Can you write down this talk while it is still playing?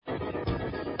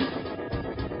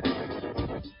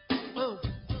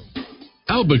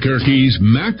Albuquerque's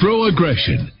macro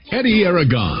aggression. Eddie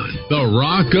Aragon, the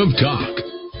Rock of Talk.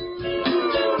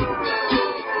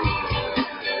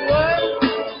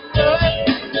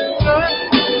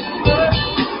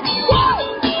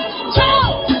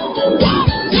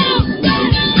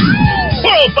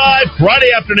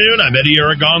 Friday afternoon, I'm Eddie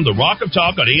Aragon, the Rock of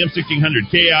Talk on AM 1600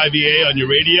 KIVA on your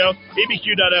radio,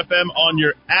 ABQ.FM on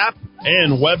your app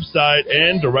and website,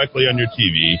 and directly on your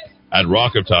TV at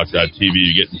rockoftalk.tv.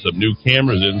 You're getting some new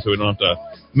cameras in, so we don't have to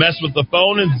mess with the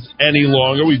phone any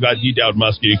longer. We've got D-Dowd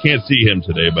Muskie. You can't see him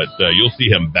today, but you'll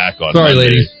see him back on Sorry,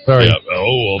 Monday. ladies. Sorry. Yeah.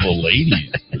 Oh, the ladies.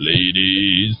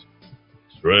 Ladies.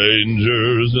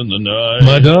 Strangers in the night.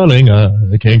 My darling,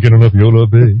 I can't get enough of your love,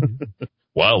 babe.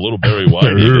 Wow, little Barry White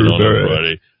even on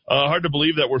Friday. Hard to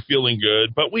believe that we're feeling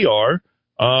good, but we are.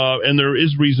 And there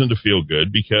is reason to feel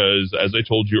good because, as I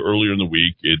told you earlier in the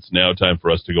week, it's now time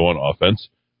for us to go on offense.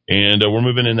 And we're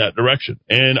moving in that direction.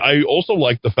 And I also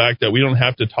like the fact that we don't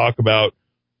have to talk about,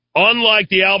 unlike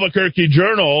the Albuquerque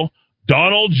Journal,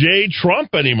 Donald J.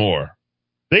 Trump anymore.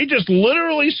 They just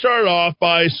literally start off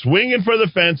by swinging for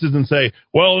the fences and say,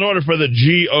 well, in order for the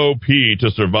GOP to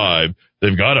survive,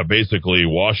 they've got to basically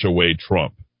wash away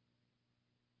Trump.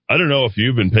 I don't know if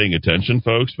you've been paying attention,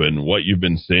 folks, and what you've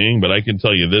been seeing, but I can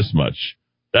tell you this much.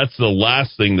 That's the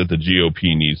last thing that the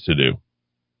GOP needs to do.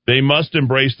 They must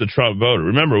embrace the Trump voter.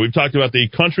 Remember, we've talked about the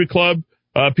country club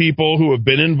people who have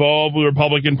been involved with the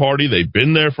Republican Party. They've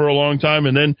been there for a long time.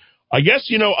 And then I guess,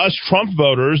 us Trump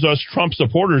voters, us Trump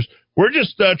supporters, we're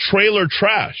just trailer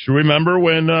trash. Remember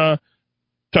when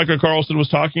Tucker Carlson was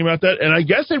talking about that? And I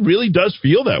guess it really does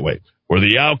feel that way. We're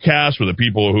the outcasts. We're the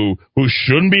people who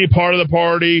shouldn't be a part of the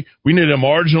party. We need to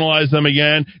marginalize them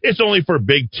again. It's only for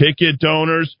big ticket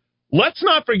donors. Let's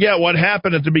not forget what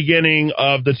happened at the beginning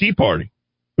of the Tea Party.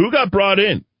 Who got brought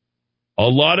in? A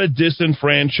lot of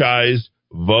disenfranchised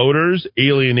voters,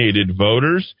 alienated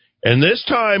voters. And this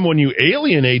time when you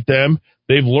alienate them,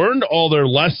 they've learned all their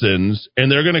lessons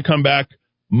and they're going to come back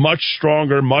much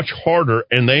stronger, much harder,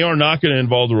 and they are not going to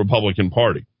involve the Republican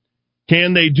Party.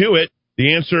 Can they do it?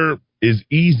 The answer is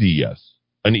easy yes,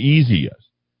 an easy yes.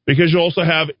 Because you also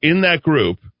have in that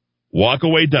group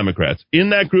walk-away Democrats.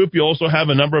 In that group, you also have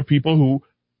a number of people who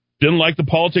didn't like the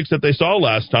politics that they saw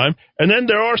last time. And then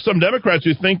there are some Democrats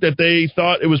who think that they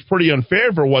thought it was pretty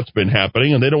unfair for what's been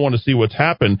happening, and they don't want to see what's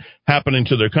happening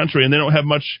to their country, and they don't have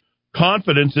much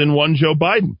confidence in one Joe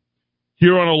Biden.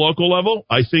 Here on a local level,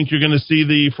 I think you're going to see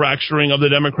the fracturing of the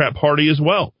Democrat Party as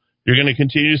well. You're going to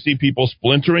continue to see people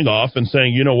splintering off and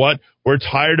saying, you know what, we're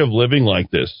tired of living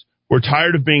like this. We're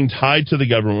tired of being tied to the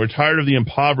government. We're tired of the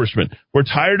impoverishment. We're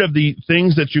tired of the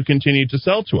things that you continue to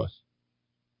sell to us.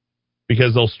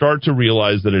 Because they'll start to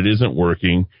realize that it isn't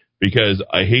working. Because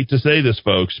I hate to say this,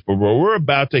 folks, but we're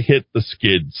about to hit the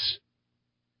skids.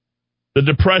 The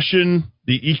depression,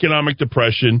 the economic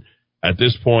depression at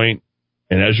this point,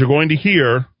 and as you're going to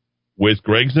hear with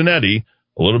Greg Zanetti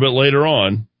a little bit later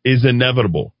on, is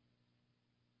inevitable.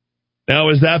 Now,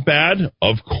 is that bad?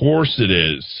 Of course it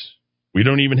is. We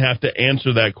don't even have to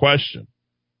answer that question.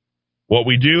 What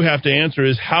we do have to answer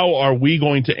is, how are we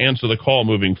going to answer the call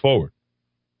moving forward?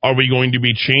 Are we going to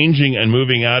be changing and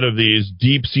moving out of these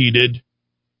deep-seated,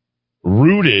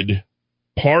 rooted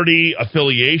party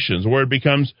affiliations where it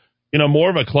becomes, more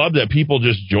of a club that people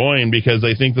just join because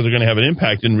they think that they're going to have an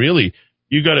impact? And really,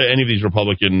 you go to any of these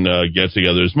Republican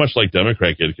get-togethers, much like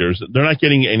Democrat get-togethers, they're not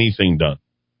getting anything done.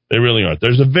 They really aren't.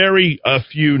 There's a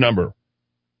few number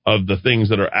of the things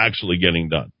that are actually getting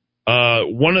done.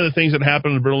 One of the things that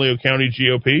happened in the Bernalillo County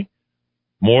GOP,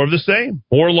 more of the same,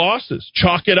 more losses,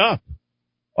 chalk it up.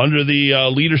 Under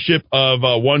the leadership of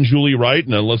one Julie Wright,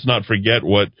 and let's not forget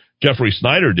what Jeffrey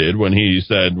Snyder did when he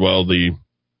said, well,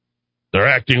 they're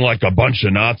acting like a bunch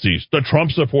of Nazis. The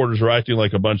Trump supporters are acting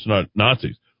like a bunch of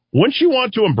Nazis. Wouldn't you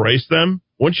want to embrace them?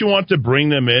 Wouldn't you want to bring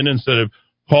them in instead of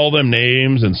call them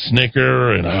names and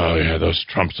snicker and, oh, yeah, those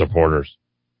Trump supporters?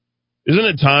 Isn't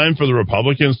it time for the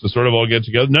Republicans to sort of all get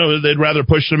together? No, they'd rather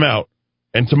push them out.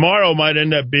 And tomorrow might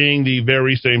end up being the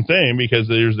very same thing because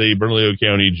there's the Bernalillo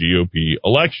County GOP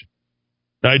election.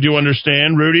 Now, I do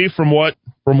understand, Rudy, from what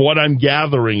I'm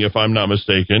gathering, if I'm not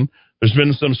mistaken, there's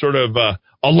been some sort of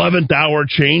 11th hour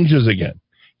changes again.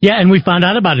 Yeah, and we found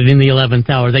out about it in the 11th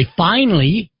hour. They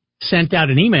finally sent out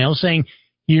an email saying,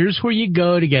 here's where you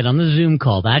go to get on the Zoom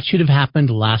call. That should have happened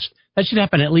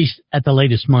at least at the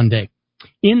latest Monday.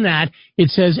 In that, it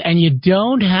says, and you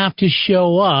don't have to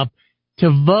show up to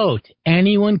vote.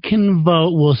 Anyone can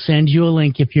vote. We'll send you a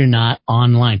link if you're not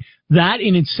online. That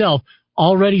in itself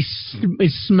already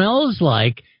it smells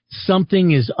like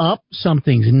something is up,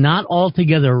 something's not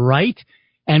altogether right,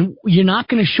 and you're not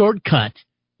going to shortcut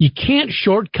You can't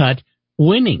shortcut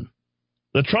winning.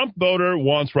 The Trump voter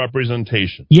wants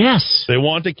representation. Yes. They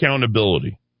want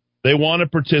accountability. They want to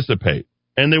participate.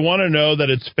 And they want to know that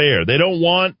it's fair. They don't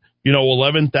want,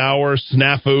 11th hour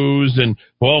snafus and,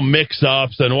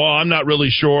 mix-ups and, I'm not really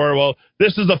sure. Well,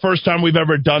 this is the first time we've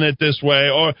ever done it this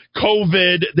way. Or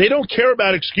COVID. They don't care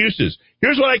about excuses.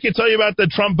 Here's what I can tell you about the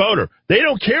Trump voter. They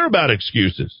don't care about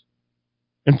excuses.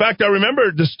 In fact, I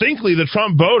remember distinctly the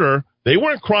Trump voter, they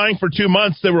weren't crying for 2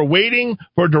 months. They were waiting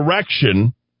for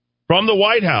direction from the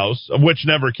White House, of which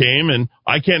never came, and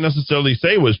I can't necessarily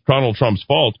say it was Donald Trump's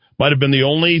fault. Might have been the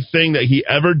only thing that he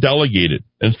ever delegated.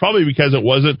 And it's probably because it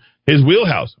wasn't his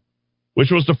wheelhouse,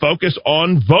 which was to focus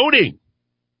on voting.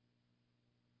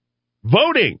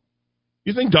 Voting.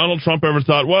 You think Donald Trump ever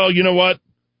thought, well, you know what?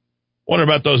 Wonder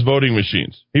about those voting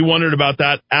machines. He wondered about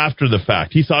that after the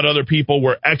fact. He thought other people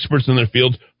were experts in their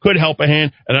fields, could help a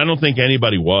hand, and I don't think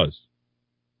anybody was.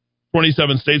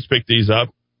 27 states picked these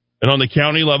up. And on the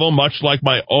county level, much like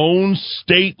my own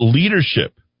state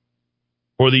leadership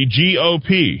for the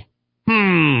GOP.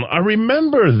 I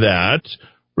remember that.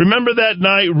 Remember that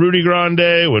night, Rudy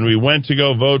Grande, when we went to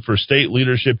go vote for state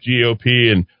leadership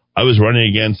GOP, and I was running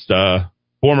against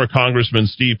former Congressman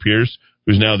Steve Pierce,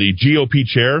 who's now the GOP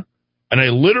chair. And I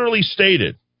literally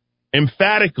stated,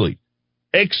 emphatically,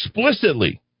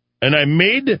 explicitly, and I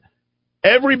made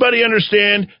everybody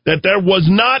understand that there was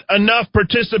not enough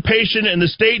participation in the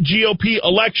state GOP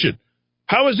election.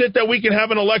 How is it that we can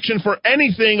have an election for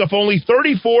anything if only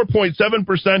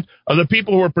 34.7% of the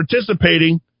people who are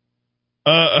participating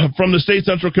from the state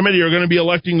central committee are going to be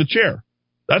electing the chair?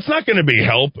 That's not going to be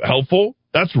helpful.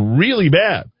 That's really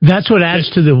bad. That's what adds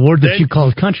to the word that you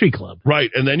called country club. Right.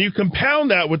 And then you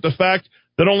compound that with the fact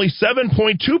that only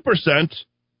 7.2%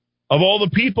 of all the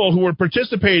people who were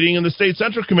participating in the state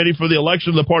central committee for the election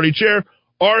of the party chair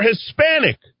are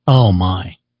Hispanic. Oh,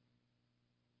 my.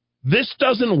 This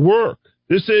doesn't work.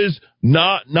 This is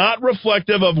not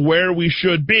reflective of where we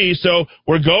should be. So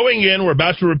we're going in, we're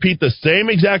about to repeat the same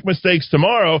exact mistakes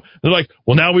tomorrow. They're like,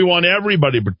 well, now we want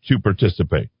everybody to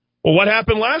participate. Well, what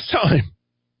happened last time?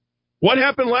 What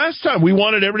happened last time? We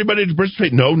wanted everybody to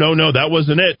participate. No, that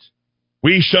wasn't it.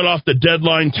 We shut off the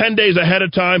deadline 10 days ahead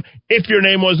of time if your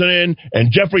name wasn't in,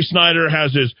 and Jeffrey Snyder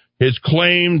has his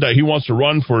claim that he wants to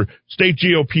run for state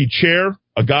GOP chair,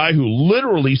 a guy who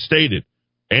literally stated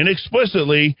and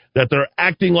explicitly that they're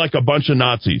acting like a bunch of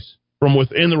Nazis from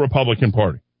within the Republican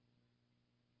Party.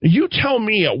 You tell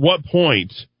me at what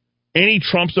point any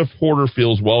Trump supporter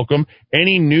feels welcome,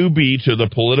 any newbie to the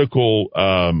political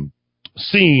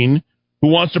scene who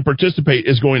wants to participate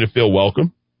is going to feel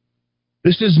welcome.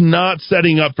 This is not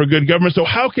setting up for good government. So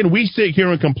how can we sit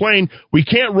here and complain we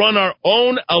can't run our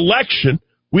own election?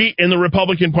 We, in the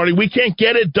Republican Party, we can't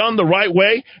get it done the right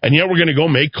way, and yet we're going to go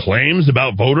make claims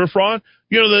about voter fraud?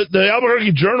 The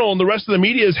Albuquerque Journal and the rest of the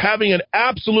media is having an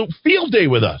absolute field day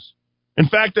with us. In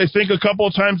fact, I think a couple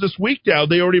of times this week now,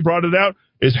 they already brought it out,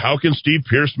 is how can Steve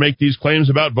Pierce make these claims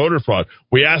about voter fraud?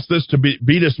 We asked this to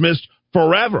be dismissed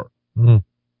forever.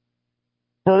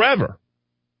 Forever.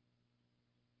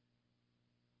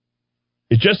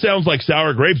 It just sounds like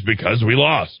sour grapes because we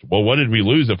lost. Well, what did we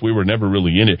lose if we were never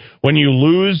really in it? When you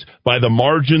lose by the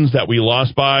margins that we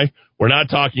lost by, we're not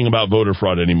talking about voter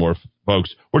fraud anymore,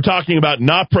 folks. We're talking about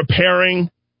not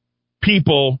preparing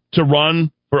people to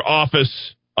run for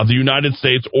office of the United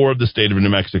States or of the state of New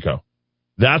Mexico.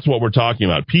 That's what we're talking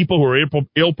about. People who are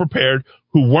ill-prepared,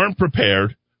 who weren't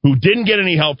prepared, who didn't get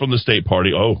any help from the state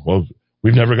party. Oh, well,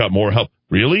 we've never got more help.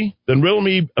 Really? Then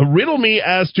riddle me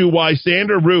as to why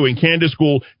Sandra Rue and Candace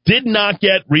Gould did not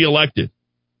get reelected.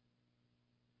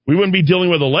 We wouldn't be dealing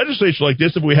with a legislature like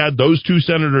this if we had those two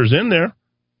senators in there.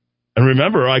 And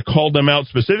remember, I called them out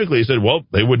specifically. I said, well,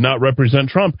 they would not represent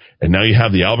Trump. And now you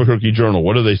have the Albuquerque Journal.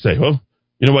 What do they say? Well,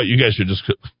 you know what? You guys should just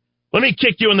let me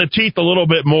kick you in the teeth a little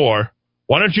bit more.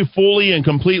 Why don't you fully and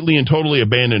completely and totally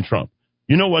abandon Trump?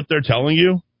 You know what they're telling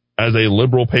you as a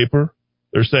liberal paper?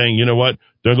 They're saying, you know what?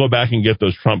 Don't go back and get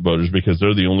those Trump voters because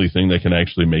they're the only thing that can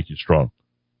actually make you strong.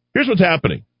 Here's what's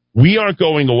happening. We aren't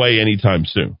going away anytime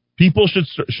soon. People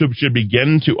should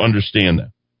begin to understand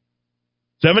that.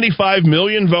 75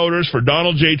 million voters for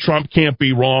Donald J. Trump can't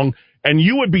be wrong, and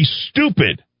you would be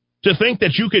stupid to think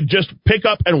that you could just pick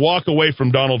up and walk away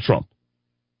from Donald Trump.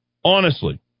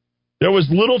 Honestly, there was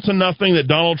little to nothing that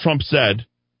Donald Trump said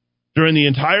during the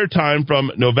entire time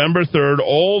from November 3rd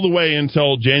all the way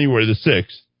until January the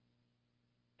 6th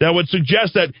that would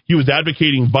suggest that he was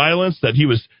advocating violence, that he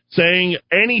was saying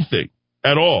anything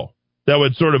at all that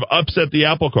would sort of upset the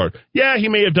apple cart. Yeah, he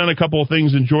may have done a couple of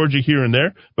things in Georgia here and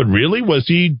there, but really, was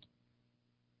he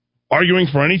arguing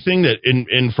for anything that,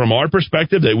 in from our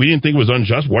perspective, that we didn't think was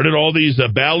unjust? Where did all these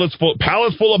pallets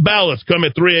full of ballots come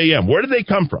at 3 a.m.? Where did they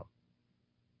come from?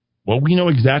 Well, we know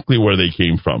exactly where they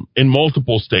came from in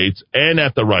multiple states and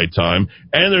at the right time,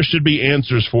 and there should be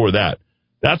answers for that.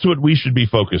 That's what we should be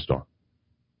focused on.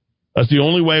 That's the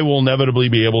only way we'll inevitably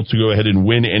be able to go ahead and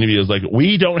win any of these. Like,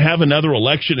 we don't have another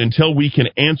election until we can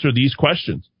answer these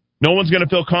questions. No one's going to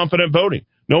feel confident voting.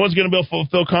 No one's going to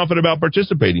feel confident about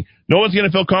participating. No one's going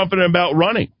to feel confident about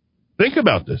running. Think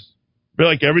about this. Be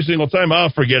like every single time, oh,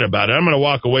 forget about it. I'm going to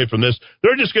walk away from this.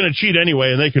 They're just going to cheat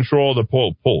anyway, and they control the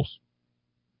polls.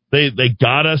 They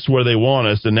got us where they want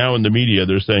us, and now in the media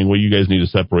they're saying, well, you guys need to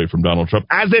separate from Donald Trump,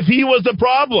 as if he was the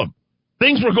problem.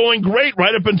 Things were going great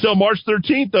right up until March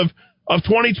 13th of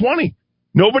 2020.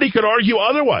 Nobody could argue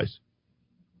otherwise.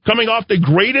 Coming off the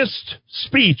greatest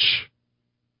speech,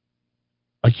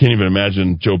 I can't even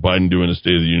imagine Joe Biden doing a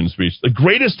State of the Union speech. The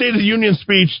greatest State of the Union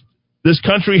speech this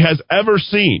country has ever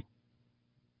seen.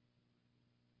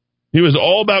 He was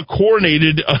all about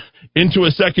coordinated into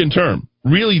a second term.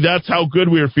 Really, that's how good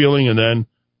we were feeling. And then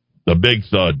the big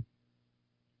thud.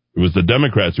 It was the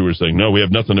Democrats who were saying, no, we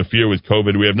have nothing to fear with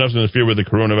COVID. We have nothing to fear with the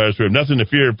coronavirus. We have nothing to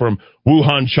fear from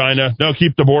Wuhan, China. No,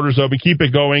 keep the borders open. Keep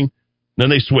it going. And then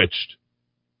they switched.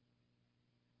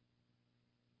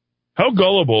 How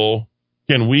gullible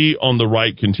can we on the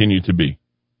right continue to be?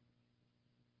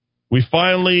 We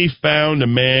finally found a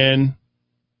man.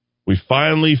 We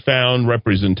finally found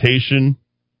representation.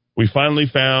 We finally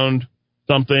found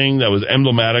something that was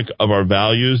emblematic of our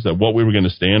values, that what we were going to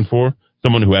stand for,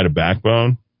 someone who had a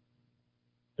backbone.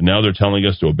 And now they're telling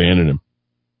us to abandon him.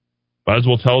 Might as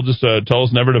well tell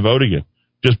us never to vote again.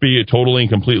 Just be totally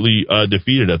and completely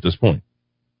defeated at this point.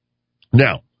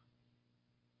 Now,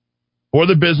 for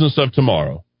the business of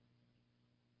tomorrow,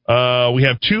 we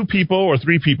have 2 people or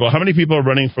 3 people. How many people are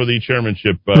running for the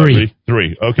chairmanship? 3.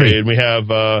 3. Okay, 3. And we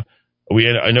have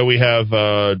I know we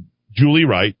have Julie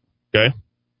Wright. Okay,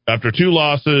 after 2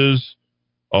 losses,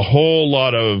 a whole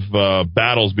lot of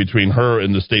battles between her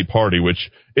and the state party,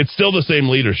 which it's still the same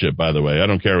leadership, by the way. I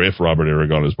don't care if Robert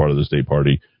Aragon is part of the state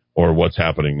party or what's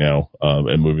happening now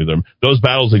and moving them. Those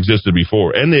battles existed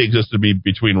before, and they existed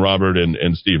between Robert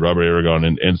and Steve, Robert Aragon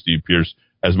and Steve Pierce,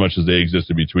 as much as they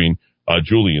existed between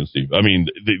Julie and Steve. I mean,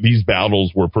 these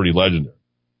battles were pretty legendary.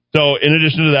 So in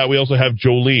addition to that, we also have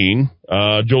Jolene.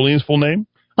 Jolene's full name?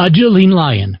 Jolene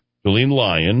Lyon. Jolene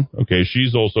Lyon. Okay,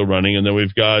 she's also running. And then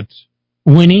we've got...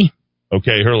 Winnie.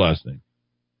 Okay, her last name.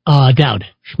 Dowd.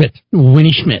 Schmidt.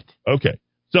 Winnie Schmidt. Okay.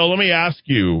 So let me ask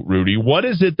you, Rudy, what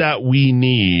is it that we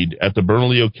need at the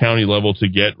Bernalillo County level to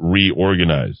get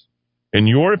reorganized? In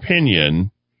your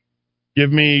opinion,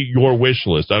 give me your wish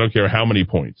list. I don't care how many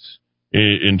points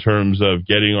in terms of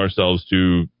getting ourselves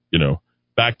to,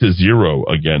 back to zero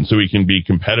again so we can be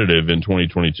competitive in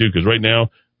 2022. Because right now,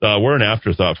 we're an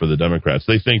afterthought for the Democrats.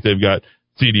 They think they've got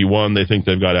CD1. They think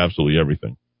they've got absolutely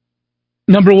everything.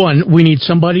 Number one, we need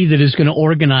somebody that is going to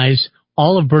organize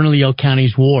all of Bernalillo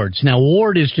County's wards. Now,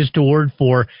 ward is just a word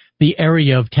for the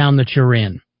area of town that you're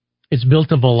in. It's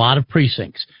built of a lot of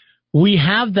precincts. We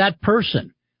have that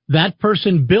person. That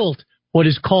person built what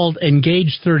is called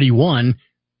Engage 31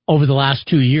 over the last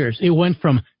 2 years. It went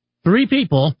from 3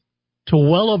 people to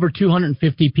well over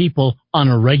 250 people on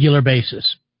a regular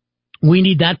basis. We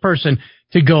need that person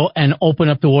to go and open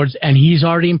up the wards, and he's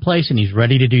already in place, and he's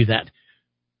ready to do that.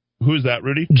 Who's that,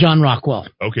 Rudy? John Rockwell.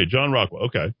 Okay, John Rockwell.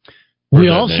 Okay. We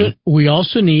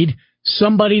also need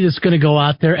somebody that's going to go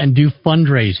out there and do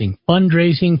fundraising.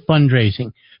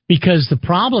 Because the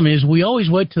problem is we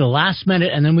always wait to the last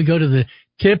minute, and then we go to the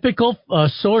typical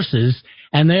sources,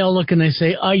 and they all look and they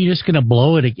say, oh, you're just going to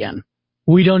blow it again.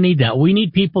 We don't need that. We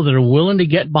need people that are willing to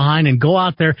get behind and go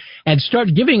out there and start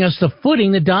giving us the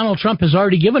footing that Donald Trump has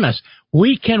already given us.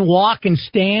 We can walk and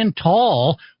stand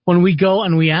tall when we go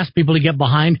and we ask people to get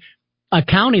behind a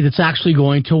county that's actually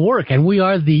going to work. And we're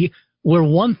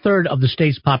 1/3 of the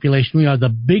state's population. We are the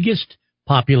biggest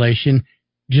population,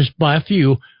 just by a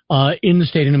few, in the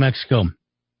state of New Mexico.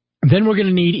 Then we're going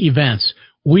to need events.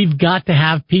 We've got to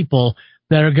have people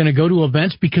that are going to go to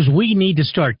events because we need to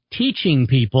start teaching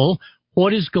people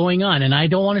what is going on. And I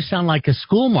don't want to sound like a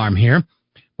schoolmarm here,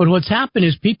 but what's happened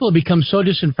is people have become so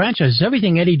disenfranchised. It's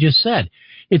everything Eddie just said.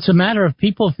 It's a matter of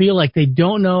people feel like they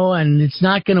don't know and it's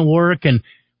not going to work. And,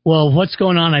 well, what's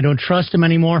going on? I don't trust them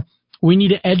anymore. We need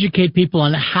to educate people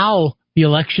on how the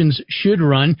elections should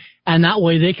run, and that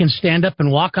way they can stand up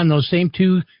and walk on those same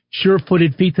 2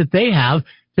 sure-footed feet that they have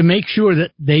to make sure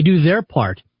that they do their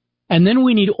part. And then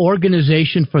we need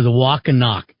organization for the walk and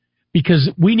knock, because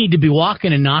we need to be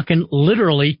walking and knocking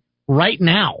literally right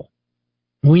now.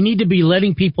 We need to be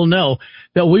letting people know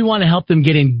that we want to help them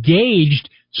get engaged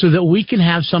so that we can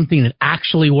have something that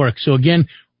actually works. So again,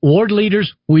 ward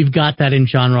leaders, we've got that in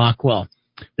John Rockwell.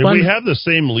 If we have the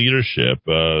same leadership,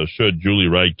 should Julie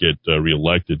Wright get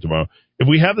reelected tomorrow, if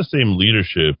we have the same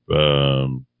leadership,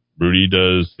 Rudy,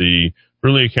 does the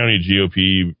Bernal County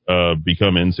GOP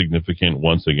become insignificant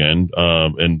once again?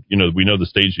 And, we know the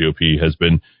state GOP has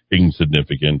been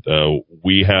insignificant.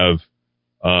 We have,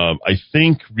 I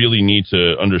think, really need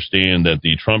to understand that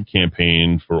the Trump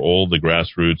campaign, for all the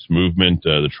grassroots movement,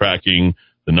 the tracking,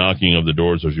 the knocking of the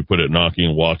doors, as you put it, knocking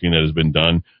and walking that has been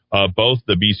done, both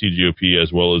the BC GOP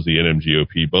as well as the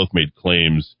NMGOP both made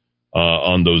claims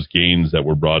on those gains that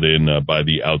were brought in by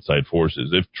the outside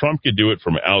forces. If Trump could do it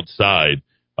from outside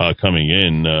coming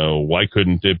in, why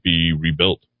couldn't it be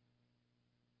rebuilt?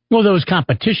 Well, there was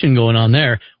competition going on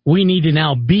there. We need to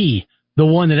now be the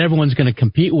one that everyone's going to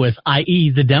compete with,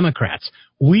 i.e. the Democrats.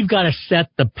 We've got to set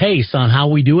the pace on how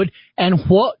we do it and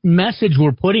what message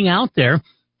we're putting out there,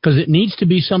 because it needs to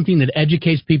be something that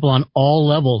educates people on all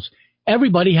levels.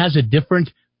 Everybody has a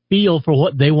different feel for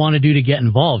what they want to do to get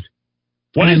involved.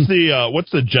 What's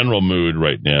the general mood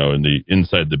right now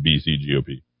inside the BC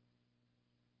GOP?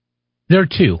 There are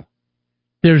two.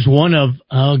 There's one of,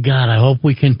 oh God, I hope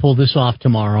we can pull this off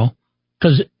tomorrow,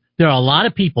 because there are a lot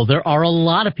of people that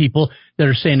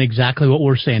are saying exactly what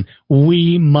we're saying.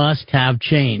 We must have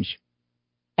change.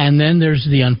 And then there's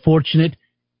the unfortunate,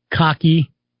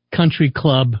 cocky country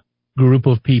club group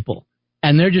of people.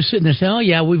 And they're just sitting there saying, oh,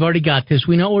 yeah, we've already got this.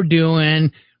 We know what we're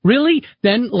doing. Really?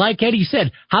 Then, like Eddie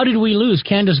said, how did we lose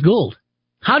Candace Gould?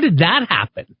 How did that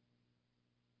happen?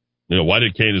 Why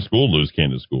did Candace Gould lose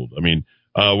Candace Gould? I mean,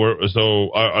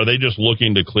 are they just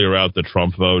looking to clear out the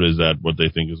Trump vote? Is that what they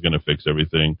think is going to fix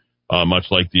everything?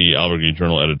 Much like the Albuquerque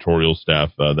Journal editorial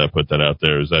staff that put that out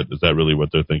there. Is that really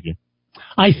what they're thinking?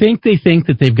 I think they think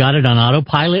that they've got it on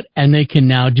autopilot and they can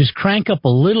now just crank up a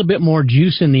little bit more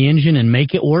juice in the engine and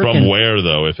make it work. From where,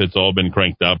 though? If it's all been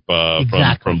cranked up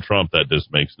from Trump, that just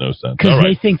makes no sense. Because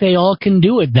they think they all can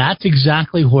do it. That's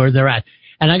exactly where they're at.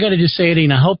 And I got to just say it,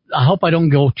 and I hope I don't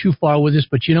go too far with this,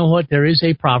 but you know what? There is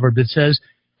a proverb that says,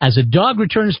 as a dog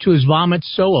returns to his vomit,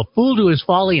 so a fool to his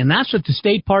folly, and that's what the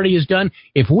state party has done.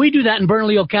 If we do that in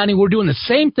Bernalillo County, we're doing the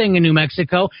same thing in New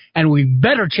Mexico, and we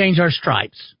better change our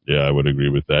stripes. Yeah, I would agree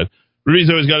with that. Rudy's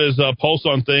always got his pulse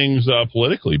on things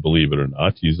politically, believe it or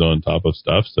not. He's on top of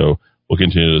stuff, so we'll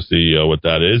continue to see what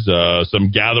that is.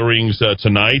 Some gatherings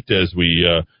tonight as we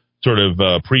sort of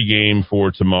pregame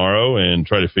for tomorrow and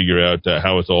try to figure out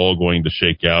how it's all going to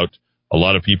shake out. A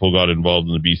lot of people got involved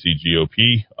in the BC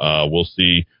GOP. We'll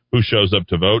see who shows up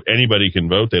to vote. Anybody can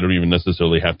vote. They don't even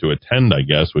necessarily have to attend, I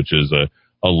guess, which is a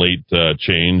late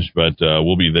change, but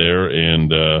we'll be there,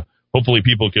 and hopefully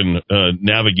people can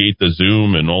navigate the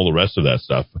Zoom and all the rest of that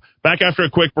stuff. Back after a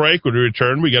quick break, when we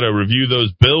return, we got to review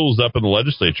those bills up in the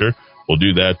legislature. We'll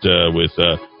do that with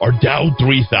our Dow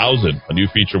 3000, a new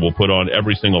feature we'll put on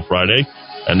every single Friday.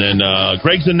 And then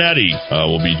Greg Zanetti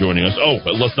will be joining us. Oh,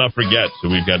 but let's not forget, so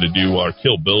we've got to do our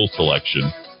Kill Bill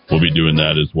selection. We'll be doing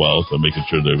that as well, so making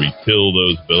sure that we kill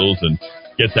those bills and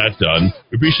get that done.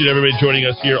 We appreciate everybody joining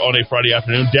us here on a Friday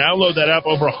afternoon. Download that app.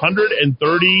 Over 133,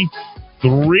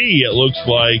 it looks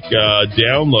like,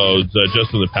 downloads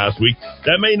just in the past week.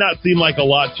 That may not seem like a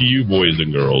lot to you, boys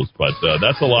and girls, but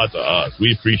that's a lot to us.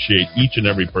 We appreciate each and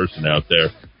every person out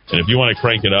there. And if you want to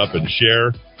crank it up and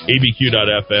share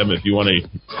abq.fm, if you want to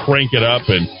crank it up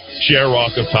and share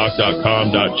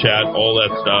rockoftalk.com.chat, all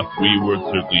that stuff, we would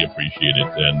certainly appreciate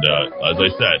it. And as I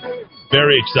said,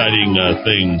 very exciting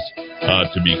things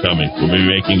to be coming. We'll be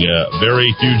making a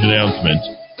very huge announcement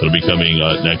that'll be coming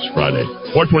next Friday.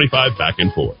 425 back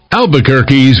and forth.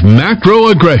 Albuquerque's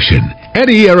macro aggression.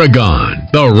 Eddie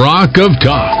Aragon, the Rock of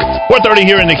Talk. 4:30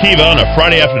 here in the Kiva on a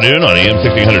Friday afternoon on AM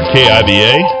 1600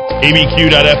 KIVA,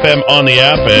 abq.fm on the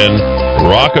app, and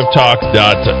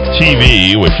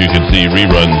rockoftalk.tv, which you can see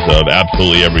reruns of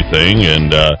absolutely everything.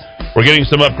 And we're getting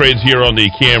some upgrades here on the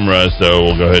camera, so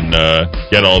we'll go ahead and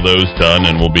get all those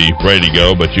done, and we'll be ready to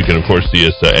go. But you can, of course, see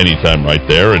us anytime right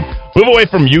there. And move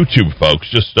away from YouTube, folks.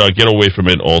 Just get away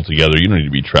from it altogether. You don't need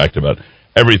to be tracked about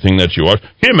everything that you watch.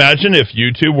 Can you imagine if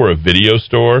YouTube were a video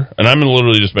store? And I'm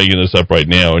literally just making this up right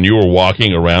now, and you were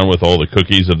walking around with all the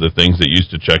cookies of the things that you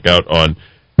used to check out on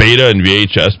Beta and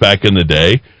VHS back in the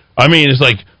day. I mean, it's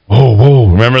like, whoa.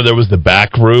 Remember there was the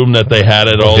back room that they had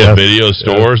at all the video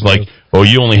stores? Like,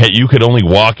 you could only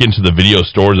walk into the video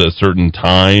stores at certain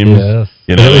times. Yes.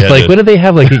 You know, it was like, what did they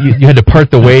have? Like, you had to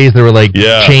part the ways. There were like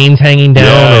chains hanging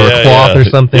down or a cloth or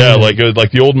something. Yeah, like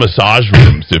the old massage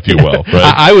rooms, if you will.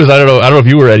 Right? I don't know if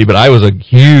you were, Eddie, but I was a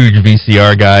huge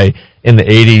VCR guy. in the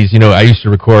 80s, I used to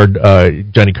record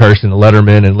Johnny Carson and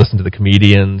Letterman and listen to the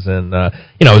comedians. And, I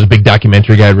was a big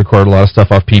documentary guy. I'd record a lot of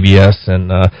stuff off PBS.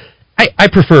 And I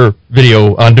prefer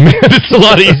video on demand. It's a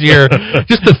lot easier.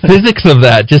 Just the physics of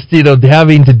that, just,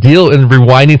 having to deal and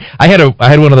rewinding. I had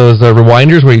one of those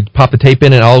rewinders where you pop the tape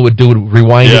in and all it would do would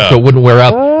rewind it so it wouldn't wear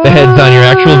out the heads on your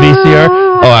actual VCR.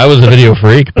 Oh, I was a video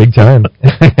freak, big time.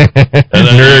 And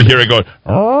then nerd. Hear it going,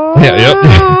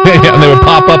 and they would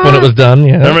pop up when it was done.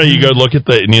 Yeah. Remember, you go look at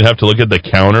and you'd have to look at the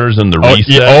counters and the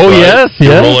reset. Yes.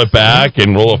 Roll it back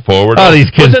and roll it forward. Oh, these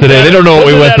kids today, they don't know what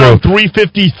we went through.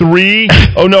 353?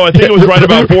 Oh, no, I think it was right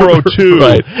about 402.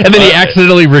 Right. And then you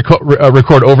accidentally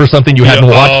record over something you hadn't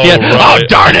watched yet. Right.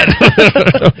 Oh, darn it.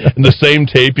 And the same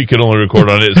tape, you could only record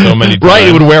on it so many times. Right,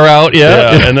 it would wear out,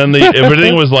 And then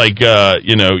everything was like,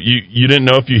 you didn't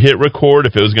know if you hit record,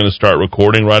 if it was going to start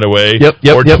recording right away.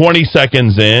 Or 20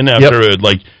 seconds in after it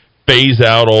would phase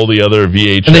out all the other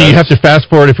VHS. And then you have to fast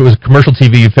forward. If it was commercial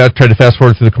TV, you try to fast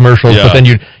forward through the commercials, but then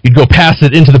you'd go past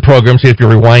it into the program, so you have to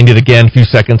rewind it again a few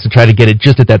seconds to try to get it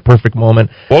just at that perfect moment.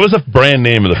 What was the brand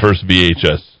name of the first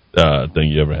VHS thing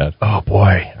you ever had? Oh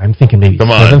boy, I'm thinking maybe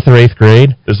 7th or 8th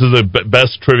grade. This is the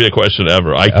best trivia question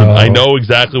ever. I know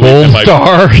exactly what Gold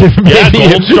Star.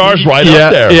 Gold Star's right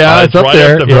up there. Yeah, it's up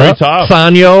there. At the very top.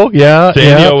 Sanyo,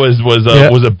 Sanyo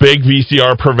was a big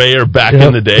VCR purveyor back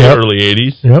in the day, early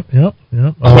 80s. Yep.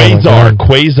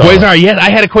 Quasar. Yes,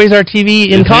 I had a Quasar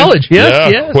TV in college.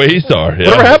 Yes. Quasar. Yeah.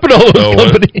 Whatever happened to all those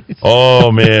companies?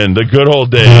 Oh man, the good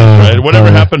old days, right? Whatever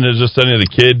happened is just sending the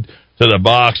kid to the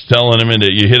box, telling him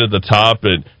that you hit at the top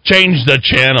and change the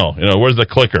channel. Where's the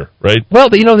clicker, right? Well,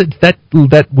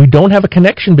 that we don't have a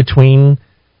connection between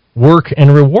work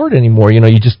and reward anymore.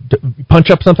 You just punch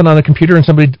up something on a computer and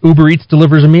somebody Uber Eats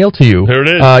delivers a meal to you. There it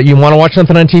is. You want to watch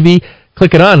something on TV?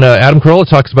 Click it on. Adam Carolla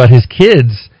talks about his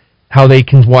kids, how they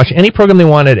can watch any program they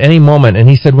want at any moment. And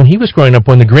he said when he was growing up,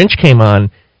 when The Grinch came on,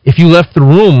 if you left the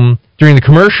room during the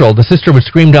commercial, the sister would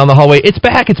scream down the hallway, it's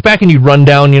back, and you'd run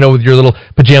down, with your little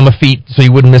pajama feet so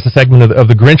you wouldn't miss a segment of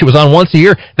The Grinch. It was on once a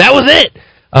year. That was it.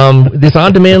 This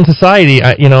on-demand society,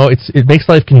 it makes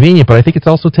life convenient, but I think it's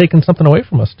also taken something away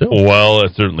from us, too. Well,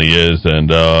 it certainly is.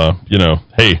 And,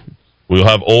 hey, we'll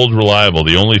have old reliable.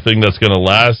 The only thing that's going to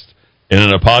last in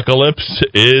an apocalypse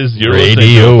is your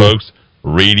radio, folks.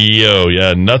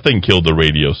 Radio, nothing killed the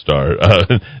radio star,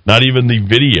 not even the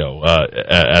video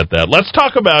at that. Let's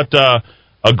talk about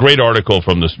a great article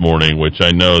from this morning, which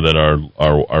I know that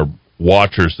our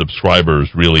watchers, subscribers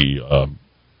really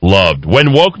loved. When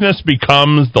wokeness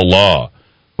becomes the law.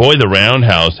 Boy, the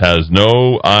Roundhouse has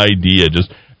no idea.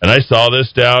 And I saw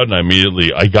this, Dowd, and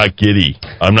I got giddy.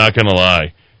 I'm not going to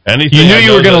lie. You knew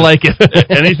you were going to like it.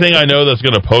 Anything I know that's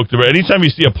going to poke the bear. Anytime you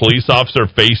see a police officer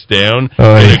face down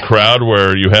in a crowd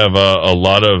where you have a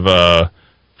lot of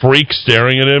freaks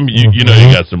staring at him, you know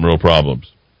you got some real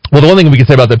problems. Well, the one thing we can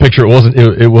say about that picture,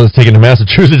 it was taken in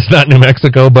Massachusetts, not New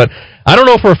Mexico, but I don't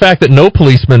know for a fact that no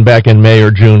policeman back in May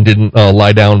or June didn't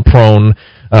lie down prone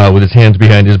with his hands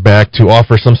behind his back to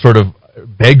offer some sort of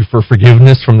beg for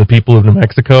forgiveness from the people of New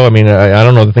Mexico. I mean, I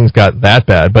don't know that things got that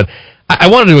bad, but I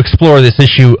wanted to explore this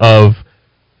issue of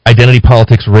identity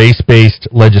politics, race-based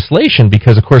legislation,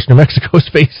 because, of course, New Mexico is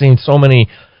facing so many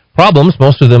problems,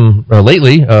 most of them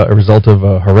lately a result of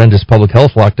a horrendous public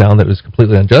health lockdown that was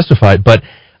completely unjustified. But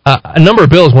a number of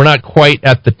bills, we're not quite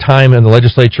at the time in the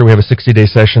legislature. We have a 60-day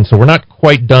session, so we're not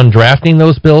quite done drafting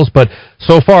those bills. But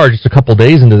so far, just a couple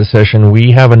days into the session,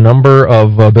 we have a number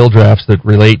of bill drafts that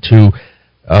relate to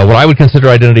what I would consider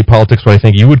identity politics, what I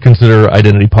think you would consider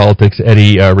identity politics,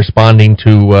 Eddie, responding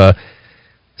to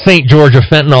St. George of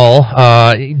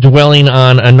fentanyl, dwelling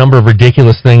on a number of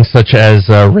ridiculous things such as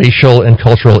racial and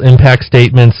cultural impact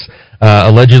statements,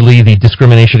 allegedly the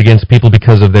discrimination against people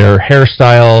because of their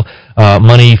hairstyle,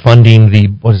 money funding the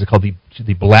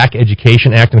Black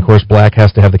Education Act, and of course Black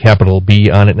has to have the capital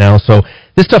B on it now. So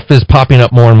this stuff is popping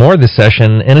up more and more this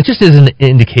session, and it just is an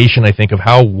indication, I think, of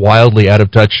how wildly out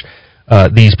of touch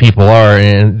these people are,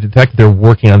 and the fact that they're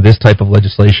working on this type of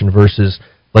legislation versus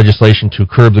legislation to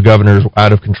curb the governor's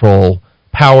out-of-control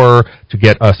power, to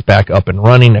get us back up and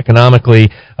running economically,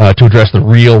 to address the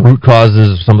real root causes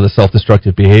of some of the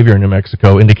self-destructive behavior in New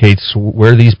Mexico, indicates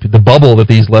where the bubble that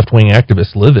these left-wing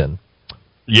activists live in.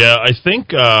 Yeah, I think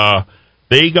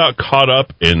they got caught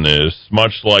up in this,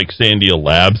 much like Sandia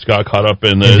Labs got caught up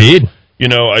in this. Indeed.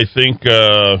 I think,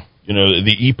 the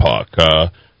epoch,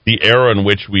 the era in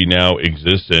which we now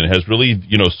exist in has really,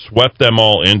 swept them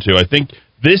all into. I think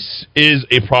this is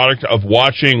a product of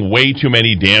watching way too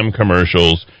many damn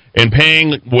commercials and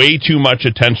paying way too much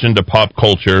attention to pop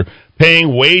culture,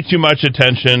 paying way too much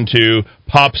attention to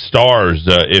pop stars,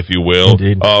 if you will,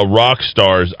 rock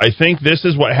stars. I think this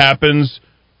is what happens.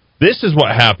 This is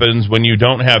what happens when you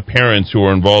don't have parents who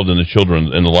are involved in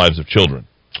the lives of children.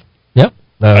 Yep.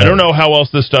 I don't know how else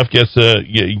this stuff gets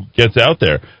out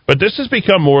there, but this has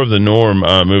become more of the norm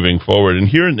moving forward. And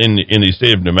here in the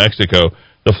state of New Mexico,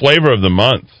 the flavor of the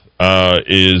month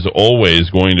is always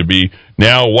going to be,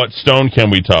 now what stone can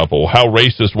we topple? How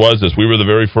racist was this? We were the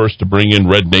very first to bring in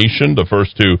Red Nation, the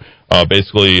first to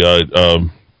basically,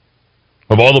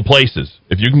 of all the places,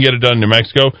 if you can get it done in New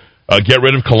Mexico, get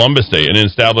rid of Columbus Day and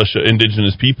establish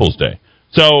Indigenous Peoples Day.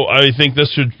 So I think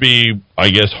this should be, I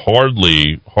guess,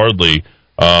 hardly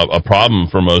a problem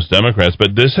for most Democrats,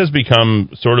 but this has become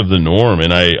sort of the norm,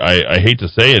 and I hate to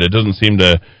say it, it doesn't seem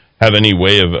to have any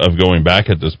way of going back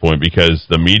at this point because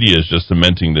the media is just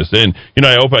cementing this in. You know,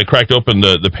 I cracked open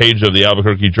the page of the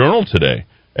Albuquerque Journal today,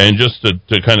 and just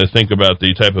to kind of think about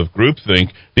the type of groupthink,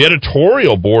 the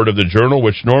editorial board of the Journal,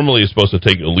 which normally is supposed to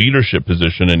take a leadership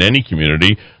position in any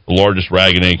community, the largest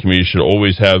rag in any community should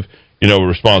always have, a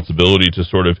responsibility to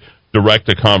sort of direct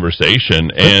a conversation,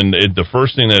 and the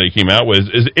first thing that it came out with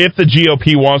is if the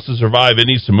GOP wants to survive, it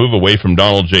needs to move away from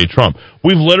Donald J. Trump.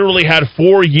 We've literally had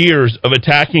 4 years of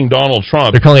attacking Donald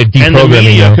Trump. They're calling it deprogramming. And the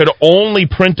media could only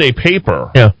print a paper.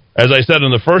 Yeah. As I said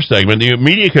in the first segment, the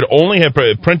media could only have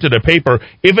printed a paper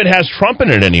if it has Trump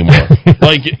in it anymore.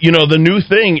 The new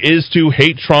thing is to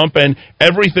hate Trump, and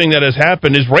everything that has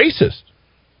happened is racist.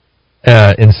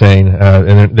 Insane.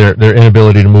 And their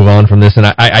inability to move on from this. And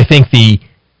I think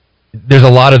there's a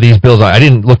lot of these bills. I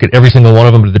didn't look at every single one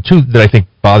of them, but the two that I think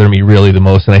bother me really the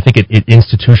most, and I think it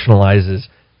institutionalizes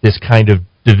this kind of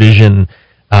division,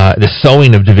 the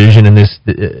sowing of division in this.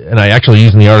 And I actually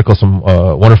used in the article some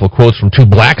wonderful quotes from two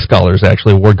black scholars,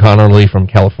 actually, Ward Connerly from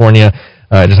California.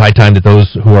 It is high time that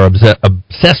those who are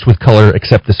obsessed with color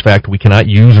accept this fact. We cannot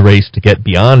use race to get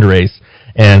beyond race.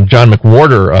 And John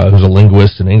McWhorter, who's a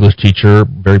linguist and English teacher,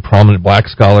 very prominent black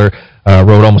scholar,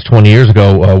 wrote almost 20 years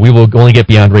ago, we will only get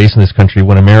beyond race in this country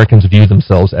when Americans view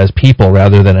themselves as people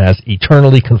rather than as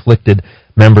eternally conflicted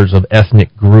members of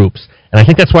ethnic groups. And I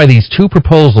think that's why these two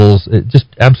proposals, just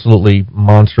absolutely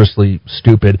monstrously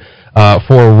stupid,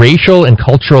 for racial and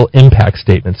cultural impact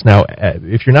statements. Now,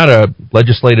 if you're not a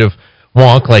legislative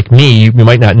wonk like me, you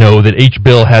might not know that each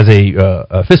bill has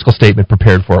a fiscal statement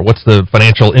prepared for it. What's the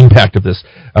financial impact of this?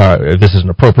 If this is an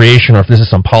appropriation or if this is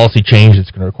some policy change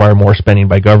that's going to require more spending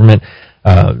by government.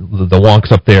 The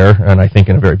wonks up there, and I think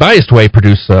in a very biased way,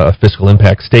 produce a fiscal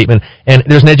impact statement. And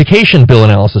there's an education bill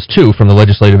analysis, too, from the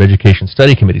Legislative Education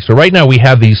Study Committee. So right now we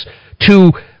have these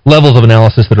two levels of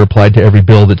analysis that are applied to every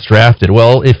bill that's drafted.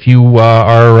 Well, if you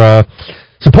are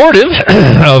supportive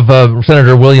of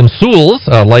Senator William Sewell's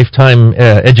lifetime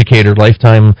educator,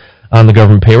 lifetime on the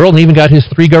government payroll, and even got his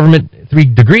three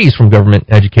degrees from government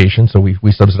education, so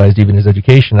we subsidized even his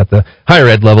education at the higher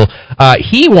ed level.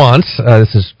 He wants,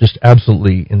 this is just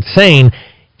absolutely insane,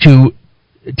 to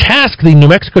task the New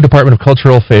Mexico Department of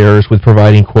Cultural Affairs with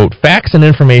providing, quote, facts and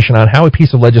information on how a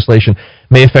piece of legislation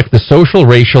may affect the social,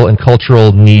 racial, and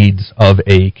cultural needs of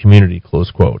a community, close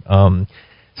quote.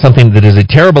 Something that is a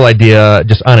terrible idea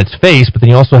just on its face, but then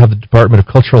you also have the Department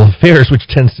of Cultural Affairs, which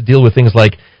tends to deal with things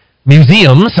like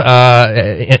museums,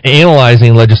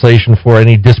 analyzing legislation for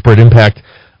any disparate impact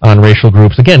on racial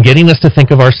groups. Again, getting us to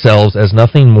think of ourselves as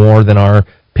nothing more than our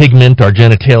pigment, our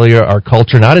genitalia, our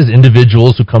culture, not as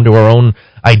individuals who come to our own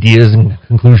ideas and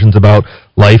conclusions about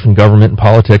life and government and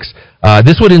politics.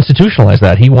 This would institutionalize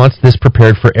that. He wants this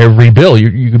prepared for every bill.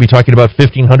 You could be talking about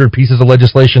 1,500 pieces of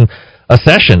legislation a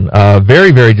session.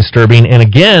 Very, very disturbing. And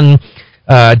again,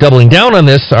 doubling down on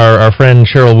this, our friend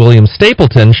Cheryl Williams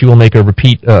Stapleton, she will make a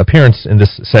repeat appearance in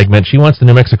this segment. She wants the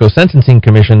New Mexico Sentencing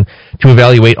Commission to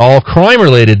evaluate all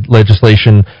crime-related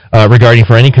legislation regarding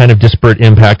for any kind of disparate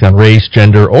impact on race,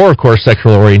 gender, or, of course,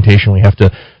 sexual orientation. We have to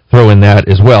throw in that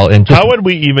as well. And just, how would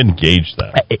we even gauge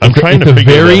that? I'm trying to figure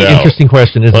that out. It's a very interesting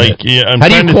question, isn't it? Yeah, how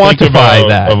do you quantify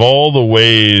that? Of all the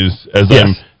ways, as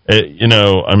yes.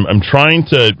 I'm trying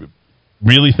to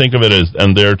really think of it as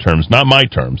in their terms, not my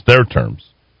terms, their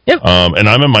terms. Yep. And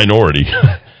I'm a minority.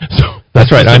 So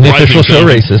that's right. I'm the official show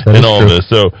racist. In all this.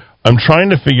 So I'm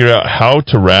trying to figure out how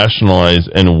to rationalize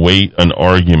and weight an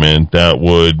argument that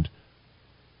would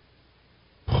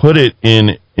put it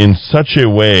in such a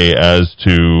way as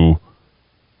to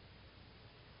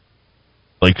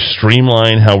like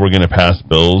streamline how we're going to pass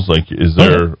bills. Like, is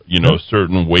there, a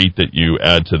certain weight that you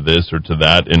add to this or to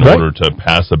that in order to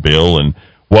pass a bill? And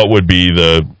what would be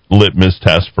the litmus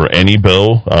test for any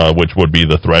bill, which would be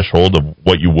the threshold of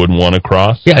what you wouldn't want to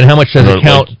cross. Yeah, and how much does it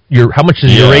count? How much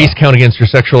does your race count against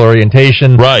your sexual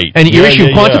orientation? Right. And your issue of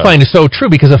quantifying is so true,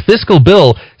 because a fiscal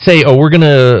bill, say, we're going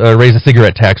to raise the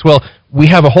cigarette tax. Well, we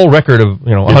have a whole record of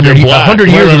 100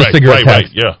 years of a cigarette tax.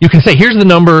 Yeah. You can say, here's the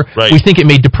number. Right. We think it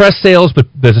may depress sales, but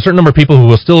there's a certain number of people who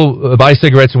will still buy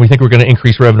cigarettes, and we think we're going to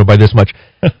increase revenue by this much.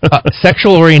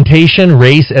 Sexual orientation,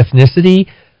 race, ethnicity.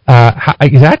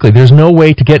 Exactly. There's no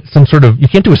way to get some sort of, you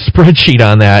can't do a spreadsheet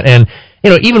on that. And,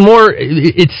 even more,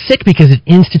 it's sick because it's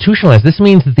institutionalized. This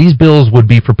means that these bills would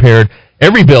be prepared.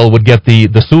 Every bill would get the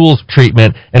Sewell's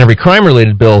treatment, and every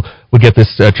crime-related bill would get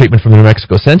this treatment from the New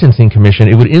Mexico Sentencing Commission.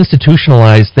 It would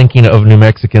institutionalize thinking of New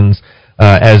Mexicans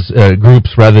as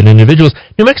groups rather than individuals.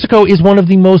 New Mexico is one of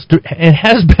the most, and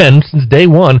has been since day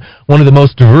one of the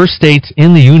most diverse states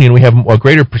in the union. We have a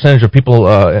greater percentage of people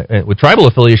with tribal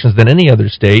affiliations than any other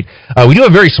state. We do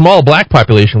have a very small black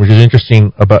population, which is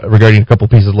interesting regarding a couple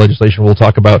pieces of legislation we'll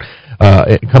talk about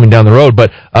coming down the road.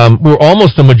 But we're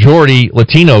almost a majority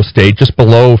Latino state, just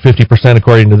below 50%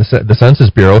 according to the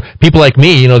Census Bureau. People like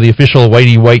me, the official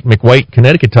whitey white McWhite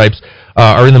Connecticut types,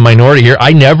 are in the minority here.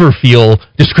 I never feel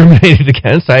discriminated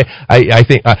against. I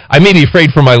think I may be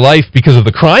afraid for my life because of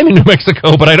the crime in New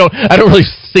Mexico, but I don't really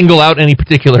single out any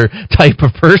particular type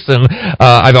of person.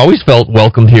 I've always felt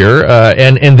welcomed here,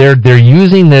 and they're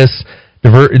using the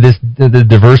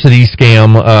diversity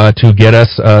scam to get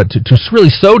us to really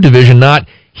sow division, not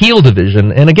heal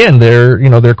division. And again,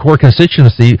 their core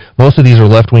constituency, most of these are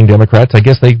left-wing Democrats. I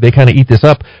guess they kind of eat this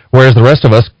up, whereas the rest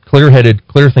of us, clear-headed,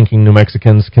 clear-thinking New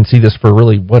Mexicans, can see this for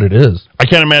really what it is. I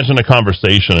can't imagine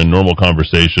a normal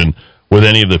conversation with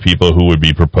any of the people who would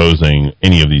be proposing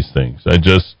any of these things. I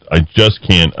just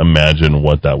can't imagine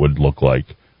what that would look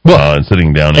like. And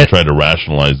sitting down and try to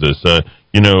rationalize this.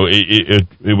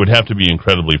 It would have to be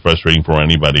incredibly frustrating for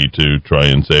anybody to try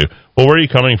and say, well, where are you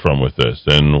coming from with this?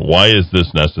 And why is this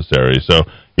necessary? So,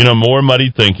 more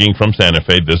muddy thinking from Santa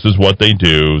Fe. This is what they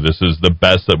do. This is the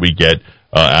best that we get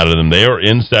out of them. They are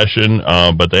in session,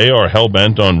 but they are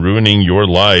hell-bent on ruining your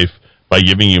life by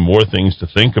giving you more things to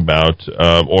think about,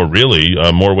 or really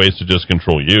more ways to just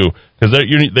control you. Because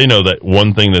they know that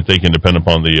one thing that they can depend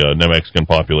upon the New Mexican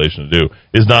population to do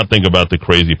is not think about the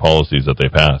crazy policies that they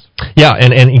pass. Yeah,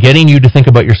 and getting you to think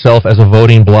about yourself as a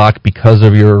voting bloc because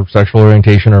of your sexual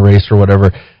orientation or race or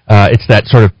whatever. It's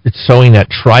sowing that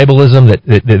tribalism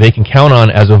that they can count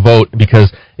on as a vote, because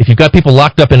if you've got people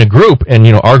locked up in a group, and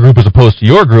our group as opposed to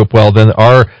your group, well, then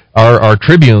our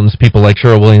tribunes, people like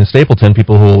Cheryl Williams Stapleton,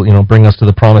 people who will bring us to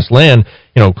the promised land,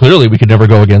 clearly we could never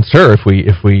go against her if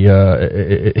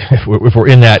we're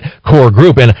in that core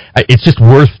group. And it's just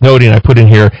worth noting, I put in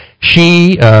here,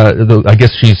 she's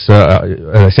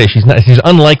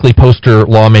unlikely poster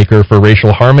lawmaker for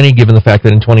racial harmony, given the fact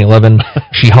that in 2011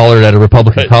 she hollered at a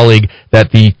Republican colleague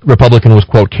that the Republican was,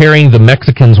 quote, carrying the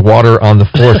Mexicans' water on the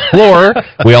fourth floor.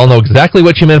 We all know exactly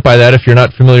what she meant by that. If you're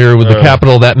not familiar with the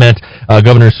Capitol, that meant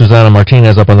Governor Susana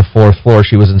Martinez up on the fourth floor.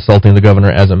 She was insulting the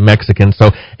governor as a Mexican.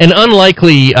 So an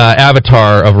unlikely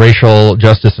avatar of racial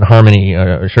justice and harmony,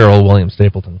 Cheryl Williams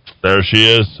Stapleton. There she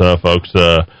is, folks.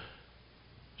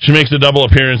 She makes a double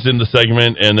appearance in the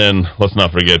segment, and then let's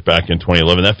not forget back in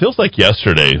 2011. That feels like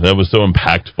yesterday. That was so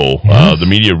impactful. Yes. The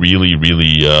media really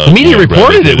the media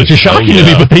reported it, which is shocking to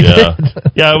me, but they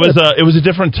did. Yeah, it was a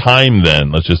different time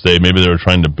then. Let's just say maybe they were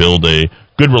trying to build a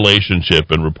good relationship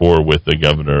and rapport with the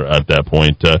governor at that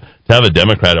point. To have a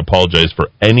Democrat apologize for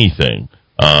anything,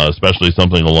 especially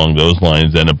something along those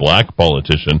lines, and a black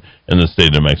politician in the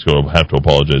state of New Mexico have to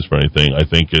apologize for anything, I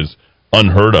think is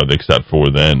unheard of, except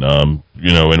for then. And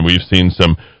we've seen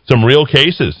some real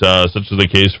cases, such as the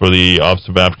case for the Office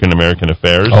of African American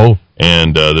Affairs.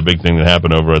 And the big thing that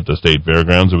happened over at the state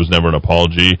fairgrounds, it was never an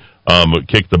apology.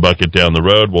 Kick the bucket down the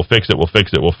road. We'll fix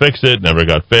it. Never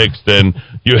got fixed. And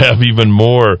you have even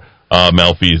more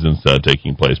malfeasance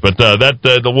taking place. But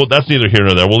that's neither here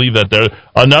nor there. We'll leave that there.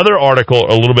 Another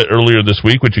article a little bit earlier this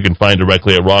week, which you can find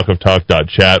directly at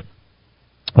rockoftalk.chat,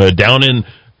 down in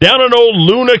old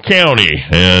Luna County.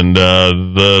 And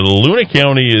the Luna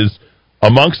County is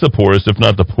amongst the poorest, if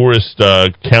not the poorest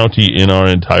county in our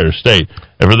entire state.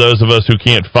 And for those of us who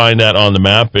can't find that on the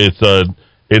map, it's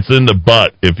in the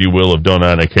butt, if you will, of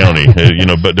Doña Ana County.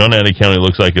 But Doña Ana County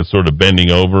looks like it's sort of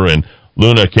bending over, and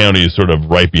Luna County is sort of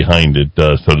right behind it,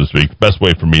 so to speak. Best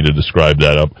way for me to describe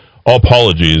that. All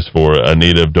apologies for a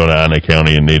native Doña Ana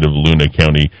County and native Luna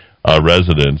County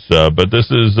residents. But this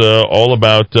is all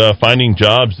about finding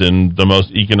jobs in the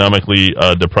most economically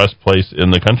depressed place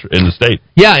in the country, in the state.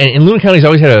 Yeah, and Luna County's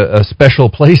always had a special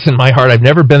place in my heart. I've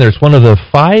never been there. It's one of the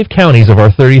 5 counties of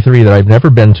our 33 that I've never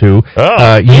been to.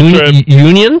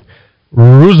 Union,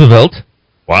 Roosevelt,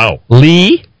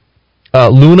 Lee,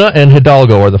 Luna, and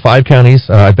Hidalgo are the 5 counties.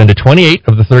 I've been to 28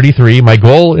 of the 33. My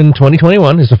goal in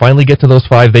 2021 is to finally get to those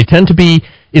 5. They tend to be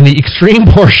in the extreme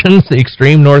portions, the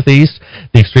extreme northeast,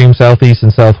 the extreme southeast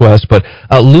and southwest. But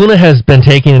Luna has been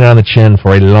taking it on the chin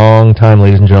for a long time,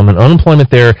 ladies and gentlemen. Unemployment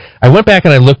there, I went back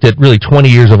and I looked at really 20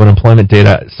 years of unemployment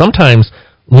data. Sometimes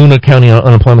Luna County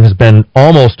unemployment has been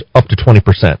almost up to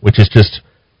 20%, which is just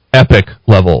epic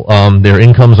level. Their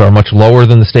incomes are much lower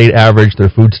than the state average. Their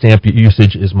food stamp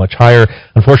usage is much higher.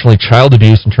 Unfortunately, child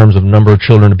abuse in terms of number of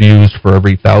children abused for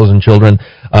every 1,000 children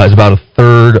is about a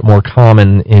third more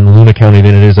common in Luna County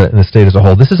than it is in the state as a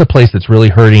whole. This is a place that's really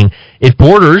hurting. It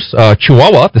borders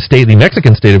Chihuahua, the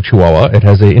Mexican state of Chihuahua. It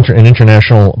has an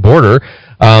international border,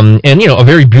 and a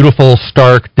very beautiful,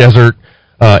 stark desert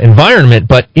environment,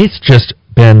 but it's just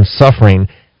been suffering.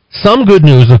 Some good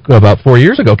news about 4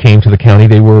 years ago came to the county.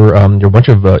 There were a bunch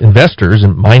of investors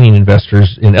and mining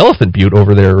investors in Elephant Butte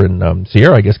over there in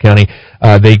Sierra, I guess, County.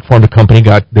 They formed a company,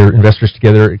 got their investors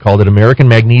together, called it American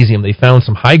Magnesium. They found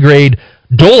some high-grade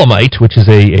dolomite, which is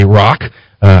a rock,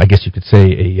 I guess you could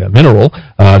say a mineral,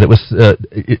 that was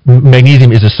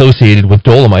magnesium is associated with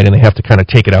dolomite, and they have to kind of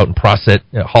take it out and process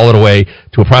it, haul it away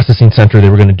to a processing center. They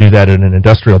were going to do that in an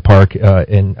industrial park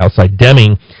outside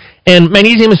Deming. And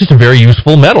magnesium is just a very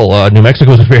useful metal. New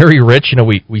Mexico is very rich.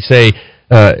 We say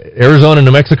Arizona and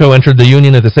New Mexico entered the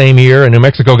Union at the same year, and New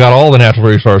Mexico got all the natural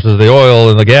resources, the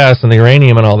oil and the gas and the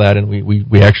uranium and all that, and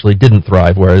we actually didn't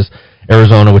thrive, whereas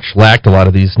Arizona, which lacked a lot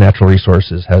of these natural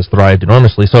resources, has thrived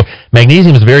enormously. So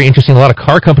magnesium is very interesting. A lot of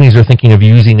car companies are thinking of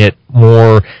using it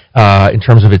more in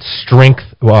terms of its strength,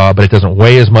 but it doesn't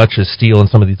weigh as much as steel and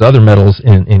some of these other metals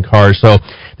in cars. So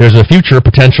there's a future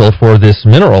potential for this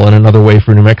mineral and another way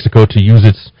for New Mexico to use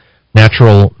its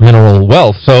natural mineral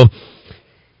wealth. So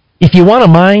if you want to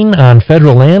mine on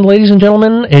federal land, ladies and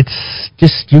gentlemen, it's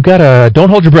just, don't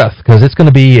hold your breath, because it's going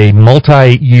to be a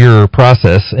multi-year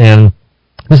process, and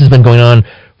this has been going on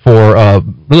for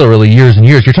literally years and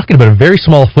years. You're talking about a very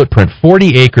small footprint,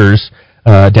 40 acres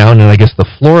down in, I guess, the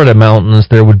Florida mountains.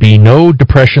 There would be no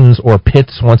depressions or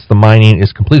pits once the mining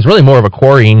is complete. It's really more of a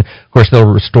quarrying. Of course,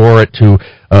 they'll restore it to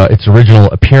its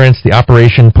original appearance. The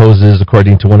operation poses,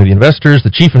 according to one of the investors, the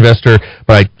chief investor,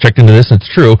 but I checked into this and it's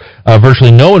true,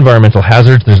 virtually no environmental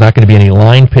hazards. There's not going to be any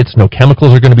line pits. No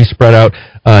chemicals are going to be spread out.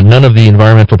 None of the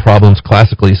environmental problems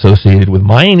classically associated with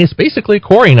mining. It's basically a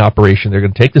quarrying operation. They're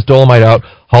going to take this dolomite out,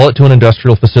 haul it to an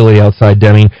industrial facility outside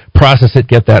Deming, process it,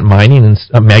 get that mining and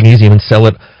magnesium, and sell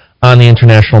it on the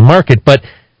international market. But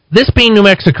this being New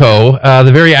Mexico,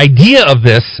 the very idea of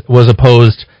this was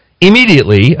opposed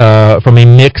immediately from a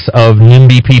mix of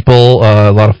NIMBY people,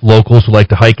 a lot of locals who like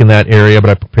to hike in that area,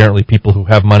 but apparently people who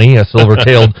have money,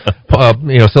 silver-tailed,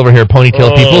 silver-haired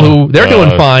ponytail people who they're doing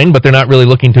fine, but they're not really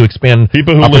looking to expand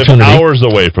people who live hours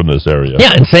away from this area.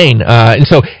 Yeah, insane. And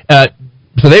so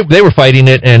they were fighting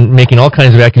it and making all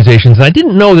kinds of accusations. And I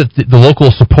didn't know that the local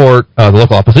support, the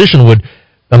local opposition would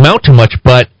amount to much,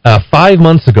 but 5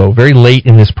 months ago, very late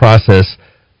in this process,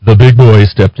 the big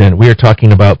boys stepped in. We are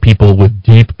talking about people with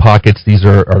deep pockets. These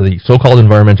are the so-called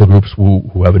environmental groups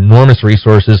who have enormous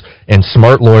resources and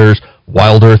smart lawyers,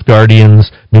 Wild Earth Guardians,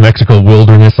 New Mexico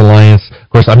Wilderness Alliance, of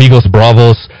course, Amigos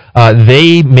Bravos.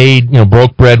 They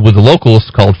broke bread with the locals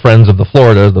called Friends of the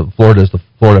Florida. The Florida is the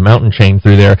Florida mountain chain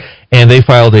through there, and they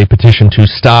filed a petition to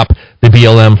stop the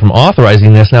BLM from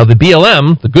authorizing this. Now, the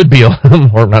BLM, the good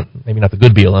BLM, or maybe not the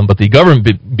good BLM, but the government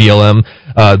BLM,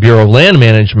 Bureau of Land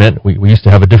Management, we used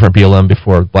to have a different BLM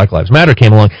before Black Lives Matter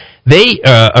came along. They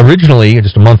originally,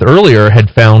 just a month earlier, had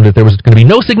found that there was going to be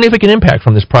no significant impact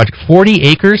from this project. 40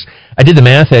 acres. I did the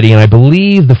math, Eddie, and I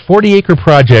believe the 40-acre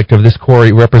project of this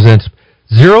quarry represents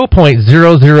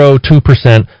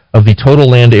 0.002% of the total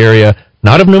land area,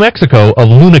 not of New Mexico, of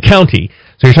Luna County.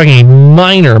 So you're talking a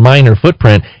minor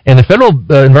footprint. And the federal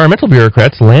environmental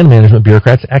bureaucrats, land management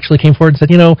bureaucrats, actually came forward and said,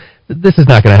 this is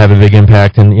not going to have a big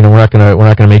impact, and we're not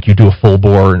going to make you do a full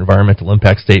bore environmental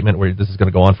impact statement where this is going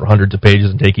to go on for hundreds of pages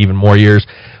and take even more years.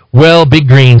 Well, Big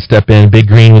Green stepped in. Big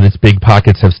Green with its big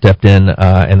pockets have stepped in,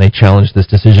 and they challenged this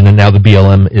decision, and now the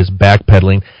BLM is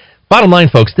backpedaling. Bottom line,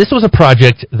 folks, this was a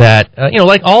project that,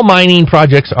 like all mining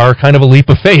projects are kind of a leap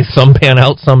of faith. Some pan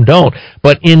out, some don't.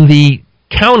 But in the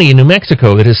county in New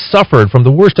Mexico that has suffered from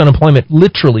the worst unemployment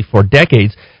literally for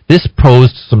decades, this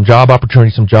posed some job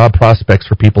opportunities, some job prospects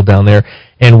for people down there.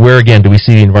 And where, again, do we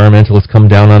see the environmentalists come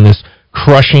down on this?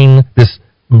 crushing this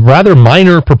rather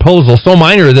minor proposal, so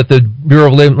minor that the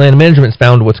Bureau of Land Management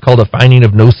found what's called a finding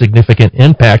of no significant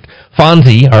impact.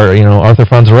 FONSI, or Arthur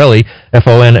Fonzarelli,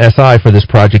 FONSI, for this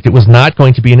project. It was not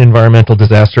going to be an environmental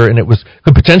disaster, and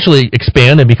could potentially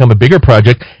expand and become a bigger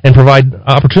project and provide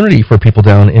opportunity for people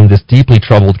down in this deeply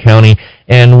troubled county.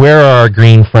 And where are our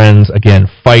green friends, again,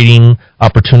 fighting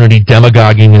opportunity,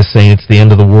 demagoguing is saying it's the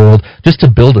end of the world, just to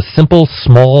build a simple,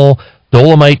 small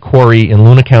dolomite quarry in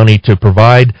Luna County to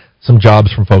provide some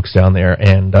jobs from folks down there.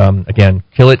 And again,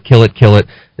 kill it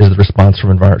is the response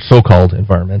from so-called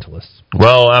environmentalists.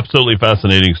 Well, absolutely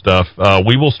fascinating stuff.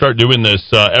 We will start doing this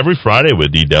every Friday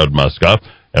with D. Dowd Muska,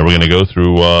 and we're going to go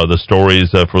through the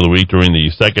stories for the week during the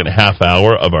second half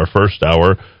hour of our first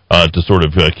hour to sort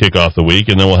of kick off the week,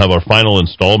 and then we'll have our final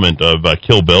installment of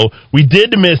Kill Bill. We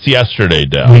did miss yesterday,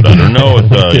 Dowd. I don't know if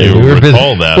you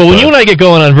recall that. Well, when you and I get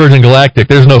going on Virgin Galactic,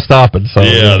 there's no stopping. So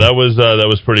yeah, that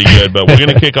was pretty good. But we're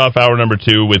going to kick off hour number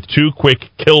 2 with 2 quick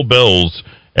Kill Bills,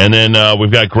 and then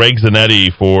we've got Greg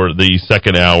Zanetti for the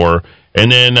second hour.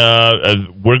 And then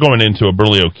we're going into a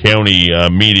Bernalillo County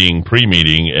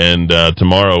pre-meeting, and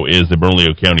tomorrow is the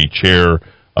Bernalillo County chair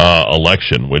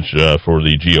election, which for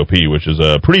the GOP, which is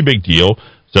a pretty big deal.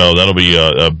 So that'll be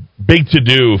a big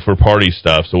to-do for party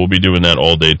stuff. So we'll be doing that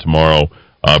all day tomorrow,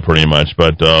 pretty much.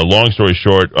 But long story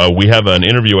short, we have an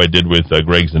interview I did with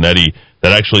Greg Zanetti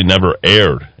that actually never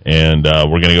aired, and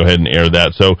we're going to go ahead and air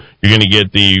that. So you're going to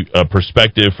get the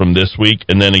perspective from this week,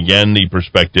 and then again the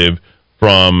perspective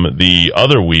from the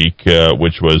other week,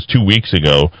 which was 2 weeks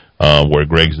ago, where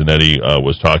Greg Zanetti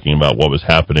was talking about what was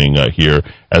happening here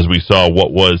as we saw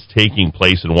what was taking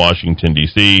place in Washington,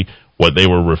 D.C., what they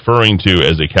were referring to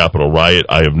as a Capitol riot.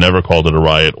 I have never called it a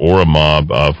riot or a mob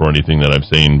for anything that I've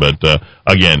seen, but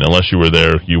again, unless you were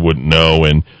there, you wouldn't know,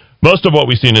 and most of what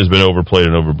we've seen has been overplayed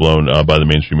and overblown by the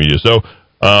mainstream media. So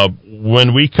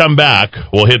when we come back,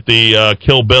 we'll hit the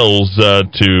Kill Bills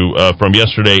from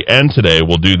yesterday and today.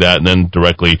 We'll do that, and then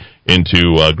directly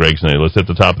into Greg Zanetti. Let's hit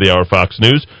the top of the hour Fox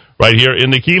News right here in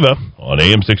the Kiva on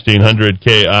AM 1600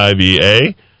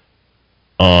 KIVA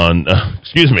on, AM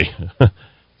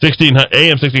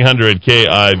 1600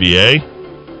 KIVA,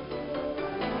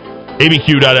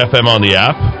 ABQ.FM on the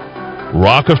app,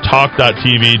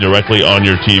 rockoftalk.tv directly on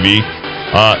your TV.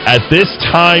 At this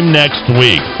time next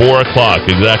week, 4 o'clock,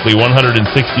 exactly 167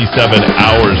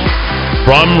 hours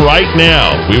from right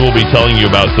now, we will be telling you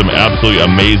about some absolutely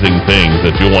amazing things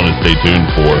that you'll want to stay tuned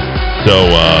for. So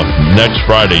next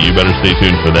Friday, you better stay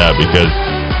tuned for that, because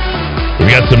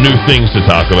we've got some new things to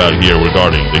talk about here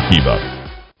regarding the Kiva.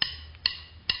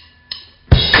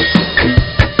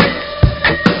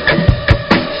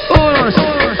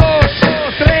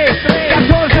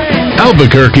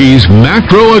 Albuquerque's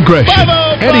macro aggression.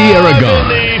 Eddie Aragon,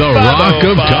 the Rock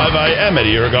of Talk. I am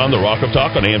Eddie Aragon, the Rock of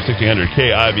Talk on AM 1600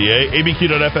 KIVA,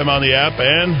 ABQ.FM on the app,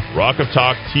 and Rock of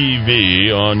Talk TV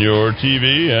on your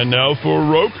TV, and now for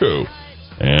Roku.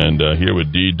 And here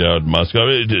with D. Dowd Muska.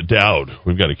 Dowd,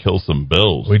 we've got to kill some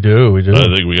bills. We do. I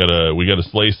think we gotta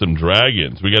slay some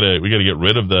dragons. We gotta get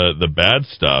rid of the bad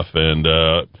stuff. And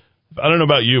I don't know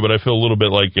about you, but I feel a little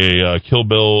bit like a Kill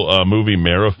Bill movie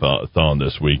marathon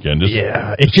this weekend.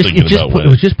 It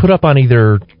was just put up on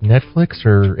either Netflix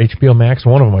or HBO Max.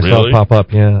 One of them I saw it pop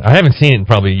up. Yeah, I haven't seen it in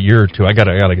probably a year or two. I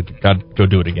gotta go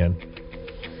do it again.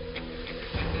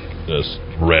 Just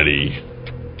ready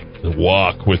to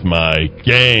walk with my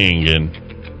gang and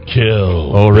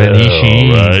kill. Oh,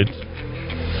 Renishi, right?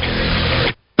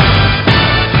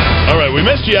 All right, we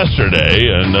missed yesterday,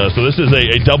 and so this is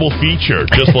a double feature,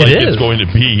 just like it's going to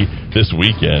be this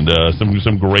weekend.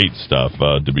 Some great stuff,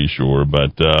 to be sure.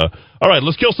 But all right,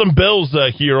 let's kill some bills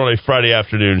here on a Friday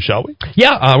afternoon, shall we?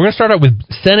 Yeah, we're going to start out with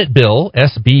Senate Bill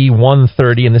SB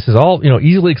 130, and this is all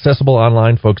easily accessible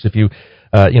online, folks. If you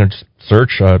just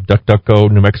search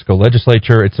DuckDuckGo New Mexico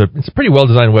Legislature, it's a pretty well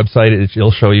designed website.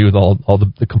 It'll show you all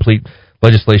the complete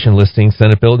legislation listing.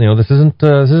 Senate bill. This isn't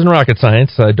rocket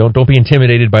science. Don't be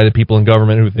intimidated by the people in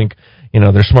government who think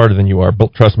they're smarter than you are.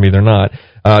 But trust me, they're not.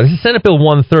 This is Senate Bill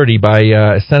 130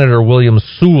 by Senator William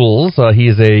Sewells.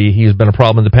 He's been a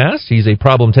problem in the past. He's a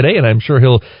problem today, and I'm sure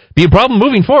he'll be a problem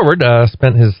moving forward.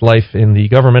 Spent his life in the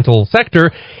governmental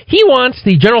sector. He wants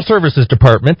the General Services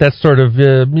Department. That's sort of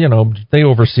they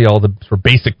oversee all the sort of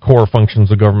basic core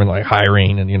functions of government, like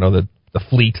hiring and the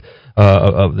fleet.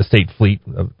 Of the state fleet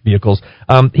of vehicles.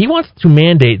 He wants to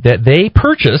mandate that they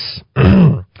purchase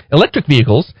electric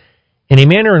vehicles in a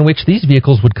manner in which these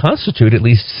vehicles would constitute at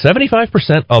least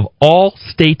 75% of all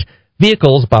state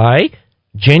vehicles by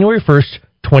January 1st,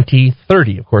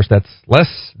 2030. Of course, that's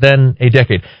less than a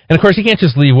decade. And, of course, you can't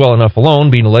just leave well enough alone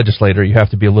being a legislator. You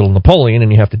have to be a little Napoleon,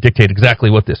 and you have to dictate exactly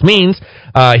what this means.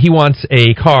 He wants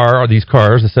a car, or these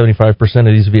cars, the 75%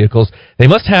 of these vehicles, they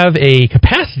must have a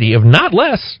capacity of not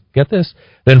less, get this,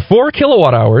 than 4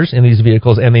 kilowatt hours in these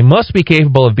vehicles, and they must be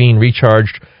capable of being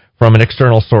recharged from an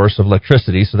external source of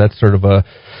electricity. So that's sort of a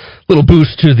little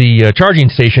boost to the charging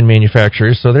station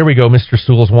manufacturers. So there we go. Mr.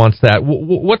 Sewells wants that.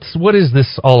 What is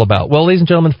this all about? Well, ladies and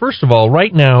gentlemen, first of all,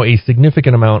 right now, a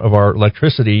significant amount of our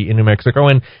electricity in New Mexico,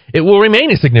 and it will remain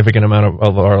a significant amount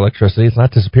of our electricity, it's not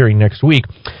disappearing next week,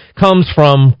 comes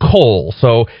from coal.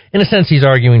 So, in a sense, he's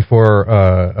arguing for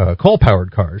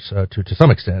coal-powered cars to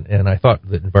some extent, and I thought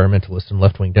that environmentalists and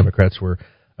left-wing Democrats were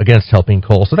against helping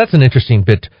coal. So that's an interesting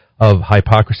bit of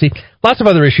hypocrisy. Lots of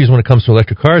other issues when it comes to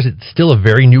electric cars. It's still a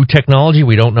very new technology.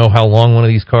 We don't know how long one of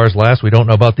these cars lasts. We don't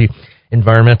know about the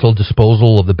environmental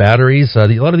disposal of the batteries. A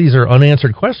lot of these are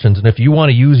unanswered questions, and if you want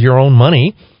to use your own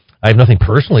money, I have nothing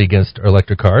personally against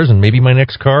electric cars, and maybe my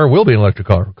next car will be an electric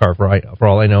car for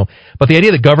all I know. But the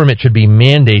idea that government should be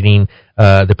mandating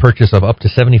the purchase of up to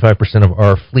 75% of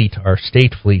our fleet, our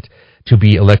state fleet, to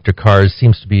be electric cars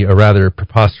seems to be a rather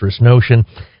preposterous notion.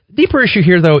 The deeper issue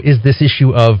here, though, is this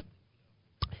issue of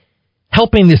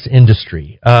helping this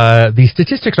industry. The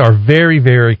statistics are very,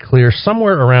 very clear.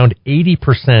 Somewhere around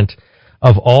 80%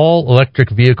 of all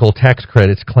electric vehicle tax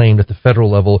credits claimed at the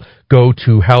federal level go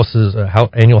to houses,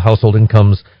 annual household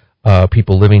incomes,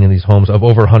 people living in these homes of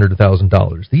over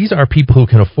 $100,000. These are people who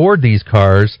can afford these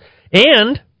cars,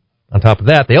 and on top of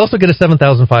that, they also get a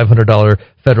 $7,500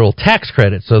 federal tax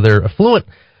credit. So they're affluent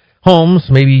homes,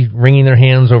 maybe wringing their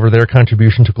hands over their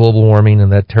contribution to global warming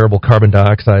and that terrible carbon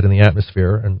dioxide in the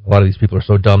atmosphere. And a lot of these people are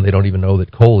so dumb they don't even know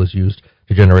that coal is used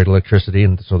to generate electricity,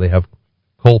 and so they have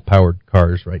coal-powered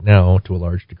cars right now to a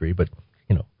large degree. But,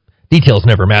 details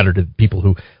never matter to people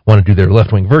who want to do their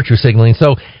left-wing virtue signaling.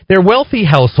 So they're wealthy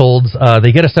households.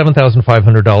 They get a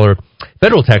 $7,500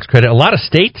 federal tax credit. A lot of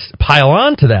states pile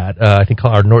on to that. I think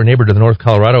our neighbor to the north,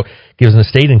 Colorado, gives a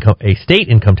state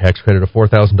income tax credit of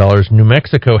 $4,000. New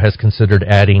Mexico has considered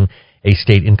adding a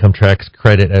state income tax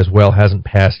credit as well. Hasn't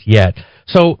passed yet.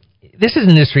 So this is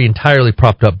an industry entirely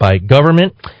propped up by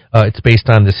government. It's based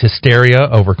on this hysteria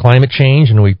over climate change,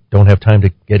 and we don't have time to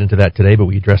get into that today, but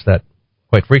we address that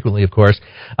quite frequently, of course.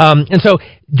 And so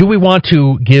do we want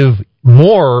to give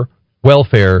more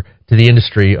welfare to the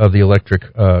industry of the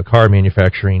electric car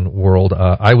manufacturing world?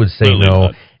 I would say no.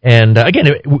 Not. And again,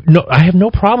 I have no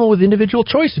problem with individual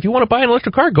choice. If you want to buy an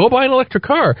electric car, go buy an electric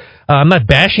car. I'm not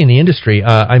bashing the industry.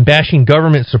 I'm bashing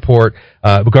government support,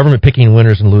 government picking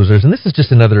winners and losers. And this is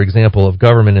just another example of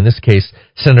government, in this case,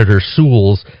 Senator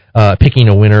Sewells, picking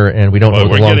a winner, and we don't know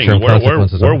what the long-term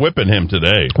consequences are. We're whipping him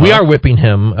today. We are whipping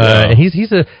him. And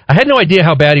I had no idea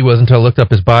how bad he was until I looked up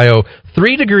his bio.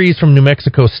 3 degrees from New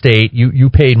Mexico State.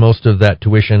 You paid most of that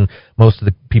tuition. Most of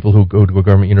the people who go to a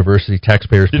government university,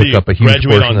 taxpayers, pick up a huge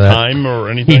portion of that. Did he graduate on time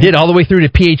or anything? He did, all the way through to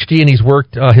PhD, and he's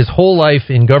worked his whole life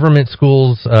in government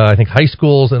schools, I think high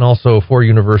schools, and also 4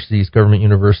 universities, government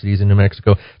universities in New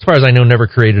Mexico. As far as I know, never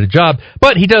created a job.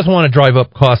 But he does want to drive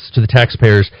up costs to the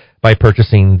taxpayers by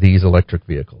purchasing these electric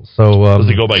vehicles. So does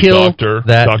he go by Dr.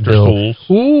 Sewells?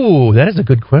 Ooh, that is a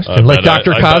good question. Like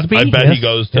Dr. Cosby? I bet he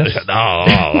goes to...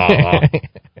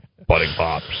 Budding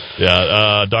pops.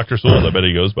 Yeah, Dr. Sewells, I bet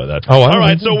he goes by that. All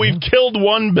right, so we've killed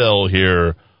one bill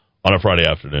here on a Friday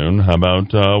afternoon. How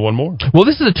about one more? Well,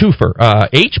 this is a twofer.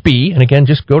 HB, and again,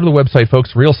 just go to the website,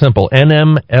 folks, real simple,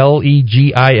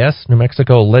 NMLEGIS, New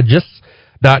Mexico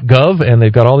Legis.gov, and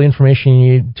they've got all the information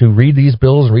you need to read these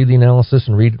bills, read the analysis,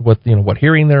 and read what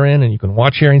hearing they're in, and you can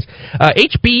watch hearings.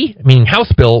 HB, meaning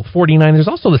House Bill 49. There's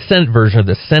also the Senate version of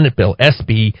the Senate bill,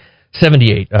 SB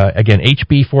 78. Again,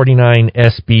 HB 49,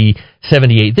 SB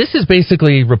 78. This is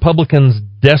basically Republicans'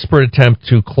 desperate attempt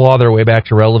to claw their way back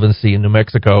to relevancy in New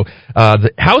Mexico.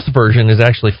 The House version is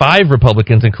actually 5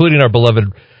 Republicans, including our beloved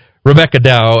Rebecca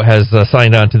Dow, has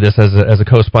signed on to this as a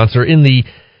co-sponsor. On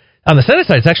the Senate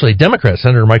side, it's actually a Democrat,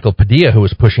 Senator Michael Padilla, who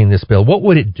is pushing this bill. What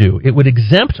would it do? It would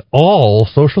exempt all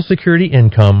Social Security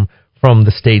income from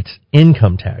the state's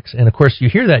income tax. And, of course, you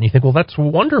hear that and you think, well, that's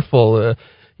wonderful.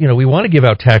 We want to give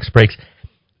out tax breaks.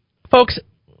 Folks,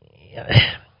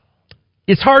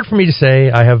 it's hard for me to say.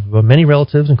 I have many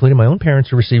relatives, including my own parents,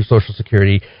 who receive Social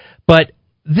Security. But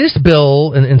this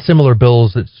bill and similar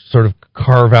bills that sort of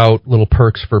carve out little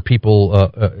perks for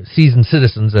people, seasoned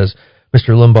citizens, as Mr.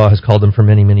 Limbaugh has called them for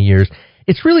many, many years,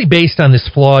 it's really based on this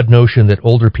flawed notion that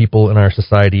older people in our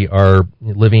society are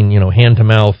living, hand to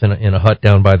mouth in a hut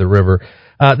down by the river.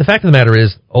 The fact of the matter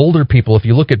is, older people, if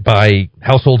you look at by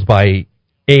households by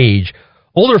age,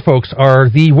 older folks are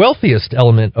the wealthiest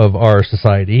element of our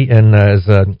society, and as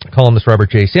columnist Robert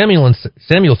J.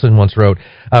 Samuelson once wrote,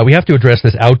 we have to address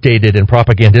this outdated and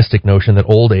propagandistic notion that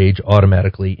old age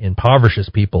automatically impoverishes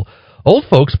people. Old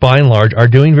folks, by and large, are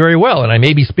doing very well, and I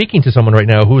may be speaking to someone right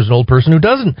now who is an old person who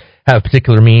doesn't have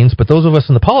particular means, but those of us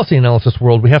in the policy analysis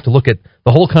world, we have to look at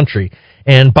the whole country.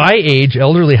 And by age,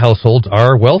 elderly households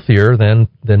are wealthier than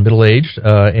middle-aged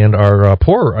and are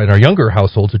poorer, and our younger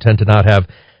households who tend to not have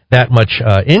that much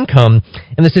income.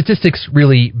 And the statistics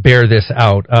really bear this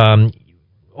out.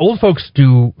 Old folks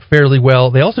do fairly well.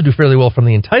 They also do fairly well from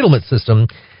the entitlement system.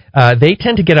 They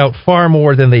tend to get out far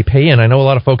more than they pay in. I know a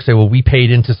lot of folks say, well, we paid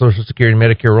into Social Security and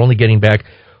Medicare. We're only getting back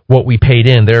what we paid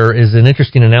in. There is an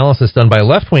interesting analysis done by a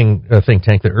left-wing think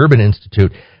tank, the Urban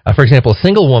Institute. For example, a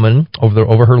single woman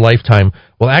over her lifetime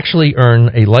will actually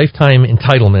earn a lifetime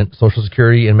entitlement, Social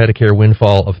Security and Medicare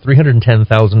windfall of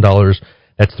 $310,000.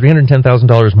 That's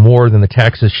 $310,000 more than the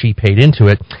taxes she paid into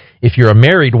it. If you're a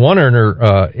married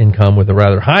one-earner income with a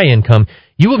rather high income,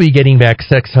 you will be getting back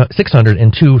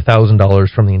 $602,000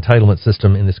 from the entitlement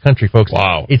system in this country, folks.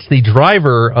 Wow. It's the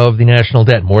driver of the national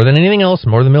debt, more than anything else,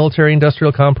 more than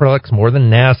military-industrial complex, more than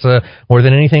NASA, more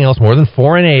than anything else, more than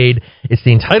foreign aid. It's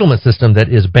the entitlement system that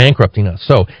is bankrupting us.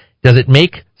 So does it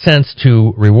make sense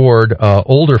to reward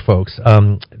older folks?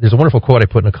 There's a wonderful quote I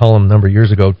put in a column a number of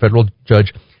years ago. Federal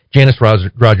Judge Janice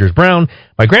Rogers Brown,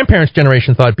 my grandparents'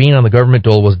 generation thought being on the government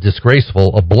dole was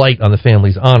disgraceful, a blight on the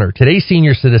family's honor. Today's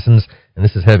senior citizens, and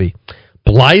this is heavy,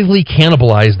 blithely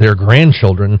cannibalize their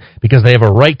grandchildren because they have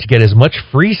a right to get as much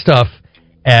free stuff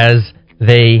as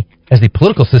the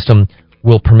political system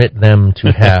will permit them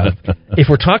to have. If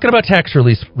we're talking about tax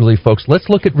relief, folks, let's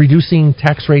look at reducing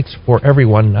tax rates for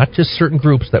everyone, not just certain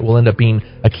groups that will end up being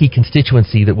a key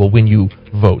constituency that will win you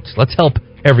votes. Let's help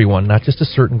everyone, not just a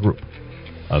certain group.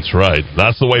 That's right.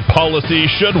 That's the way policy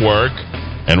should work.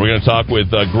 And we're going to talk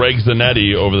with Greg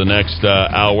Zanetti over the next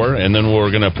hour, and then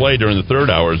we're going to play during the third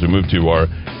hour as we move to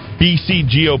our BC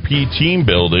GOP team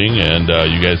building, and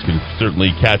you guys can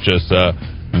certainly catch us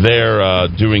there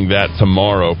doing that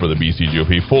tomorrow for the BC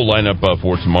GOP. Full lineup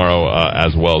for tomorrow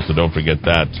as well, so don't forget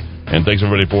that. And thanks,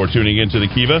 everybody, for tuning into the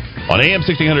Kiva on AM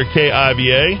 1600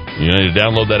 KIVA. You need to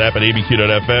download that app at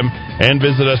abq.fm and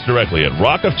visit us directly at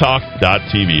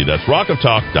rockoftalk.tv. That's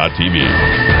rockoftalk.tv.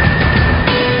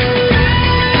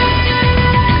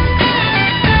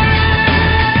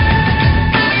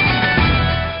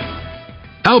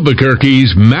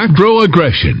 Albuquerque's macro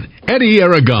aggression. Eddie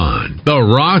Aragon, the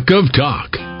Rock of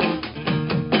Talk.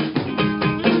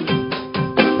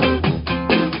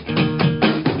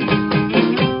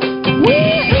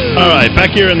 All right,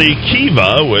 back here in the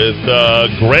Kiva with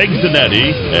Greg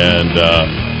Zanetti. And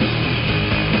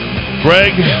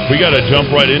Greg, we got to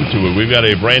jump right into it. We've got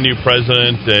a brand new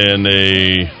president and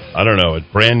a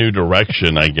brand new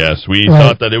direction, I guess. We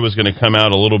thought that it was going to come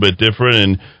out a little bit different,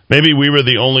 and maybe we were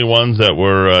the only ones that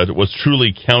was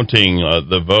truly counting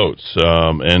the votes.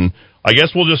 And I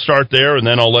guess we'll just start there, and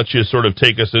then I'll let you sort of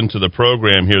take us into the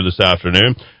program here this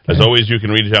afternoon. Okay. As always, you can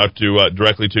reach out to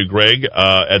directly to Greg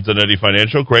at Zanetti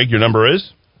Financial. Greg, your number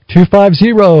is?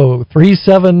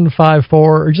 250-3754,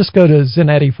 or just go to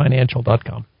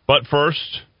ZanettiFinancial.com. But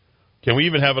first, can we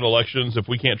even have an elections if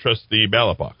we can't trust the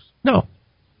ballot box? No,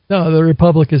 the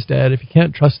republic is dead if you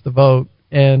can't trust the vote.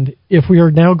 And if we are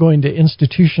now going to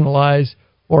institutionalize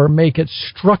or make it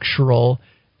structural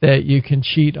that you can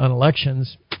cheat on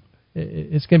elections,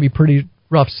 it's going to be pretty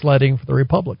rough sledding for the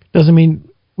republic. Doesn't mean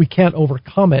we can't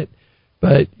overcome it,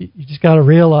 but you just got to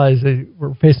realize that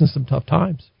we're facing some tough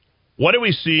times. What do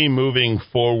we see moving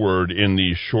forward in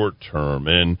the short term?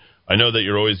 And I know that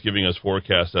you're always giving us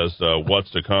forecasts as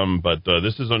what's to come, but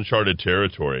this is uncharted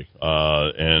territory.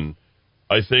 And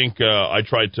I think I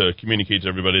tried to communicate to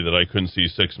everybody that I couldn't see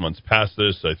 6 months past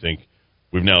this. I think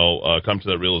we've now come to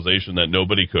that realization that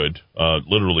nobody could,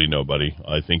 literally nobody.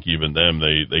 I think even them,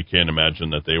 they can't imagine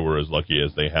that they were as lucky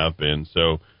as they have been.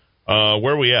 So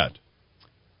where are we at?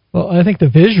 Well, I think the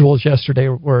visuals yesterday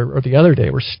or the other day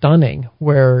were stunning,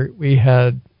 where we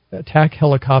had attack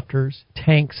helicopters,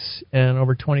 tanks, and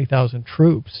over 20,000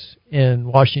 troops in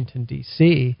Washington,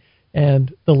 D.C.,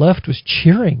 and the left was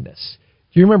cheering this.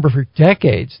 Do you remember for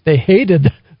decades they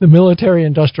hated the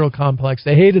military-industrial complex,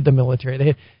 they hated the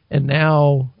military, and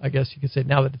now, I guess you could say,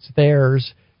 now that it's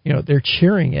theirs, they're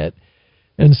cheering it.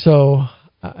 And so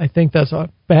I think that's a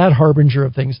bad harbinger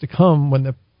of things to come when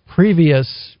the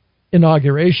previous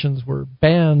inaugurations were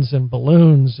bands and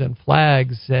balloons and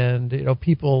flags and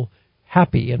people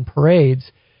happy and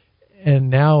parades, and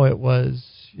now it was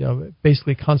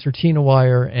basically concertina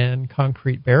wire and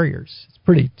concrete barriers. It's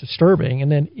pretty disturbing. And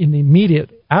then in the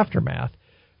immediate aftermath,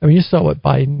 I mean, you saw what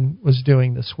Biden was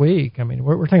doing this week. I mean,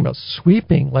 we're talking about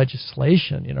sweeping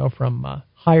legislation, from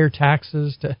higher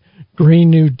taxes to Green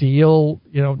New Deal,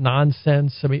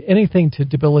 nonsense. I mean, anything to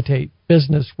debilitate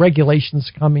business,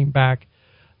 regulations coming back.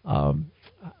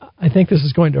 I think this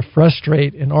is going to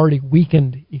frustrate an already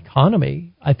weakened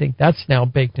economy. I think that's now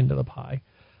baked into the pie.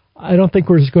 I don't think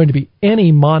there's going to be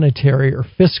any monetary or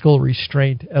fiscal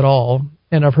restraint at all.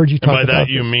 And I've heard you talk about... And by that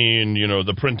you mean,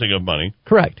 the printing of money.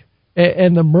 Correct.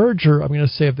 And the merger, I'm going to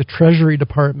say, of the Treasury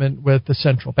Department with the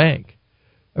central bank.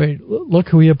 I mean, look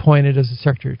who he appointed as the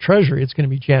Secretary of Treasury. It's going to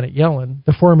be Janet Yellen,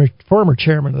 the former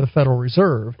chairman of the Federal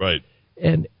Reserve. Right.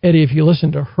 And, Eddie, if you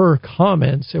listen to her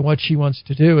comments and what she wants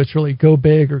to do, it's really go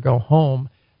big or go home.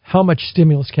 How much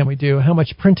stimulus can we do? How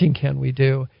much printing can we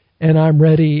do? And I'm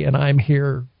ready and I'm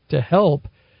here to help.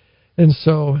 And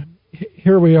so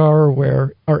here we are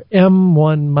where our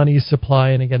M1 money supply,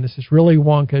 and again, this is really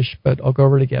wonkish, but I'll go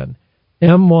over it again.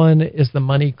 M1 is the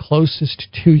money closest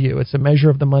to you. It's a measure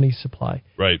of the money supply.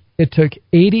 Right. It took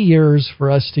 80 years for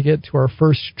us to get to our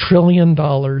first $1 trillion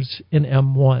in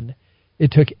M1.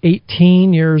 It took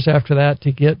 18 years after that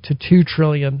to get to $2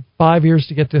 trillion, 5 years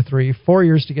to get to 3, 4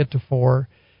 years to get to 4,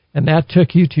 and that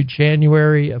took you to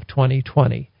January of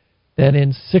 2020. Then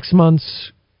in 6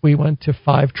 months, we went to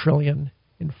 $5 trillion.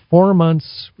 In 4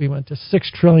 months, we went to $6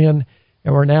 trillion,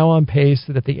 and we're now on pace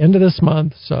that at the end of this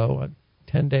month, so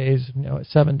 10 days,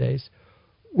 7 days,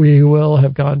 we will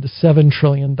have gone to $7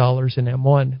 trillion in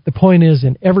M1. The point is,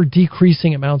 in ever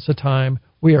decreasing amounts of time,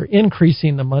 we are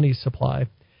increasing the money supply.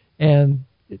 And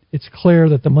it's clear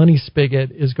that the money spigot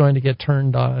is going to get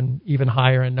turned on even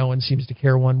higher, and no one seems to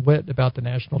care one whit about the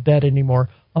national debt anymore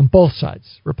on both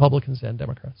sides, Republicans and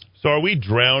Democrats. So are we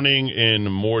drowning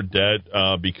in more debt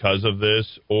because of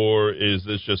this, or is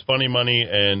this just funny money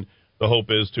and the hope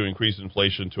is to increase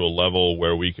inflation to a level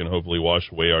where we can hopefully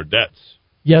wash away our debts?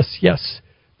 Yes.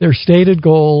 Their stated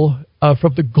goal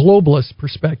from the globalist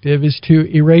perspective is to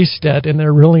erase debt, and there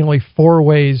are really only 4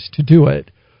 ways to do it.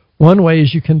 One way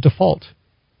is you can default.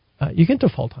 You can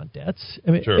default on debts.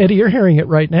 I mean, sure. Eddie, you're hearing it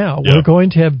right now. Yeah. We're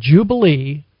going to have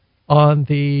Jubilee on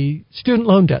the student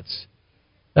loan debts.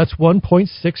 That's $1.6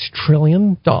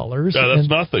 trillion. Yeah, that's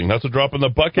nothing. That's a drop in the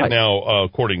bucket now,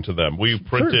 according to them. We've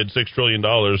printed $6 trillion,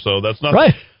 so that's nothing.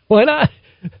 Right. Why not?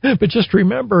 But just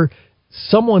remember,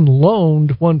 someone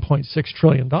loaned $1.6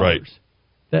 trillion. Right.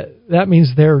 That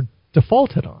means they're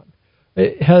defaulted on.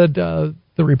 It had the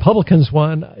Republicans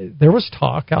won. There was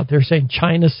talk out there saying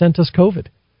China sent us COVID.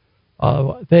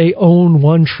 They own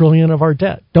 $1 trillion of our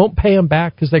debt. Don't pay them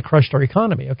back because they crushed our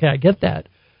economy. Okay, I get that.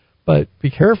 But be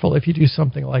careful if you do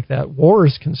something like that.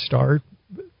 Wars can start.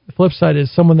 The flip side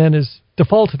is someone then is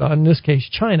defaulted on, in this case,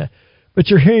 China. But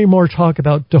you're hearing more talk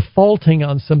about defaulting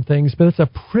on some things, but it's a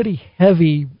pretty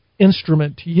heavy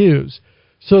instrument to use.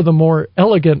 So the more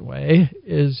elegant way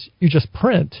is you just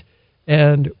print.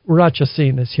 And we're not just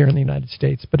seeing this here in the United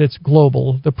States, but it's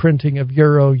global. The printing of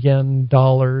euro, yen,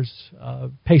 dollars,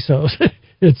 pesos,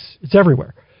 it's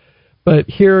everywhere. But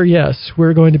here, yes,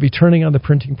 we're going to be turning on the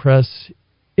printing press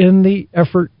in the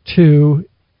effort to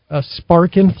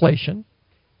spark inflation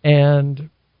and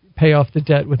pay off the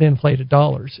debt with inflated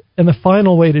dollars. And the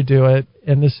final way to do it,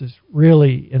 and this is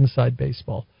really inside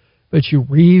baseball, but you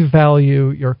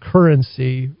revalue your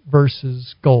currency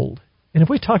versus gold. And have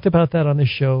we talked about that on this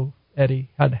show, Eddie,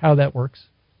 how that works?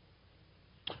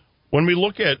 When we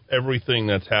look at everything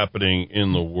that's happening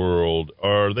in the world,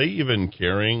 are they even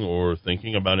caring or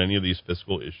thinking about any of these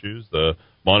fiscal issues? The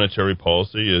monetary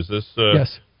policy, is this?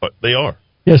 Yes. But they are.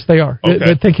 Yes, they are. Okay.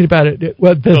 They're thinking about it.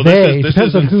 Well, this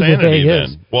depends on who the they then.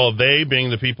 Is. Well, they being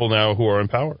the people now who are in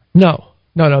power. No.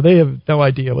 They have no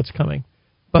idea what's coming.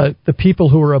 But the people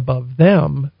who are above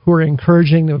them, who are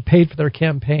encouraging, who have paid for their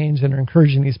campaigns and are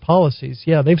encouraging these policies,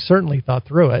 yeah, they've certainly thought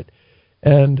through it.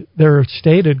 And their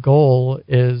stated goal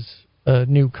is a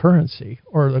new currency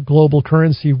or a global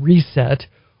currency reset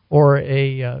or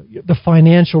the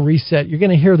financial reset. You're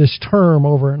going to hear this term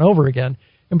over and over again.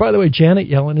 And by the way, Janet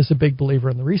Yellen is a big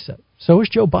believer in the reset. So is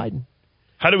Joe Biden.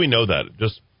 How do we know that?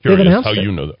 Just curious how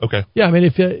you know that. Okay. Yeah, I mean,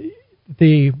 if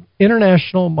the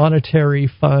International Monetary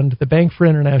Fund, the Bank for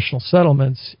International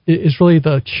Settlements, is really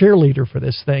the cheerleader for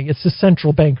this thing. It's the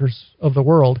central bankers of the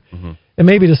world. Mm-hmm. And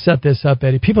maybe to set this up,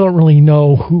 Eddie, people don't really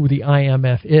know who the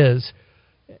IMF is.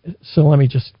 So let me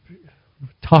just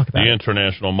talk about the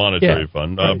International Monetary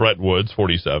Fund, right. Bretton Woods,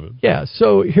 47. Yeah,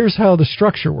 so here's how the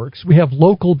structure works. We have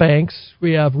local banks,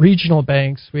 we have regional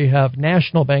banks, we have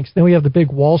national banks, then we have the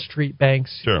big Wall Street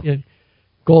banks, sure.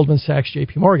 Goldman Sachs,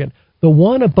 JP Morgan. The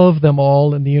one above them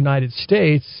all in the United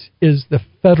States is the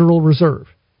Federal Reserve.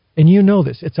 And you know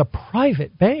this. It's a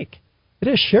private bank. It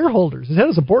has shareholders. It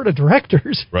has a board of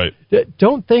directors. Right.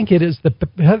 Don't think it is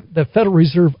the Federal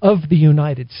Reserve of the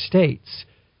United States.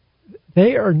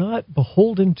 They are not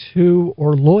beholden to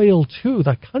or loyal to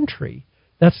the country.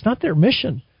 That's not their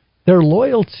mission. They're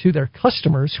loyal to their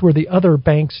customers, who are the other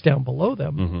banks down below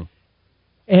them. Mm-hmm.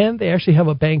 And they actually have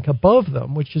a bank above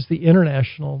them, which is the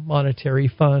International Monetary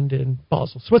Fund in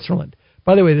Basel, Switzerland.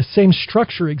 By the way, the same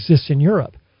structure exists in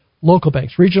Europe. Local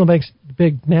banks, regional banks,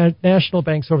 big national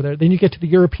banks over there. Then you get to the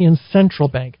European Central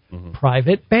Bank,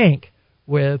 private bank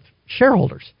with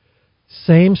shareholders.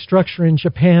 Same structure in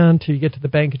Japan till you get to the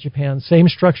Bank of Japan. Same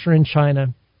structure in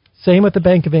China. Same with the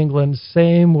Bank of England.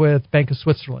 Same with Bank of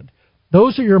Switzerland.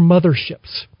 Those are your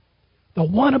motherships. The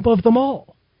one above them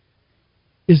all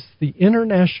is the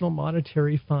International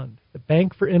Monetary Fund, the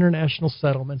Bank for International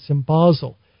Settlements in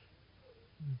Basel.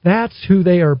 That's who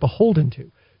they are beholden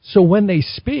to. So when they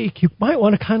speak, you might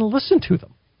want to kind of listen to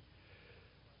them.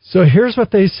 So here's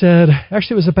what they said.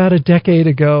 Actually, it was about a decade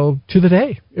ago to the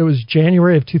day. It was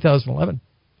January of 2011.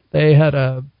 They had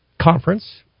a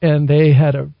conference, and they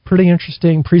had a pretty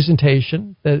interesting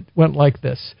presentation that went like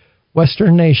this.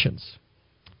 Western nations,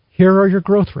 here are your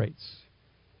growth rates.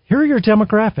 Here are your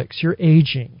demographics, your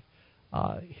aging.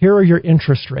 Here are your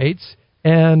interest rates,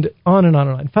 and on and on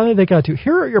and on. Finally, they got to,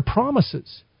 here are your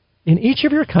promises in each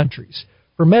of your countries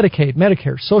for Medicaid,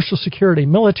 Medicare, Social Security,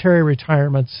 military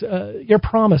retirements, your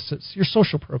promises, your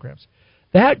social programs.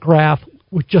 That graph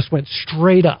just went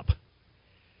straight up.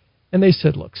 And they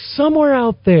said, look, somewhere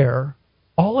out there,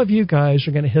 all of you guys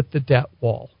are going to hit the debt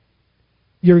wall.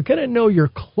 You're going to know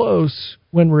you're close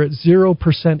when we're at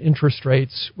 0% interest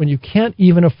rates, when you can't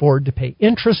even afford to pay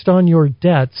interest on your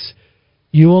debts.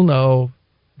 You will know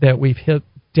that we've hit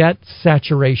debt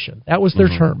saturation. That was their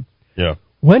term. Yeah.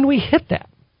 When we hit that,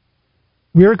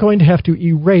 we're going to have to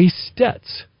erase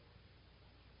debts.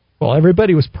 Well,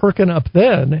 everybody was perking up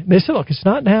then. They said, look, it's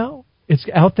not now. It's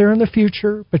out there in the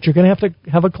future, but you're going to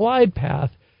have a glide path.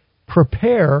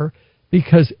 Prepare,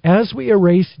 because as we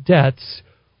erase debts,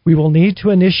 we will need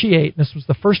to initiate, and this was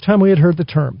the first time we had heard the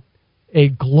term, a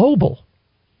global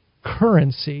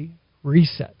currency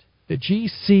reset, the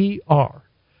GCR.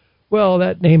 Well,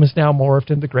 that name is now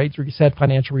morphed into the Great Reset,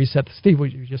 Financial Reset, Steve,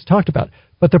 what you just talked about.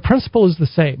 But the principle is the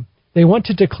same. They want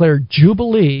to declare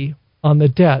jubilee on the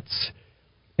debts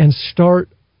and start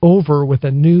over with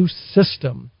a new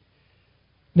system.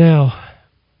 Now,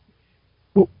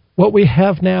 what we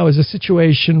have now is a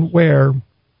situation where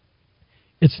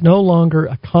it's no longer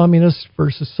a communist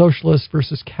versus socialist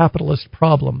versus capitalist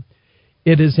problem.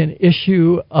 It is an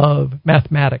issue of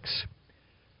mathematics.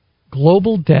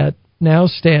 Global debt now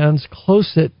stands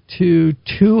close to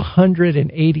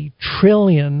 $280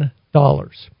 trillion.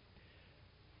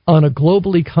 On a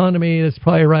global economy, that's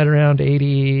probably right around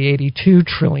 $82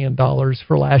 trillion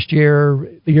for last year.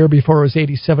 The year before it was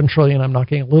 $87 trillion. I'm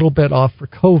knocking a little bit off for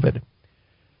COVID.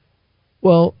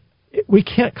 Well, we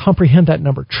can't comprehend that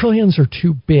number. Trillions are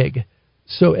too big.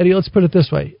 So, Eddie, let's put it this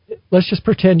way. Let's just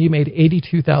pretend you made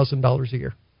 $82,000 a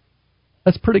year.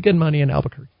 That's pretty good money in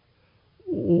Albuquerque.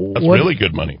 That's really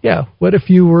good money. Yeah. What if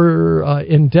you were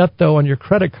in debt, though, on your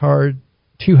credit card,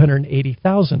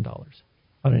 $280,000?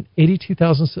 On an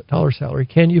 $82,000 salary,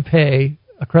 can you pay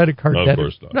a credit card debt? Of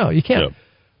course not. No, you can't. Yeah.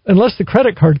 Unless the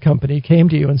credit card company came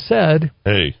to you and said,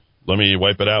 hey, let me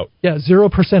wipe it out. Yeah,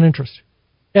 0% interest.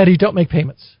 Eddie, don't make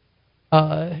payments.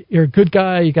 You're a good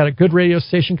guy. You got a good radio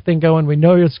station thing going. We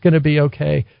know it's going to be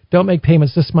okay. Don't make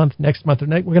payments this month, next month, or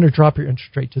next. We're going to drop your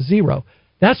interest rate to 0.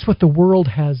 That's what the world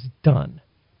has done.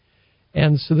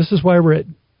 And so this is why we're at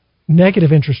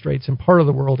negative interest rates in part of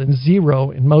the world and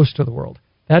 0 in most of the world.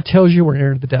 That tells you we're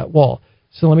near the debt wall.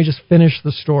 So let me just finish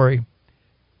the story.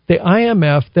 The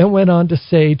IMF then went on to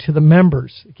say to the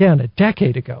members, again, a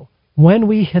decade ago, when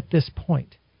we hit this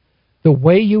point, the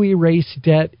way you erase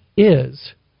debt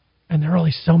is, and there are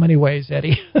only so many ways,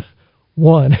 Eddie.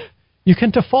 1, you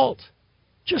can default.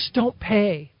 Just don't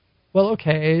pay. Well,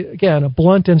 okay, again, a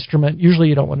blunt instrument. Usually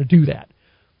you don't want to do that.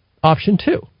 Option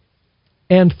 2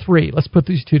 and 3, let's put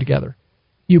these two together.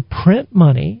 You print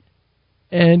money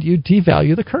and you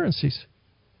devalue the currencies,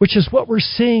 which is what we're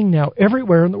seeing now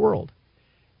everywhere in the world.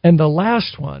 And the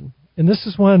last one, and this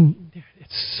is one,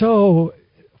 it's so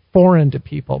foreign to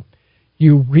people,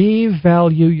 you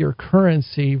revalue your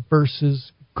currency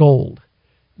versus gold.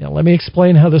 Now, let me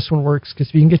explain how this one works, because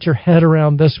if you can get your head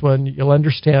around this one, you'll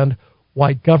understand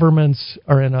why governments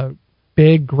are in a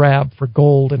big grab for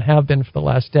gold and have been for the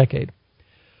last decade.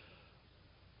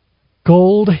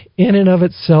 Gold, in and of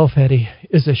itself, Eddie,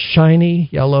 is a shiny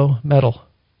yellow metal.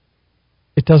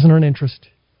 It doesn't earn interest.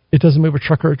 It doesn't move a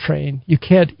truck or a train. You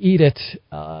can't eat it.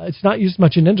 It's not used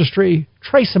much in industry.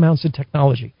 Trace amounts in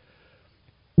technology.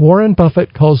 Warren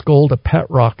Buffett calls gold a pet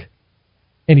rock,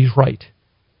 and he's right.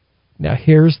 Now,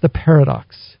 here's the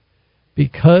paradox.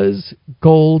 Because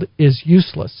gold is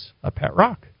useless, a pet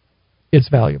rock, it's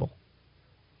valuable.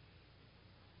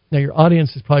 Now, your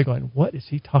audience is probably going, what is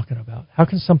he talking about? How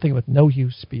can something with no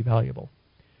use be valuable?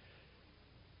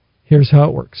 Here's how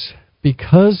it works.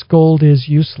 Because gold is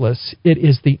useless, it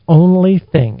is the only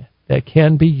thing that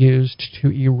can be used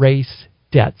to erase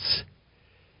debts.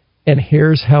 And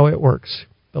here's how it works.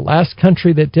 The last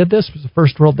country that did this was a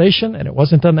first world nation, and it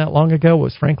wasn't done that long ago,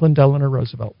 was Franklin Delano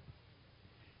Roosevelt.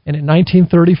 And in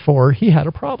 1934, he had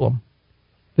a problem.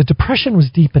 The Depression was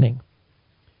deepening.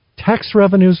 Tax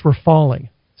revenues were falling.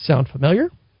 Sound familiar?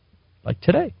 Like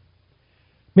today.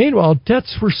 Meanwhile,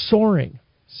 debts were soaring.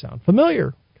 Sound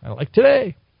familiar? Kind of like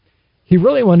today. He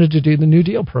really wanted to do the New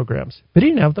Deal programs, but he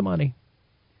didn't have the money.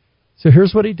 So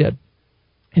here's what he did.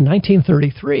 In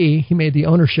 1933, he made the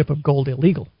ownership of gold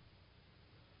illegal.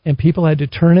 And people had to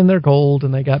turn in their gold,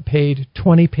 and they got paid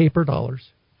 20 paper dollars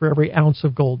for every ounce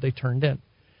of gold they turned in.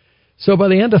 So by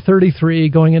the end of 33,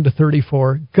 going into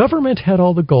 34, government had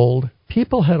all the gold,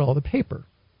 people had all the paper.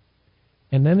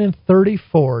 And then in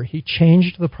 34, he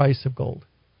changed the price of gold.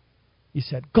 He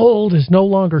said, gold is no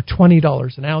longer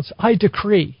 $20 an ounce. I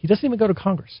decree. He doesn't even go to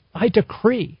Congress. I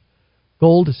decree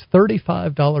gold is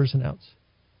 $35 an ounce.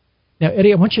 Now,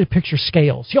 Eddie, I want you to picture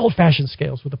scales, the old-fashioned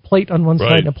scales with a plate on one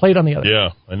side and a plate on the other. Yeah,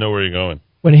 I know where you're going.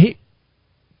 When he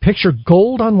picture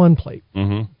gold on one plate,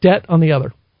 debt on the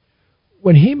other.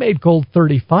 When he made gold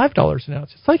 $35 an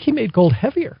ounce, it's like he made gold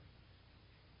heavier.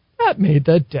 That made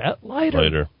the debt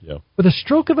lighter. Yeah. With a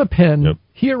stroke of a pen,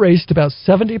 he erased about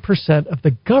 70% of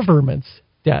the government's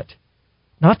debt.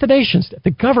 Not the nation's debt,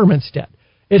 the government's debt.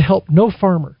 It helped no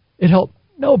farmer. It helped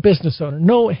no business owner,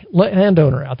 no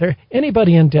landowner out there.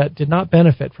 Anybody in debt did not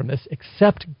benefit from this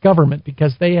except government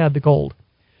because they had the gold.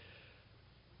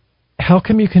 How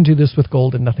come you can do this with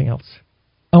gold and nothing else?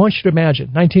 I want you to imagine,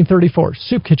 1934,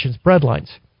 soup kitchens, bread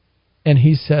lines. And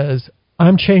he says,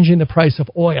 I'm changing the price of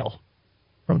oil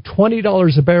from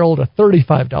 $20 a barrel to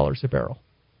 $35 a barrel.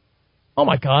 Oh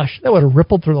my gosh, that would have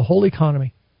rippled through the whole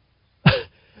economy.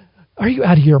 Are you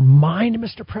out of your mind,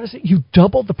 Mr. President? You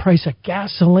doubled the price of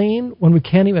gasoline when we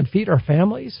can't even feed our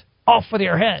families? Off with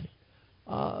your head.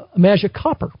 Imagine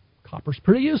copper. Copper's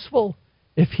pretty useful.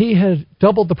 If he had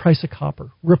doubled the price of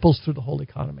copper, ripples through the whole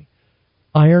economy.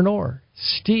 Iron ore,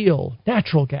 steel,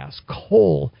 natural gas,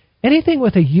 coal, anything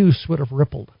with a use would have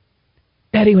rippled.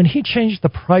 Eddie, when he changed the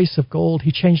price of gold,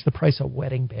 he changed the price of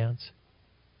wedding bands.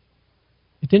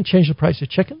 It didn't change the price of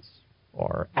chickens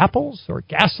or apples or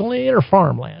gasoline or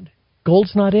farmland.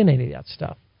 Gold's not in any of that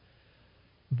stuff.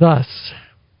 Thus,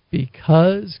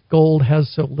 because gold has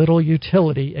so little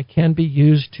utility, it can be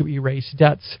used to erase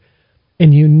debts.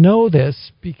 And you know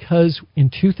this because in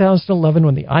 2011,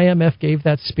 when the IMF gave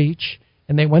that speech,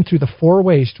 and they went through the 4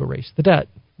 ways to erase the debt,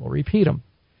 we'll repeat them.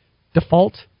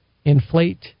 Default,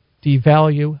 inflate,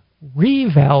 devalue,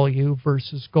 revalue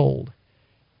versus gold.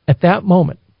 At that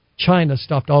moment, China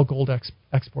stopped all gold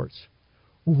exports.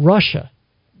 Russia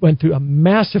went through a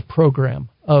massive program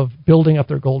of building up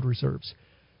their gold reserves.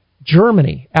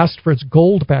 Germany asked for its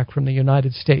gold back from the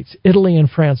United States. Italy and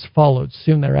France followed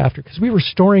soon thereafter because we were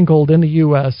storing gold in the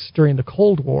U.S. during the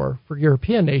Cold War for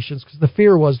European nations because the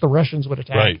fear was the Russians would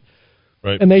attack.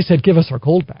 Right. And they said, give us our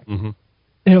gold back. And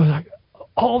it was like,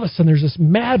 all of a sudden there's this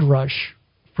mad rush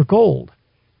for gold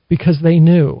because they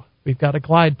knew we've got a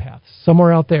glide path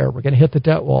somewhere out there. We're going to hit the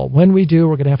debt wall. When we do,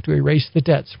 we're going to have to erase the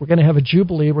debts. We're going to have a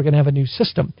jubilee. We're going to have a new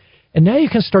system. And now you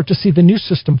can start to see the new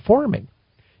system forming.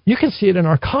 You can see it in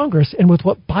our Congress and with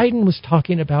what Biden was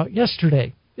talking about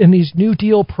yesterday in these New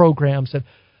Deal programs and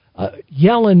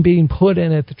Yellen being put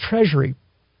in at the Treasury.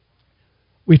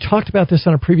 We talked about this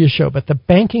on a previous show, but the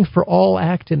Banking for All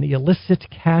Act and the Illicit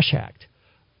Cash Act,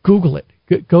 Google it.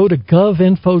 Go to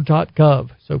govinfo.gov,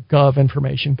 so gov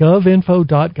information,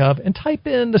 govinfo.gov, and type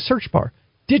in the search bar,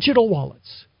 digital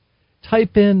wallets.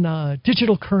 Type in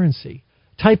digital currency.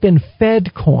 Type in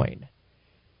FedCoin.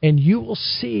 And you will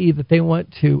see that they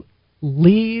want to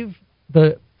leave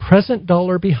the present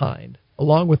dollar behind,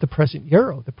 along with the present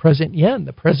euro, the present yen,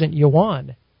 the present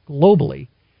yuan, globally.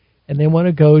 And they want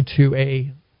to go to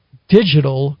a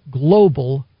digital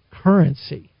global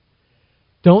currency.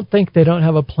 Don't think they don't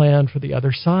have a plan for the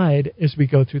other side as we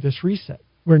go through this reset.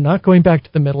 We're not going back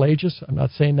to the Middle Ages. I'm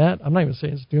not saying that. I'm not even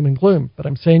saying it's doom and gloom. But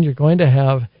I'm saying you're going to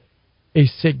have a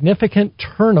significant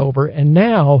turnover. And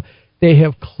now they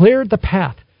have cleared the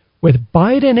path. With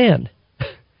Biden in,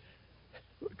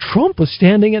 Trump was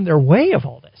standing in their way of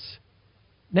all this.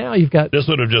 now you've got... This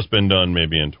would have just been done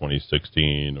maybe in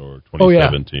 2016 or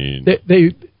 2017. Oh, yeah.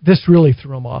 This really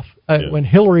threw them off. When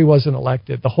Hillary wasn't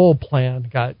elected, the whole plan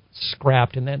got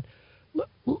scrapped. And then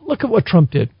look at what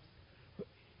Trump did.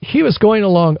 He was going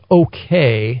along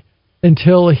okay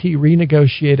until he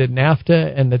renegotiated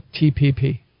NAFTA and the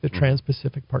TPP, the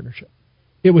Trans-Pacific Partnership.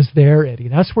 It was there, Eddie.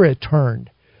 That's where it turned.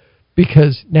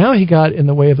 Because now he got in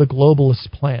the way of the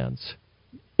globalist plans.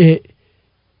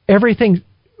 Everything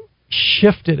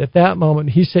shifted at that moment.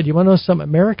 He said, you want to know something?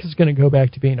 America's going to go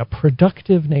back to being a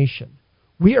productive nation.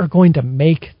 We are going to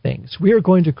make things. We are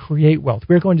going to create wealth.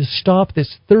 We are going to stop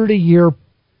this 30-year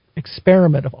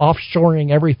experiment of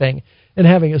offshoring everything and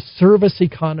having a service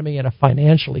economy and a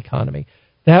financial economy.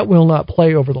 That will not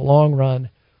play over the long run.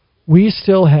 We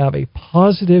still have a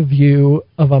positive view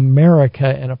of America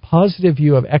and a positive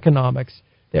view of economics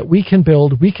that we can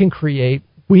build, we can create,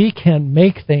 we can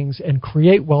make things and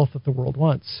create wealth that the world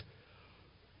wants.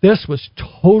 This was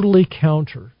totally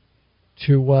counter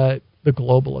to what the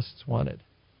globalists wanted.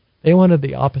 They wanted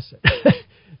the opposite.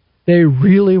 They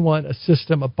really want a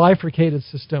system, a bifurcated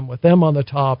system with them on the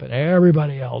top and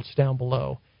everybody else down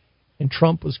below. And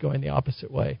Trump was going the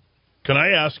opposite way. Can I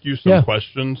ask you some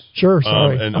questions? Sure,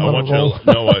 sorry. And I want you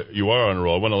to, no, you are on a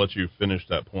roll. I want to let you finish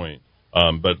that point.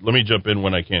 But let me jump in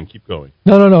when I can. Keep going.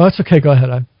 No, that's okay. Go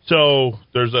ahead. So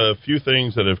there's a few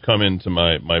things that have come into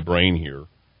my brain here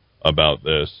about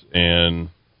this. And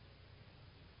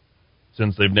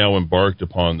since they've now embarked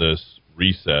upon this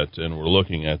reset and we're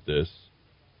looking at this,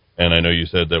 and I know you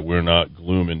said that we're not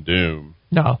gloom and doom.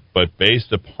 No. But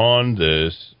based upon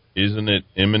this, isn't it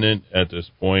imminent at this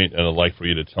point? And I'd like for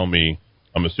you to tell me,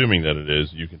 I'm assuming that it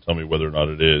is. You can tell me whether or not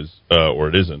it is or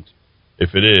it isn't.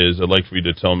 If it is, I'd like for you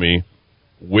to tell me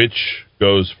which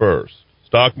goes first.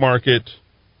 Stock market,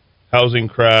 housing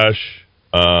crash,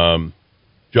 joblessness.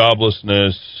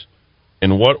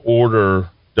 In what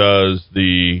order does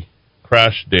the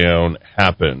crash down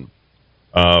happen?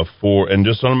 And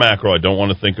just on a macro, I don't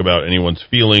want to think about anyone's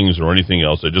feelings or anything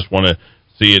else. I just want to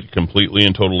see it completely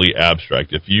and totally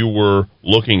abstract. If you were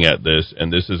looking at this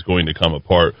and this is going to come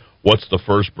apart, what's the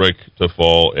first brick to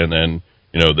fall and then,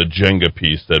 the Jenga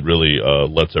piece that really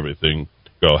lets everything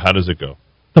go? How does it go?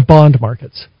 The bond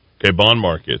markets. Okay, bond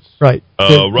markets. Right.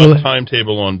 Rough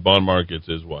timetable on bond markets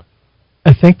is what?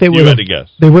 I think they would. You had to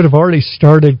guess. They would have already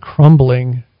started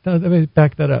crumbling. No, let me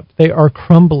back that up. They are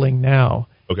crumbling now.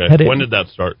 Okay. When did that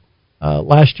start?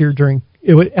 Last year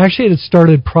it had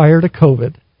started prior to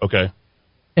COVID. Okay.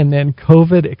 And then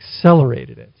COVID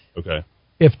accelerated it. Okay.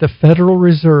 If the Federal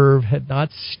Reserve had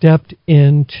not stepped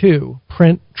in to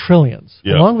print trillions,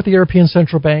 along with the European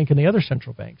Central Bank and the other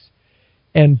central banks,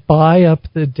 and buy up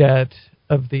the debt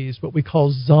of these, what we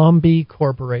call zombie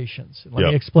corporations. Let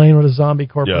me explain what a zombie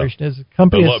corporation is.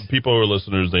 People who are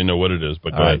listeners, they know what it is,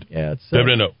 but go ahead. Yeah,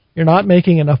 you're not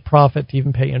making enough profit to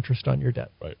even pay interest on your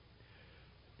debt. Right.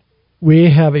 We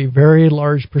have a very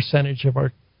large percentage of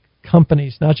our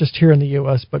companies, not just here in the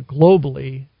U.S., but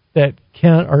globally, that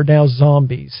are now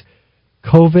zombies.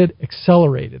 COVID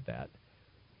accelerated that.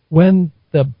 When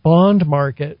the bond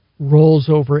market rolls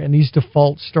over and these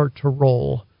defaults start to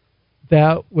roll,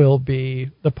 that will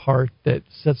be the part that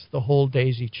sets the whole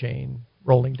daisy chain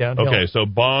rolling downhill. Okay, so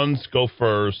bonds go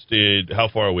first. How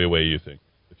far are we away, you think,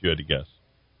 if you had to guess?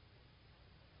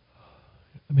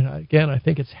 I mean, again, I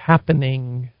think it's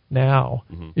happening now.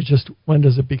 Mm-hmm. It's just, when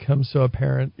does it become so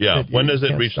apparent? Yeah, when does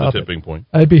it reach the tipping point?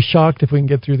 I'd be shocked if we can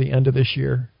get through the end of this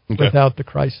year without the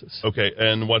crisis. Okay,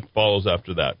 and what follows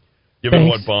after that? Given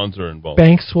what bonds are involved.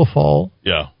 Banks will fall.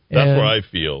 Yeah, that's where I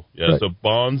feel. Yeah, so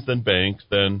bonds, then banks,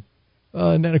 then...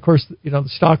 and then, of course, the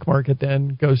stock market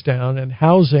then goes down, and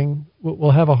housing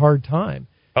will have a hard time.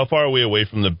 How far are we away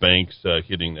from the banks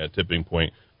hitting that tipping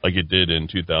point like it did in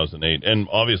 2008? And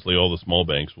obviously all the small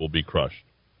banks will be crushed.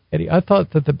 Eddie, I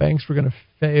thought that the banks were going to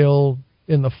fail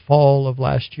in the fall of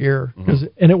last year.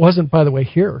 And it wasn't, by the way,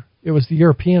 here. It was the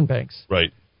European banks.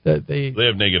 Right. They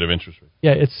have negative interest rates.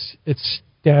 Yeah, it's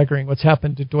staggering what's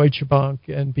happened to Deutsche Bank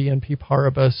and BNP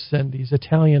Paribas and these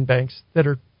Italian banks that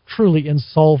are truly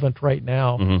insolvent right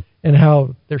now, and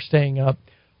how they're staying up.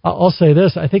 I'll say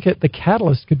this. I think the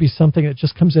catalyst could be something that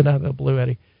just comes in out of the blue,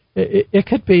 Eddie. It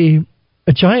could be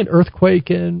a giant earthquake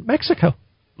in Mexico,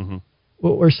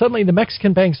 where suddenly the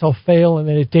Mexican banks all fail and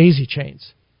then it daisy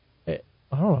chains. I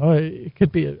don't know. It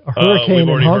could be a hurricane in Hong Kong. We've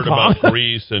already heard about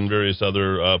Greece and various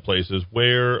other places.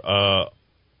 Where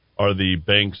are the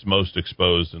banks most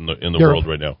exposed in the world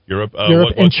right now? Europe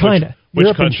and China.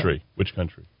 Which country? Which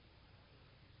country?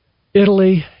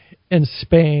 Italy and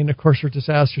Spain, of course, are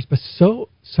disasters, but so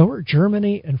are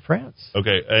Germany and France.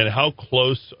 Okay, and how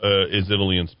close is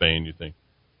Italy and Spain, you think?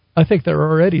 I think they're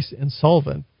already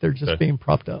insolvent. They're just being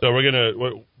propped up. So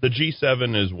the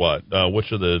G7 is what?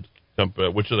 Which of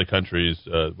the countries?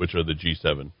 Which are the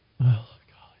G7? Oh, God.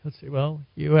 Let's see. Well,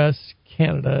 U.S.,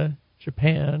 Canada,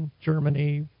 Japan,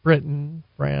 Germany, Britain,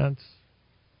 France.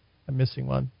 I'm missing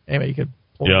one. Anyway, you could.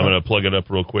 I'm going to plug it up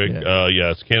real quick.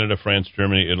 Yeah. It's Canada, France,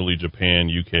 Germany, Italy, Japan,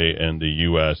 UK, and the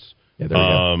U.S. Yeah, there we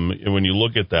go. And when you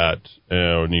look at that,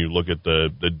 when you look at the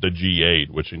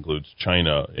G8, which includes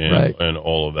China and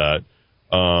all of that,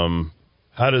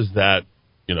 how does that,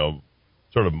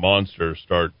 sort of monster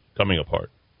start coming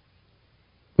apart?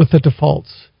 With the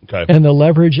defaults. Okay. And the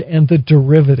leverage and the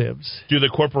derivatives. Do the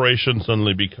corporations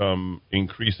suddenly become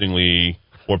increasingly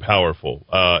more powerful?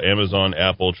 Amazon,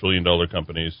 Apple, trillion-dollar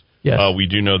companies. Yes. We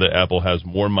do know that Apple has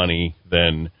more money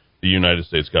than the United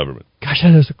States government. Gosh,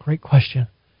 that is a great question.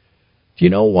 Do you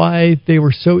know why they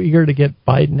were so eager to get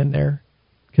Biden in there?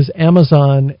 Because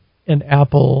Amazon and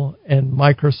Apple and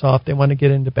Microsoft, they want to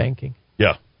get into banking.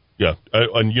 Yeah.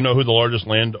 And you know who the largest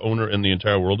landowner in the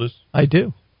entire world is? I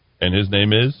do. And his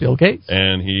name is? Bill Gates.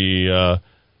 And he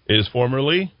is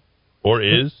formerly, or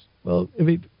is? Well,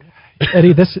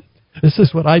 Eddie, this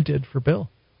is what I did for Bill.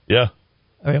 Yeah.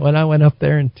 I mean, when I went up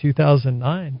there in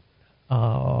 2009,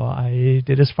 I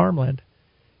did his farmland.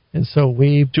 And so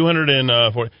he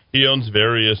owns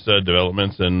various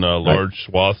developments in large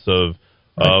swaths of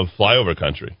flyover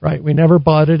country. Right. We never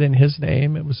bought it in his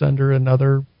name. It was under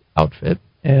another outfit.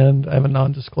 And I have a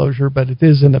non-disclosure, but it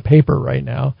is in the paper right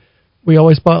now. We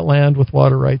always bought land with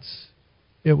water rights.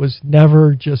 It was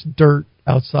never just dirt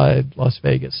outside Las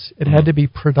Vegas. It had to be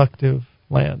productive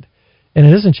land. And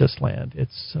it isn't just land.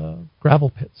 It's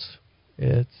gravel pits.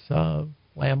 It's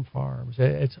lamb farms.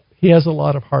 He has a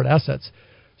lot of hard assets.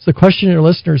 So the question your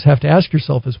listeners have to ask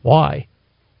yourself is why?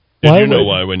 Did you know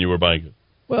why when you were buying it?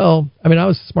 Well, I mean, I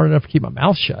was smart enough to keep my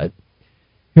mouth shut.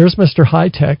 Here's Mr. High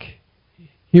Tech.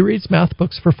 He reads math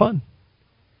books for fun.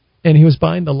 And he was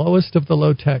buying the lowest of the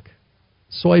low tech.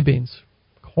 Soybeans,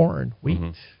 corn, wheat,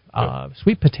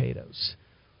 sweet potatoes.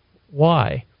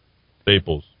 Why?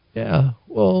 Staples. Yeah.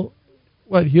 Well,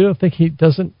 what, you don't think he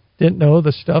didn't know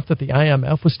the stuff that the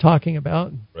IMF was talking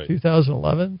about in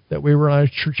 2011? That we were on a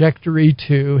trajectory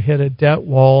to hit a debt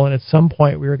wall, and at some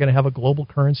point we were going to have a global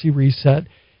currency reset,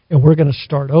 and we're going to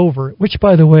start over, which,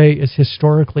 by the way, is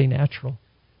historically natural.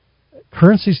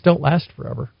 Currencies don't last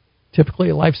forever. Typically,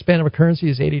 a lifespan of a currency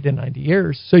is 80 to 90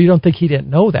 years, so you don't think he didn't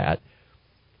know that.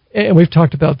 And we've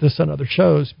talked about this on other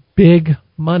shows. Big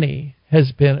money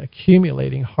has been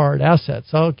accumulating hard assets.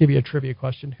 I'll give you a trivia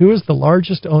question. Who is the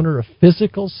largest owner of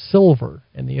physical silver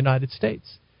in the United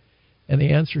States? And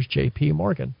the answer is J.P.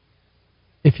 Morgan.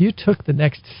 If you took the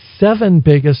next 7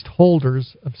 biggest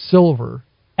holders of silver,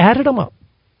 added them up,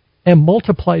 and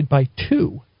multiplied by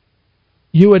 2,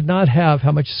 you would not have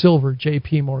how much silver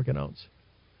J.P. Morgan owns.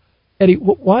 Eddie,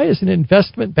 why is an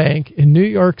investment bank in New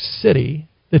York City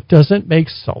that doesn't make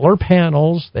solar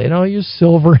panels, they don't use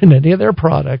silver in any of their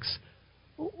products,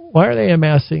 why are they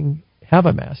have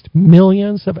amassed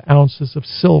millions of ounces of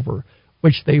silver,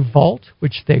 which they vault,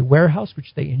 which they warehouse,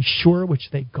 which they insure, which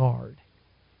they guard?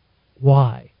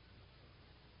 Why?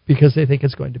 Because they think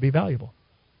it's going to be valuable.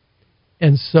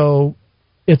 And so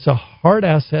it's a hard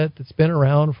asset that's been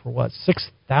around for,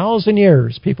 6,000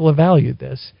 years. People have valued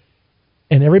this.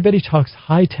 And everybody talks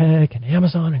high tech and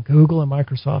Amazon and Google and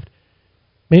Microsoft.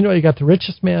 Meanwhile, you got the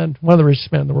richest man, one of the richest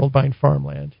men in the world buying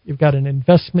farmland. You've got an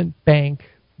investment bank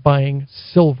buying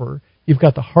silver. You've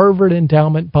got the Harvard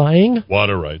Endowment buying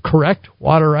water rights. Correct,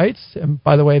 water rights. And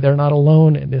by the way, they're not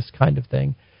alone in this kind of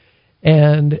thing.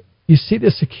 And you see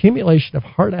this accumulation of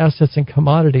hard assets and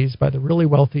commodities by the really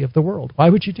wealthy of the world. Why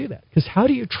would you do that? Because how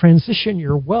do you transition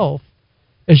your wealth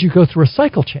as you go through a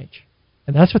cycle change?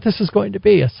 And that's what this is going to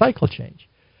be, a cycle change.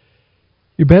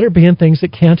 You better be in things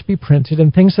that can't be printed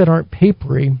and things that aren't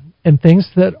papery and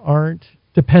things that aren't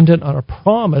dependent on a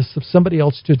promise of somebody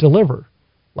else to deliver,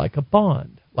 like a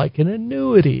bond, like an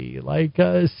annuity, like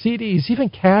CDs, even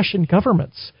cash in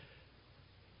governments.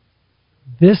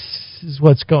 This is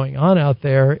what's going on out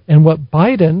there and what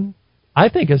Biden, I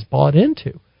think, has bought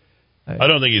into. I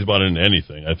don't think he's bought into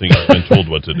anything. I think he's been told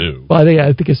what to do. But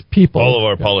I think it's people. All of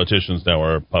our politicians now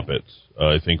are puppets.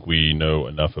 I think we know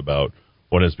enough about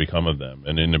what has become of them,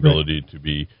 an inability to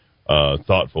be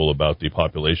thoughtful about the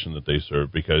population that they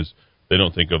serve, because they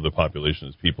don't think of the population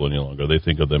as people any longer. They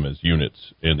think of them as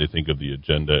units, and they think of the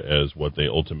agenda as what they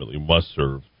ultimately must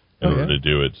serve in order to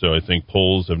do it. So I think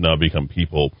polls have now become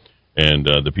people, and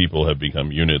the people have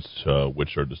become units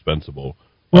which are dispensable.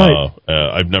 Right.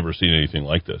 I've never seen anything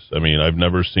like this. I mean, I've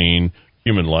never seen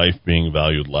human life being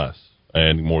valued less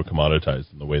and more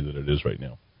commoditized in the way that it is right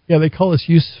now. Yeah, they call us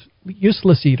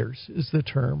useless eaters is the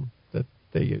term that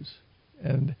they use.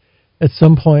 And at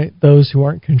some point, those who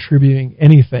aren't contributing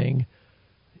anything,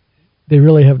 they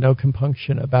really have no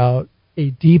compunction about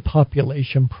a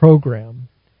depopulation program.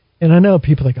 And I know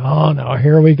people think, oh, no,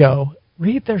 here we go.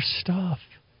 Read their stuff.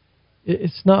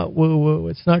 It's not woo-woo.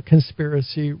 It's not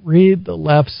conspiracy. Read the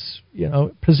left's,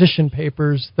 position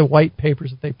papers, the white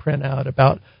papers that they print out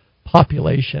about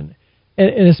population.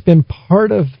 And it's been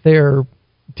part of their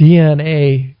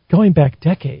DNA going back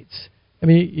decades. I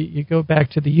mean, you go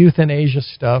back to the euthanasia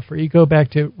stuff, or you go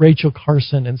back to Rachel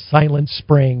Carson and Silent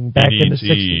Spring back in the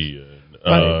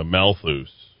 60s. Malthus.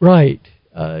 Right.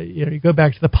 You go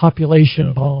back to the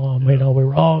population bomb. We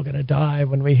were all going to die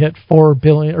when we hit 4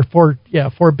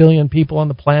 billion people on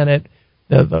the planet.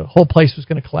 The whole place was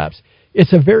going to collapse.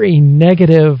 It's a very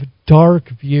negative, dark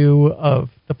view of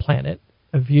the planet,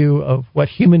 a view of what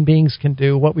human beings can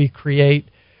do, what we create,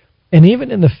 and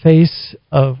even in the face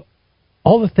of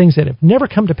all the things that have never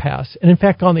come to pass, and in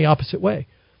fact gone the opposite way.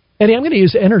 Eddie, I'm going to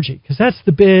use energy because that's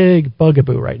the big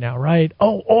bugaboo right now, right?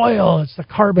 Oh, oil, it's the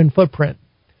carbon footprint.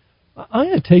 I'm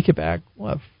going to take you back,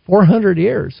 400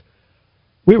 years.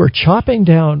 We were chopping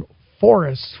down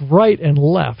forests right and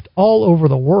left all over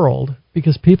the world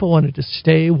because people wanted to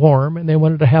stay warm and they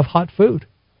wanted to have hot food.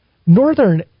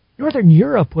 Northern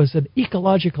Europe was an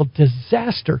ecological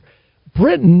disaster.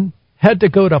 Britain had to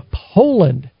go to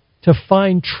Poland to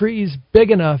find trees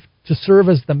big enough to serve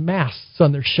as the masts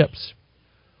on their ships.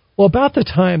 Well, about the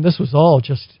time this was all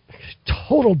just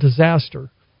total disaster,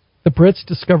 the Brits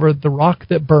discovered the rock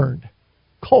that burned,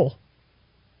 coal.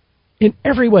 In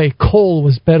every way, coal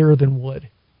was better than wood.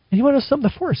 And you want to know something?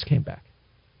 The forest came back.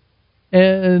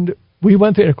 And we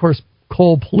went through, and of course,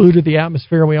 coal polluted the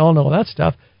atmosphere, and we all know that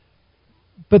stuff.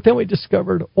 But then we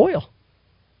discovered oil.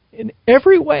 In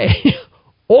every way,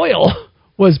 oil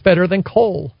was better than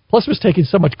coal. Plus, it was taking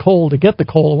so much coal to get the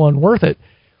coal, it wasn't worth it.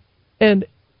 And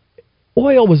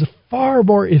oil was far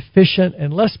more efficient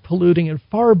and less polluting and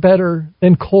far better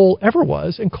than coal ever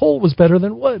was, and coal was better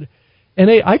than wood. And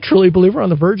I truly believe we're on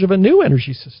the verge of a new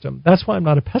energy system. That's why I'm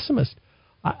not a pessimist.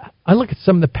 I look at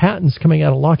some of the patents coming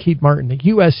out of Lockheed Martin, the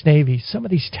U.S. Navy, some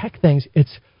of these tech things.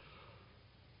 It's,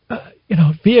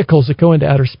 vehicles that go into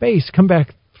outer space, come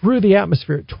back through the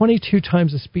atmosphere at 22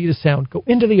 times the speed of sound, go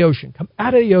into the ocean, come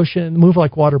out of the ocean, and move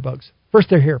like water bugs. First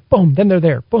they're here, boom, then they're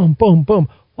there, boom, boom, boom.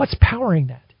 What's powering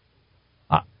that?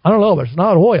 I don't know, but it's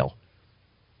not oil.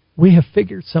 We have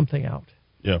figured something out.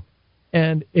 Yeah.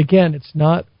 And again, it's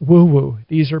not woo-woo.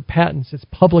 These are patents. It's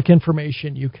public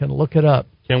information. You can look it up.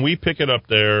 Can we pick it up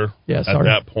there at sorry.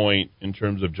 that point in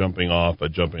terms of a jumping off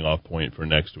point for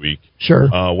next week? Sure.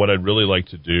 What I'd really like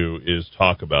to do is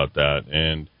talk about that,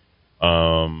 and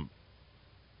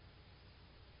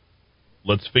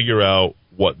let's figure out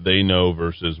what they know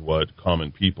versus what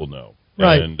common people know.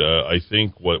 Right. And I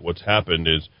think what's happened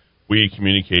is we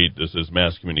communicate this as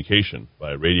mass communication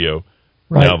via radio,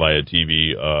 right. now via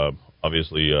TV,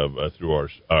 obviously through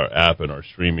our app and our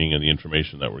streaming and the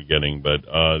information that we're getting. But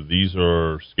these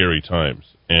are scary times,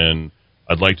 and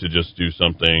I'd like to just do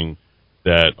something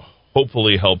that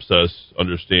hopefully helps us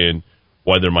understand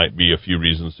why there might be a few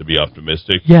reasons to be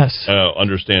optimistic. Yes.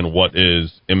 Understand what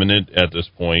is imminent at this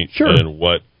point, sure.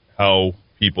 and how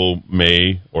people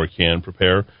may or can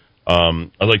prepare. I'd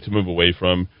like to move away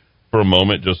from, for a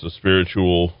moment, just the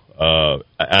spiritual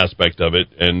aspect of it,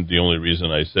 and the only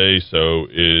reason I say so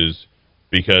is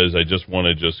because I just want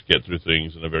to get through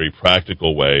things in a very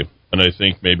practical way. And I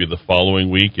think maybe the following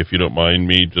week, if you don't mind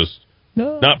me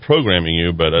not programming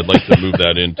you, but I'd like to move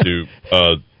that into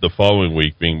the following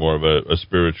week being more of a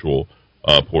spiritual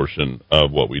portion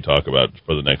of what we talk about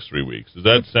for the next 3 weeks. Does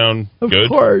that sound good? Of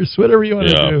course, whatever you want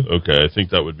to do. Okay, I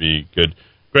think that would be good.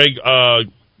 Greg,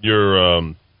 you're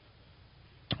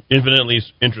infinitely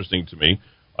interesting to me.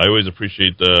 I always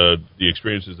appreciate the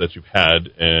experiences that you've had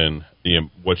and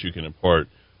what you can impart.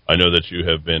 I know that you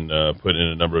have been put in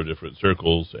a number of different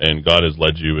circles, and God has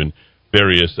led you in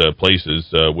various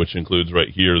places, which includes right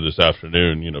here this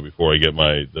afternoon. Before I get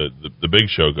the big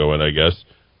show going, I guess.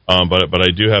 But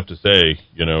I do have to say,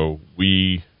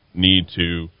 we need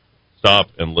to stop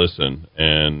and listen.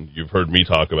 And you've heard me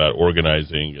talk about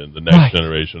organizing and the next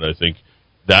generation. I think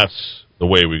that's the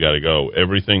way we got to go.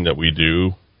 Everything that we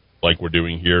do, like we're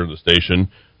doing here in the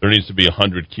station, there needs to be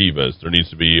 100 Kivas. There needs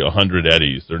to be 100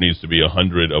 Eddies. There needs to be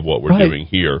 100 of what we're doing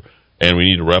here. And we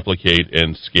need to replicate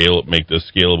and make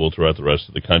this scalable throughout the rest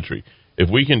of the country. If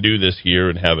we can do this here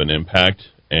and have an impact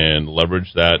and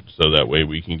leverage that so that way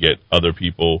we can get other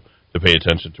people to pay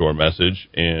attention to our message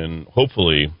and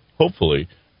hopefully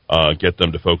get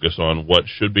them to focus on what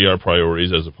should be our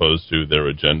priorities as opposed to their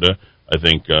agenda, I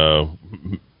think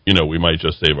we might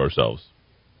just save ourselves.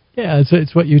 Yeah,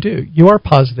 it's what you do. You are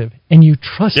positive, and you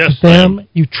trust them.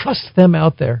 You trust them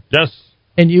out there. Yes.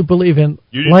 And you believe in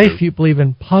life. You believe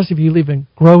in positive. You believe in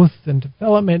growth and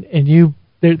development, and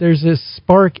there's this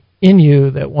spark in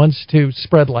you that wants to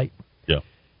spread light. Yeah,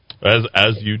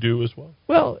 as you do as well.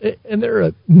 Well, and there are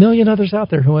a million others out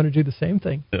there who want to do the same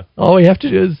thing. Yeah. All we have to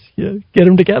do is get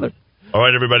them together. All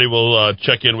right, everybody. We'll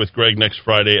check in with Greg next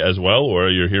Friday as well, or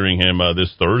you're hearing him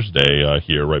this Thursday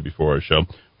here right before our show.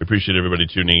 We appreciate everybody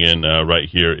tuning in right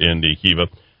here in the Kiva.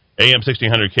 AM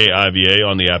 1600 KIVA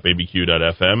on the app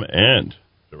abq.fm and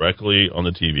directly on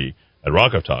the TV at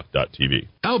rockoftalk.tv.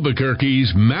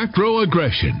 Albuquerque's macro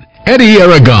aggression. Eddie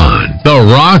Aragon, the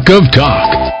Rock of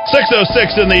Talk.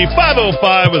 6:06 in the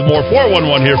 5:05 with more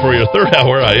 411 here for your third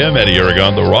hour. I am Eddie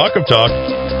Aragon, the Rock of Talk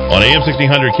on AM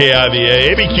 1600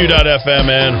 KIVA, abq.fm,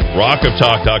 and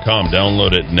rockoftalk.com.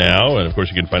 Download it now. And, of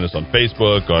course, you can find us on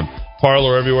Facebook, on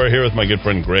Parler, everywhere, here with my good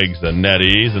friend Greg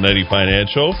Zanetti, Zanetti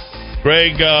Financial.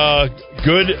 Greg,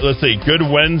 good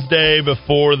Wednesday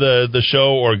before the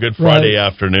show or good Friday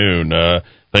afternoon.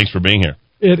 Thanks for being here.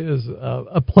 It is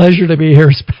a pleasure to be here,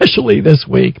 especially this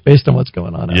week, based on what's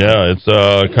going on. Yeah, it's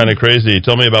kind of crazy.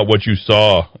 Tell me about what you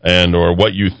saw or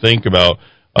what you think about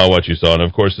what you saw. And,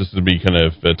 of course, this will be kind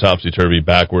of topsy-turvy,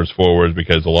 backwards, forwards,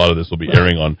 because a lot of this will be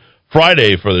airing on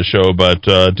Friday for the show. But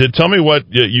tell me what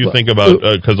you think about,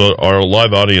 because our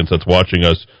live audience that's watching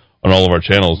us on all of our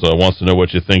channels wants to know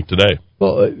what you think today.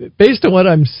 Well, based on what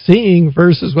I'm seeing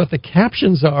versus what the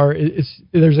captions are,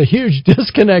 there's a huge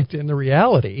disconnect in the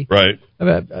reality. Right.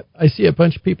 I see a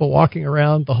bunch of people walking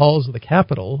around the halls of the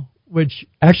Capitol, which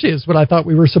actually is what I thought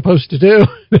we were supposed to do.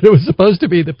 That it was supposed to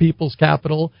be the people's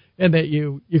capital, and that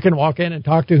you can walk in and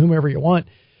talk to whomever you want.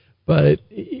 But,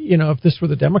 if this were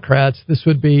the Democrats, this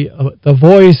would be the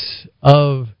voice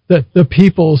of the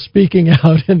people speaking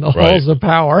out in the halls of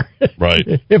power. Right.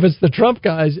 If it's the Trump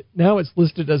guys, now it's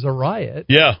listed as a riot.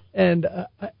 Yeah. And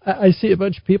I see a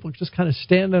bunch of people just kind of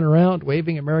standing around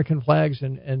waving American flags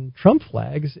and Trump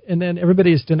flags, and then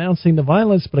everybody is denouncing the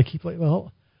violence, but I keep like,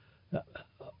 well,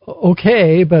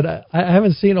 okay, but I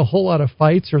haven't seen a whole lot of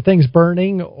fights or things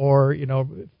burning or,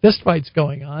 fist fights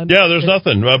going on. Yeah, there's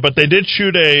nothing. But they did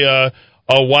shoot a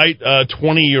white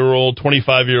 20-year-old,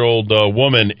 25-year-old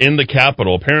woman in the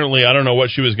Capitol. Apparently, I don't know what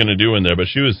she was going to do in there, but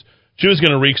she was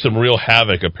going to wreak some real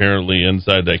havoc, apparently,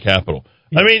 inside that Capitol.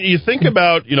 I mean, you think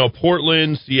about,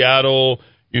 Portland, Seattle,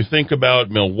 you think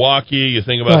about Milwaukee, you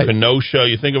think about Kenosha,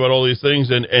 you think about all these things,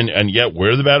 and yet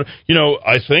where the battle?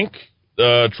 I think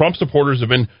Trump supporters have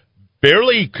been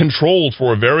barely controlled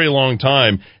for a very long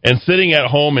time and sitting at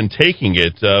home and taking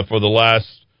it for the last,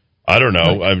 I don't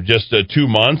know, just 2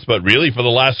 months, but really for the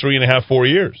last 3.5, 4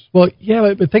 years. Well,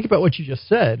 yeah, but think about what you just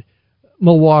said.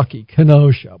 Milwaukee,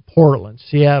 Kenosha, Portland,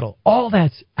 Seattle, all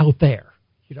that's out there.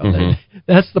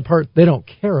 That's the part they don't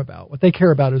care about. What they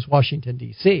care about is Washington,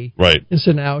 D.C. Right. And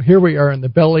so now here we are in the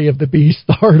belly of the beast,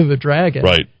 the heart of the dragon.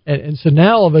 Right. And so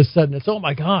now all of a sudden it's, oh,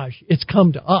 my gosh, it's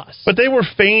come to us. But they were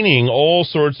feigning all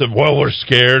sorts of, we're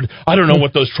scared. I don't know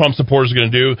what those Trump supporters are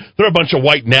going to do. They're a bunch of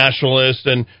white nationalists.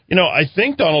 And, I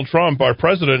think Donald Trump, our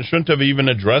president, shouldn't have even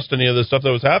addressed any of the stuff that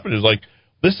was happening. It was like,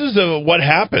 this is what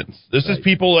happens. This is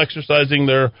people exercising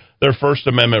their First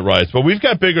Amendment rights. But we've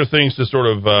got bigger things to sort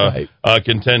of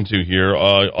contend to here.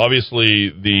 Obviously,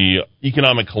 the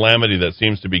economic calamity that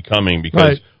seems to be coming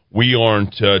because we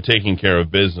aren't taking care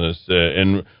of business.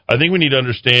 And I think we need to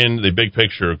understand the big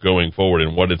picture going forward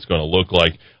and what it's going to look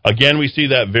like. Again, we see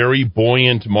that very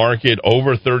buoyant market,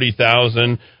 over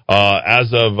 30,000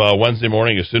 as of Wednesday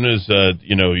morning. As soon as,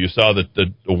 you saw that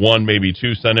the one, maybe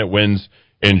two Senate wins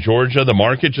in Georgia, the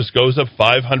market just goes up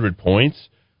 500 points.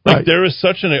 There is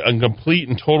such a complete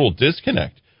and total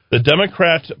disconnect. The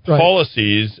Democrat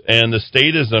policies and the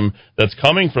statism that's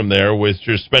coming from there with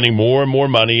just spending more and more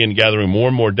money and gathering more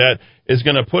and more debt is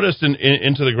going to put us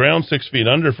into the ground 6 feet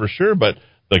under for sure, but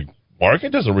the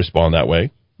market doesn't respond that way.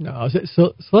 No,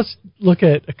 so let's look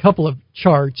at a couple of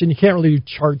charts, and you can't really do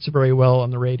charts very well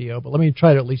on the radio, but let me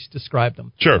try to at least describe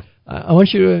them. Sure. I want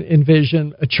you to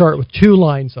envision a chart with two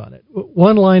lines on it.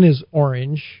 One line is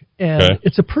orange, and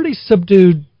it's a pretty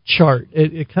subdued chart.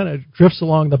 It kind of drifts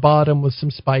along the bottom with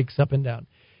some spikes up and down.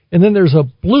 And then there's a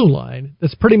blue line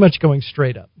that's pretty much going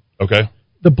straight up. Okay.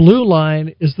 The blue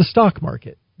line is the stock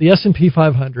market, the S&P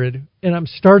 500, and I'm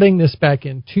starting this back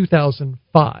in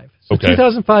 2005. So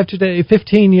 2005 today,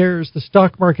 15 years, the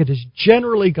stock market has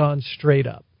generally gone straight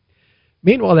up.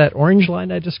 Meanwhile, that orange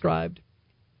line I described,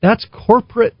 that's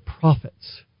corporate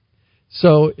profits.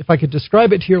 So if I could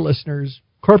describe it to your listeners,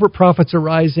 corporate profits are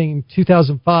rising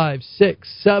 2005, 6,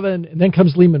 7, and then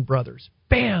comes Lehman Brothers.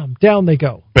 bam, down they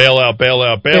go. Bail out.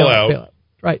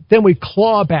 Right. Then we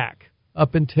claw back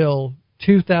up until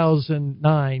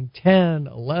 2009, 10,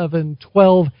 11,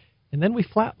 12, and then we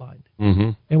flatlined.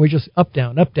 Mm-hmm. And we just up,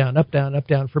 down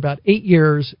for about 8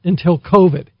 years until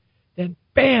COVID. Then,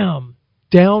 bam,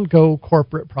 down go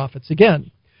corporate profits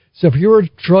again. So if you were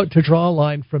to draw a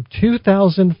line from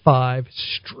 2005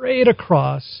 straight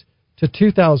across to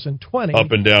 2020.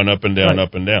 Up and down.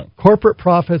 Right. Corporate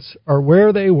profits are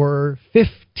where they were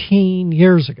 15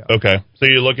 years ago. Okay. So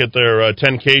you look at their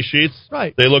 10K sheets.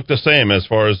 Right. They look the same as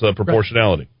far as the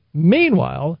proportionality. Right.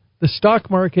 Meanwhile, the stock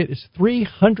market is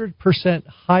 300%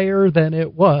 higher than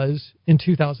it was in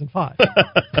 2005.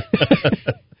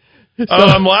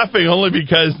 I'm laughing only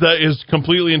because that is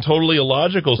completely and totally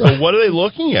illogical. So what are they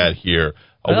looking at here?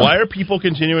 Why are people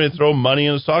continuing to throw money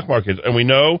in the stock market? And we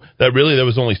know that really there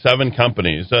was only 7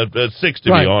 companies, 6 to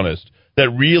be honest, that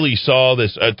really saw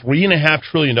this $3.5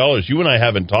 trillion. You and I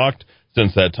haven't talked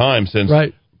since that time, since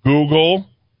Google,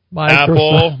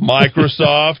 Apple,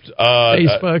 Microsoft,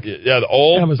 Facebook,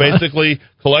 all Amazon. Basically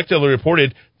collectively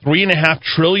reported $3.5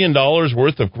 trillion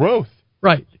worth of growth.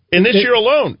 Right. In this year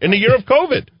alone, in the year of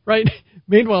COVID. Right.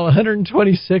 Meanwhile,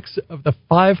 126 of the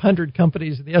 500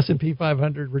 companies in the S&P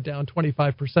 500 were down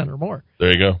 25% or more.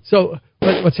 There you go. So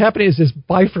what's happening is this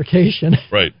bifurcation,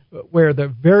 right, where the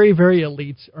very, very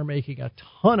elites are making a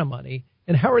ton of money.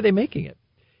 And how are they making it?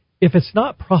 If it's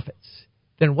not profits,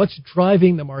 then what's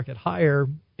driving the market higher?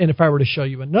 And if I were to show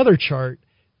you another chart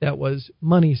that was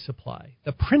money supply,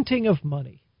 the printing of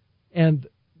money, and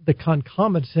the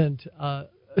concomitant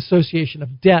association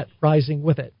of debt rising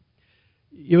with it,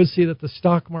 you would see that the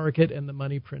stock market and the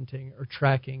money printing are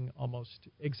tracking almost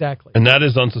exactly. And that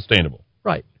is unsustainable.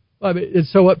 Right. And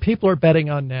so what people are betting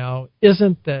on now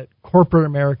isn't that corporate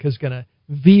America is going to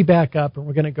V back up and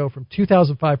we're going to go from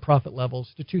 2005 profit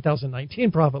levels to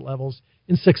 2019 profit levels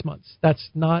in 6 months. That's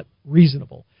not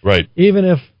reasonable. Right. Even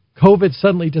if COVID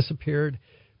suddenly disappeared,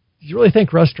 do you really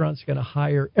think restaurants are going to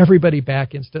hire everybody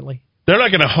back instantly? They're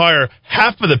not going to hire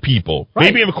half of the people,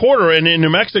 maybe a quarter, and in New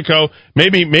Mexico,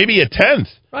 maybe a tenth,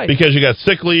 because you got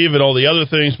sick leave and all the other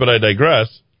things, but I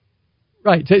digress.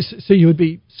 Right, so you would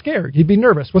be scared. You'd be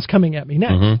nervous. What's coming at me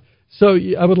next? Mm-hmm. So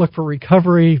I would look for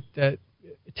recovery,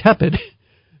 tepid.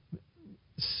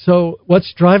 So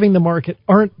what's driving the market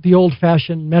aren't the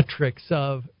old-fashioned metrics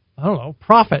of, I don't know,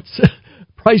 profits,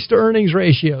 price-to-earnings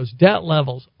ratios, debt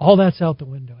levels. All that's out the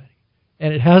window.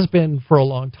 And it has been for a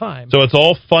long time. So it's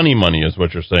all funny money is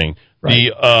what you're saying. Right.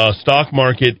 The stock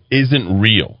market isn't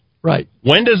real. Right.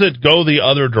 When does it go the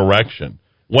other direction?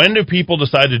 When do people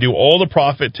decide to do all the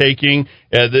profit taking?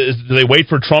 Do they wait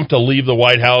for Trump to leave the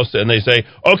White House and they say,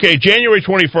 okay, January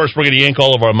 21st, we're going to yank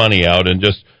all of our money out and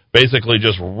just basically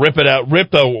just rip it out, rip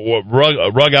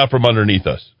the rug out from underneath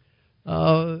us?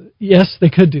 Yes, they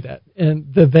could do that.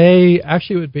 And they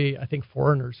actually would be, I think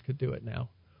foreigners could do it now.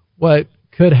 What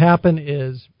could happen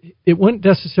is it wouldn't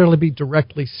necessarily be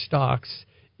directly stocks.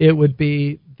 It would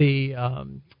be the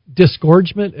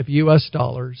disgorgement of U.S.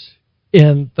 dollars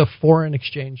in the foreign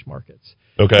exchange markets.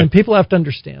 Okay. And people have to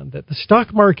understand that the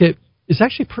stock market is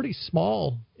actually pretty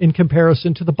small in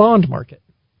comparison to the bond market,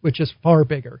 which is far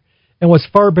bigger. And what's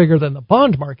far bigger than the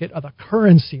bond market are the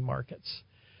currency markets.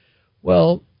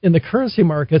 Well, in the currency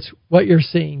markets, what you're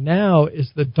seeing now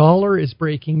is the dollar is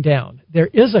breaking down. There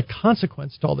is a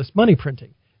consequence to all this money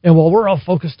printing. And while we're all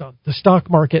focused on the stock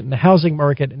market and the housing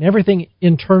market and everything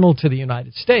internal to the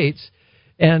United States,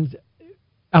 and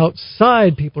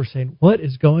outside people are saying, what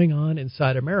is going on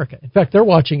inside America? In fact, they're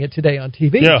watching it today on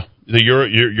TV. Yeah, the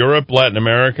Europe, Latin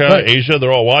America, Asia,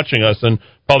 they're all watching us and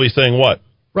probably saying what?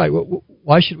 Right.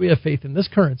 Why should we have faith in this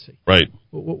currency? Right.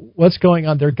 What's going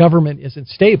on? Their government isn't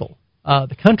stable.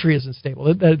 The country isn't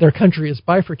stable. Their country is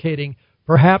bifurcating.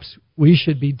 Perhaps we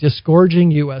should be disgorging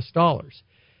U.S. dollars.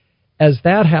 As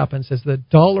that happens, as the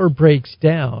dollar breaks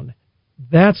down,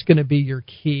 that's going to be your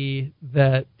key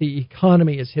that the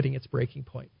economy is hitting its breaking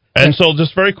point. And so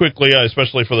just very quickly,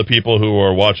 especially for the people who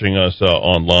are watching us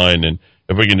online, and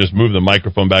if we can just move the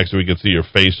microphone back so we can see your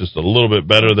face just a little bit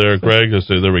better there, Greg.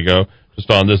 So there we go. Just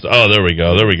on this. Oh, there we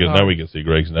go. There we go. Now we can see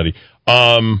Greg's and Eddie.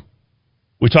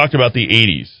 We talked about the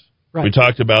 80s. Right. We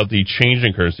talked about the change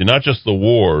in currency, not just the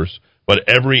wars, but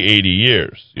every 80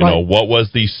 years. You know, what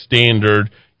was the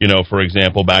standard, for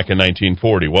example, back in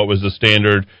 1940? What was the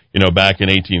standard, back in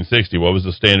 1860? What was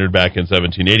the standard back in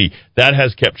 1780? That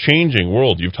has kept changing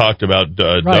world. You've talked about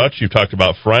Dutch. You've talked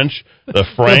about French, the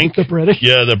franc. the British.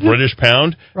 Yeah, the British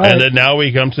pound. Right. And then now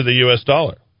we come to the U.S.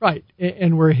 dollar. Right.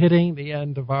 And we're hitting the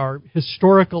end of our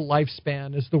historical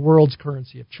lifespan as the world's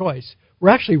currency of choice. We're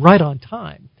actually right on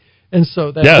time. And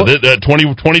so that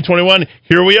 2021,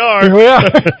 here we are. Here we are.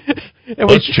 And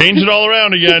Let's change it all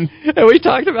around again. And we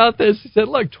talked about this. He said,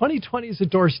 look, 2020 is a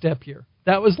doorstep year.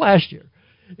 That was last year.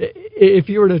 If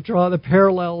you were to draw the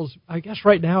parallels, I guess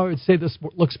right now I would say this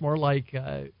looks more like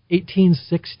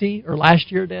 1860, or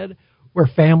last year did, where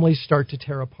families start to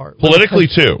tear apart. Politically,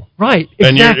 too. Right,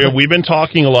 exactly. And we've been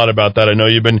talking a lot about that. I know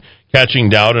you've been catching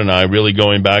Dowd and I really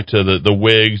going back to the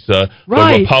Whigs, the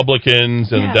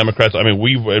Republicans, and the Democrats. I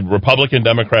mean, Republican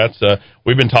Democrats,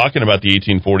 we've been talking about the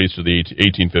 1840s to the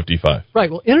 1855. Right.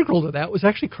 Well, integral to that was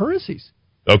actually currencies.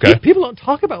 Okay. People don't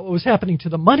talk about what was happening to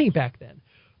the money back then.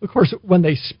 Of course, when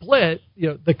they split,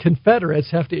 the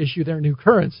Confederates have to issue their new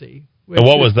currency. And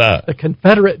what was that? The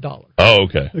Confederate dollar. Oh,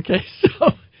 okay. Okay, so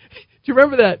do you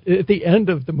remember that at the end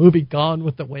of the movie Gone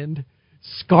with the Wind?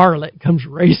 Scarlett comes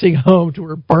racing home to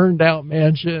her burned-out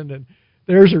mansion, and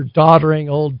there's her doddering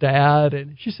old dad,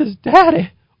 and she says,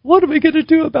 Daddy, what are we going to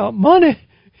do about money?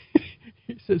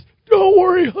 He says, don't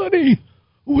worry, honey,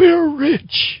 we're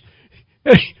rich.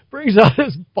 And he brings out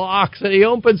his box, and he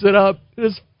opens it up, and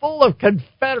it's full of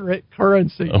Confederate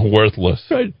currency. Worthless.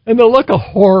 Right. And the look of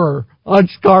horror on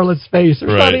Scarlett's face.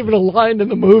 There's not even a line in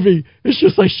the movie. It's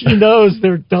just like she knows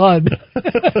they're done.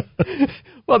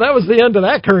 Well, that was the end of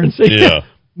that currency. Yeah.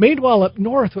 Meanwhile, up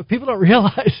north, what people don't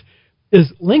realize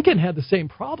is Lincoln had the same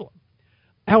problem.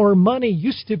 Our money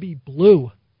used to be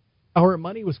blue. Our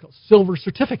money was called silver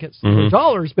certificates. They were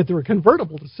dollars, but they were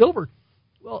convertible to silver.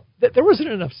 Well, there wasn't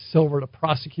enough silver to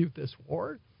prosecute this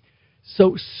war.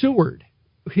 So Seward,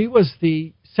 he was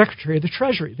the Secretary of the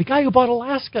Treasury, the guy who bought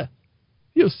Alaska.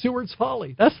 Seward's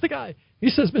Folly. That's the guy. He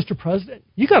says, Mr. President,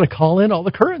 you got to call in all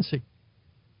the currency.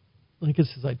 Lincoln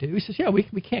says, I do. He says, yeah,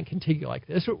 we can't continue like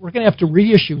this. We're going to have to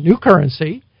reissue new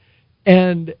currency,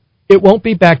 and it won't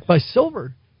be backed by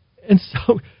silver. And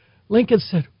so Lincoln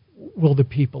said, will the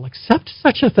people accept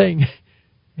such a thing?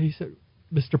 And he said,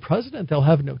 Mr. President, they'll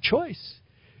have no choice.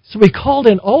 So we called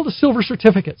in all the silver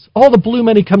certificates. All the blue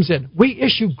money comes in. We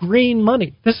issue green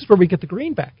money. This is where we get the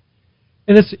green back.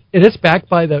 And it's backed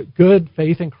by the good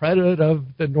faith and credit of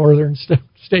the northern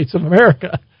states of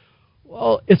America.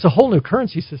 Well, it's a whole new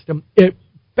currency system. It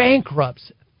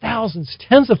bankrupts thousands,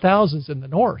 tens of thousands in the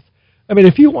North. I mean,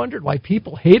 if you wondered why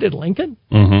people hated Lincoln,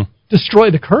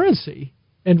 destroy the currency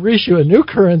and reissue a new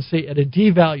currency at a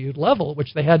devalued level,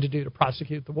 which they had to do to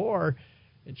prosecute the war.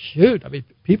 And shoot, I mean,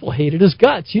 people hated his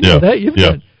guts. You know that. You've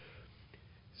done.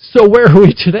 So where are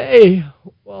we today?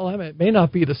 Well, I mean, it may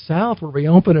not be the South where we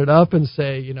open it up and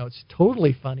say, it's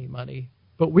totally funny money,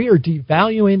 but we are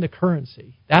devaluing the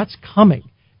currency. That's coming.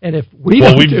 And if we've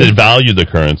devalued the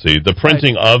currency. The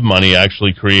printing of money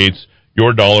actually creates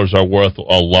your dollars are worth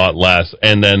a lot less,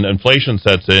 and then inflation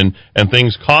sets in, and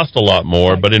things cost a lot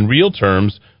more. But in real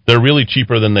terms, they're really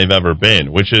cheaper than they've ever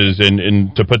been. Which is,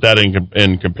 to put that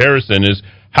in comparison, is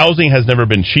housing has never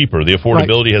been cheaper. The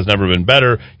affordability has never been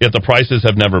better. Yet the prices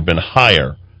have never been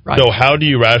higher. Right. So how do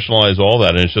you rationalize all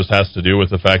that? And it just has to do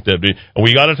with the fact that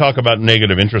we got to talk about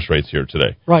negative interest rates here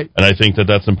today. Right. And I think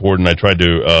that's important. I tried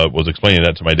to was explaining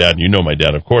that to my dad, and you know my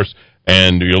dad, of course.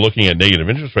 And you're looking at negative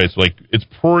interest rates, like it's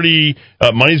pretty.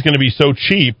 Money's going to be so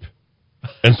cheap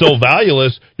and so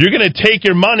valueless. You're going to take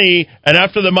your money, and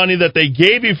after the money that they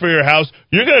gave you for your house,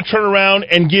 you're going to turn around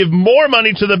and give more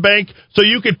money to the bank so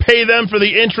you could pay them for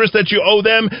the interest that you owe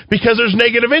them because there's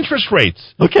negative interest rates.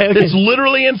 Okay. It's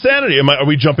literally insanity. Are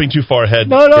we jumping too far ahead?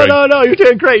 No. You're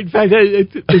doing great. In fact,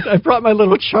 I brought my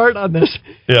little chart on this.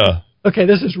 Yeah. Okay,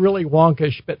 this is really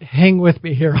wonkish, but hang with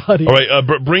me here, audience. All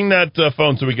right, bring that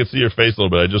phone so we can see your face a little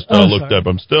bit. I just looked up.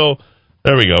 I'm still...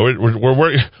 There we go. We're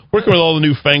working with all the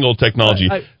newfangled technology.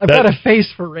 I've got a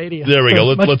face for radio. There we go.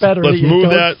 Let's move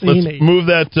that. Let's move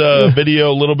that video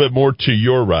a little bit more to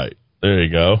your right. There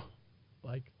you go.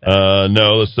 Like that.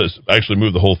 No, let's just actually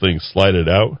move the whole thing. Slide it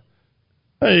out.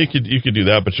 You could do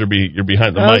that, but you're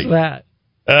behind the mic. How's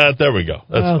that? There we go.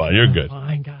 That's fine. You're good.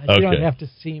 Fine, guys. Okay. You don't have to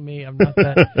see me. I'm not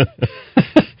that.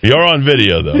 You're on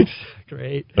video, though.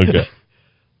 Great. Okay.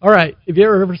 All right. Have you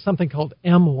ever heard of something called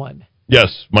M1?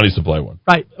 Yes, money supply one.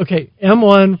 Right. Okay.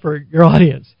 M1, for your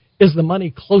audience, is the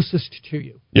money closest to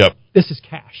you. Yep. This is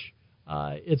cash.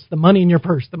 It's the money in your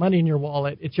purse, the money in your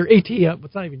wallet. It's your ATM.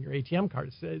 It's not even your ATM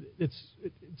card. It's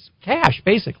cash,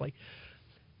 basically.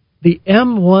 The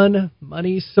M1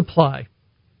 money supply.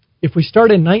 If we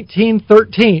start in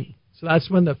 1913, so that's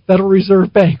when the Federal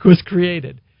Reserve Bank was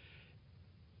created.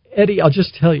 Eddie, I'll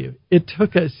just tell you, it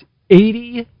took us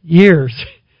 80 years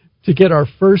to get our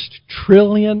first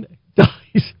 $trillion.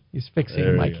 He's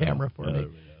fixing my camera for me.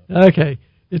 Okay.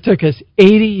 It took us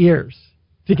 80 years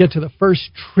to get to the first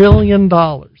 $1 trillion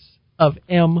of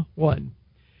M1.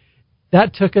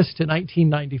 That took us to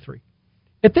 1993.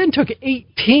 It then took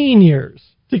 18 years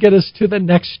to get us to the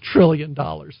next $1 trillion. So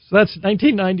that's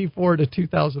 1994 to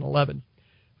 2011.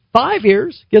 5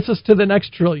 years gets us to the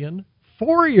next trillion.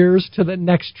 4 years to the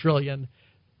next trillion.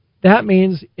 That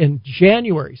means in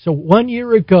January, so 1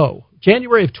 year ago,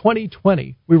 January of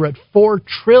 2020, we were at $4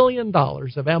 trillion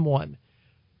of M1.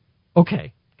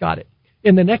 Okay, got it.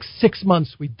 In the next 6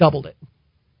 months, we doubled it.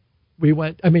 We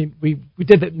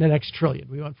did it in the next trillion.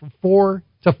 We went from 4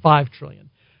 to 5 trillion.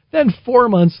 Then 4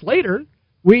 months later,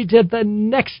 we did the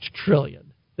next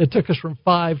trillion. That took us from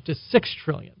 5 to 6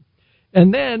 trillion.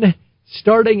 And then,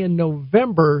 starting in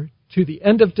November to the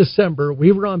end of December,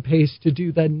 we were on pace to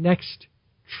do the next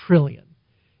trillion.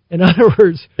 In other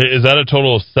words... Is that a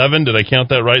total of 7? Did I count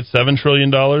that right? $7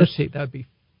 trillion? Let's see. That would be...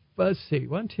 Let's see.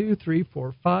 1, 2, 3,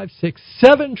 4, 5, 6,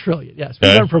 7 trillion. Yes, we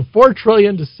went from 4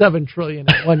 trillion to 7 trillion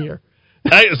in 1 year.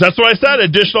 That's what I said.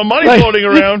 Additional money floating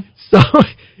around. So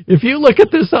if you look at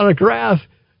this on a graph,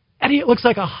 Eddie, it looks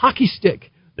like a hockey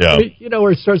stick. Yeah. You know,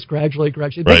 where it starts gradually. It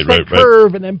makes that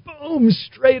curve, and then boom,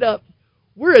 straight up.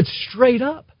 We're at straight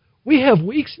up. We have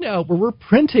weeks now where we're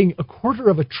printing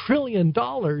 $250 billion.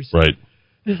 Right.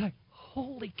 It's like,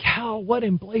 holy cow, what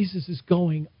in blazes is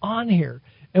going on here?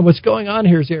 And what's going on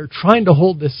here is they're trying to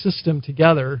hold this system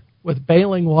together with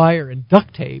baling wire and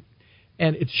duct tape,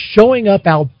 and it's showing up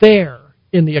out there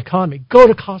in the economy. Go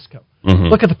to Costco. Mm-hmm.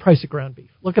 Look at the price of ground beef.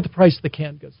 Look at the price of the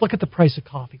canned goods. Look at the price of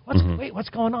coffee. What's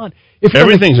going on?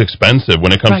 Everything's expensive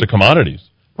when it comes to commodities.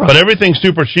 Right. But everything's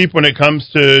super cheap when it comes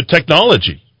to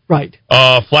technology. Right.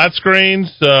 Flat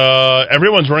screens.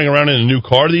 Everyone's running around in a new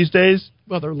car these days.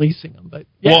 Well, they're leasing them. But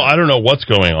yeah. Well, I don't know what's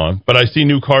going on, but I see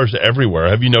new cars everywhere.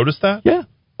 Have you noticed that? Yeah.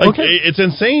 It's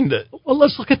insane. Well,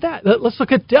 let's look at that. Let's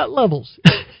look at debt levels.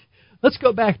 Let's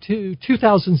go back to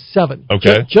 2007,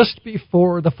 just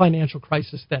before the financial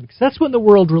crisis then, because that's when the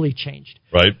world really changed.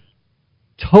 Right.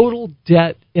 Total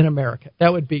debt in America,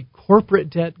 that would be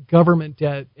corporate debt, government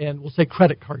debt, and we'll say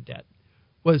credit card debt,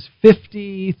 was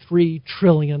 $53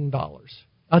 trillion.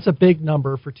 That's a big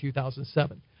number for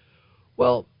 2007.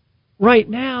 Well, right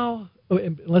now,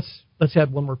 let's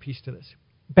add one more piece to this.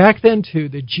 Back then, too,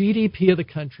 the GDP of the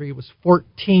country was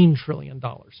 $14 trillion.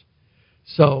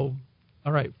 So...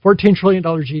 all right, $14 trillion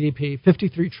GDP,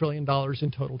 $53 trillion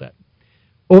in total debt.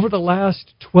 Over the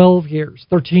last 12 years,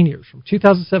 13 years, from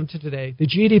 2007 to today, the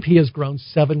GDP has grown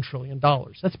 $7 trillion.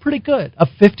 That's pretty good. Up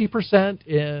 50%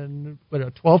 in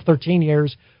 12, 13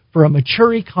 years. For a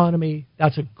mature economy,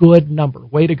 that's a good number.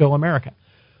 Way to go, America.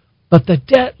 But the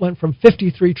debt went from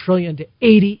 $53 trillion to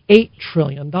 $88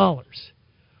 trillion.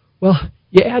 Well,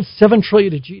 you add $7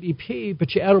 trillion to GDP,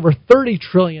 but you add over $30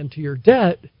 trillion to your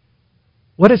debt.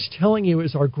 What it's telling you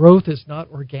is our growth is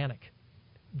not organic,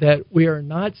 that we are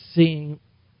not seeing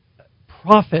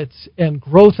profits and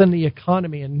growth in the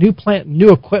economy and new plant and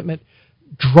new equipment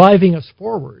driving us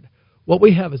forward. What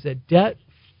we have is a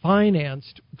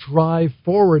debt-financed drive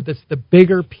forward that's the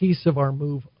bigger piece of our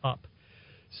move up.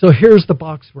 So here's the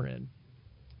box we're in.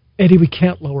 Eddie, we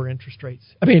can't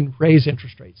raise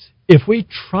interest rates. If we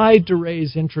tried to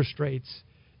raise interest rates,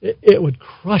 it would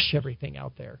crush everything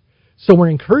out there. So we're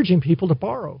encouraging people to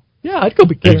borrow. Yeah, I'd go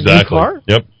get a new car.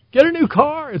 Yep. Get a new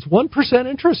car. It's 1%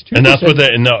 interest, 2%. And that's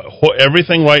what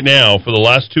everything right now for the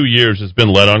last 2 years has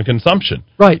been led on consumption.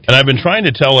 Right. And I've been trying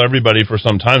to tell everybody for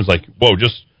some time, the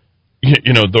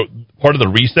part of the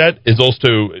reset is also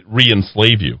to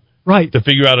re-enslave you. Right. To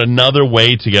figure out another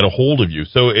way to get a hold of you.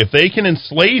 So if they can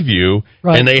enslave you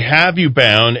and they have you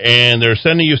bound and they're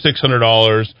sending you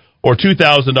 $600 or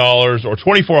 $2,000 or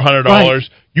 $2,400,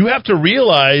 you have to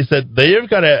realize that they've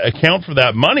got to account for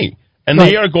that money, and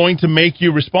they are going to make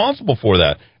you responsible for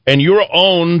that. And you're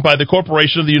owned by the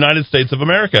corporation of the United States of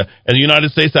America, and the United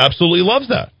States absolutely loves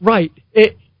that. Right.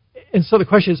 And so the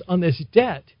question is, on this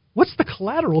debt, what's the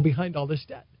collateral behind all this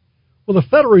debt? Well, the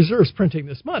Federal Reserve is printing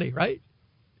this money, right?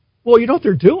 Well, you know what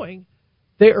they're doing?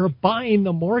 They are buying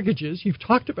the mortgages. You've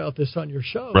talked about this on your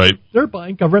show. Right. They're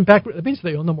buying government-backed. That means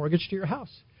they own the mortgage to your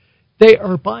house. They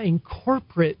are buying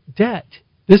corporate debt.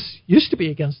 This used to be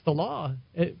against the law.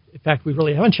 In fact, we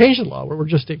really haven't changed the law. We're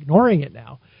just ignoring it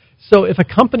now. So if a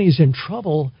company's in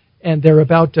trouble and they're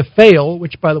about to fail,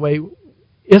 which, by the way,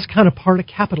 is kind of part of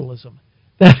capitalism,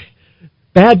 that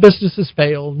bad businesses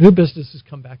fail, new businesses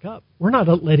come back up. We're not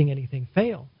letting anything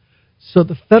fail. So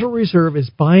the Federal Reserve is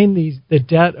buying the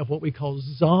debt of what we call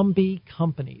zombie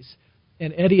companies.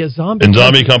 And Eddie, a zombie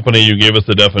company, you gave us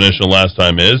the definition last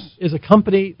time, is a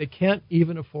company that can't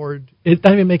even afford, it's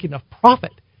not even making enough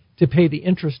profit to pay the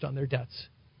interest on their debts.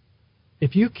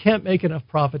 If you can't make enough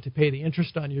profit to pay the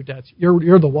interest on your debts,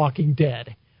 you're the walking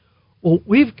dead. Well,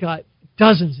 we've got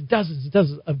dozens and dozens and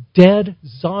dozens of dead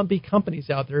zombie companies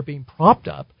out there being propped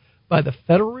up by the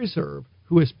Federal Reserve,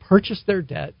 who has purchased their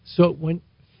debt so it wouldn't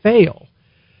fail.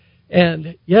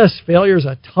 And yes, failure is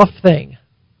a tough thing,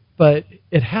 but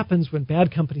it happens when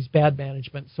bad companies, bad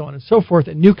management, so on and so forth,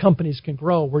 and new companies can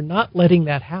grow. We're not letting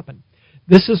that happen.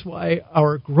 This is why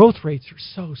our growth rates are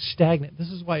so stagnant.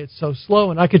 This is why it's so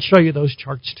slow, and I could show you those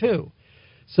charts too.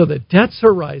 So the debts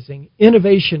are rising,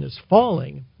 innovation is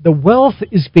falling, the wealth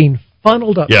is being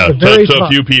funneled up to the very top. A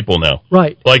few people now.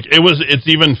 Right. Like it's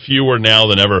even fewer now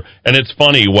than ever. And it's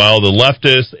funny, while the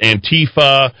leftists,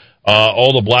 Antifa,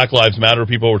 all the Black Lives Matter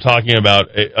people were talking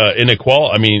about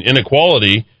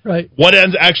inequality. Right. What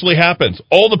actually happens?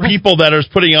 All the people that are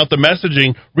putting out the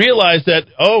messaging realize that,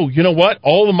 oh, you know what?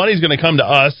 All the money's going to come to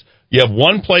us. You have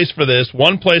one place for this,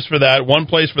 one place for that, one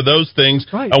place for those things,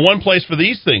 right, and one place for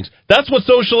these things. That's what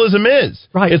socialism is.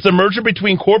 Right. It's a merger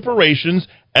between corporations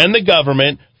and the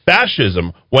government.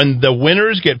 Fascism, when the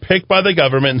winners get picked by the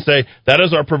government and say, that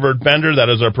is our preferred vendor, that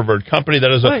is our preferred company, that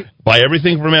is buy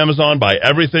everything from Amazon, buy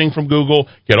everything from Google,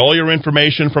 get all your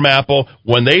information from Apple.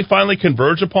 When they finally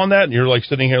converge upon that, and you're like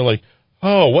sitting here like,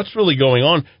 oh, what's really going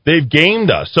on? They've gamed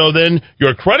us. So then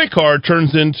your credit card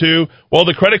turns into, well,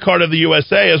 the credit card of the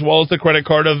USA as well as the credit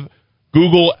card of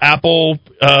Google, Apple,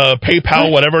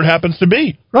 PayPal, whatever it happens to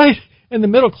be. Right. And the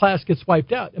middle class gets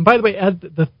wiped out. And by the way, add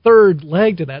the third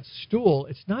leg to that stool.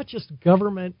 It's not just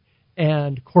government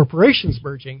and corporations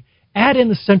merging. Add in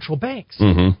the central banks.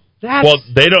 Mm-hmm.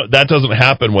 That doesn't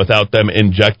happen without them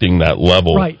injecting that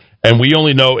level. Right. And we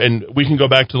only know, and we can go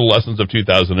back to the lessons of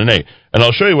 2008. And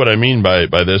I'll show you what I mean by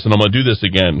this, and I'm going to do this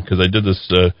again because I did this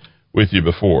with you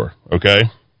before. Okay.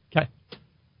 Okay.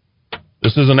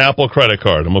 This is an Apple credit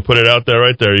card. I'm going to put it out there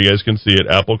right there. You guys can see it.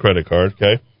 Apple credit card.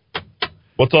 Okay.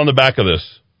 What's on the back of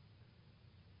this?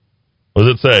 What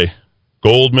does it say?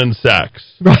 Goldman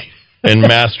Sachs. Right. And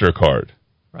MasterCard.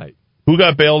 Right. Who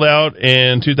got bailed out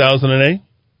in 2008?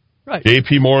 Right.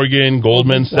 J.P. Morgan,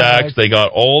 Goldman Sachs. They got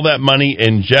all that money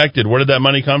injected. Where did that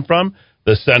money come from?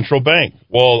 The central bank.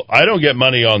 Well, I don't get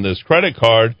money on this credit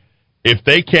card if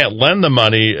they can't lend the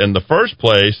money in the first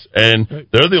place, and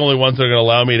they're the only ones that are going to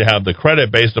allow me to have the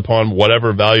credit based upon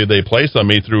whatever value they place on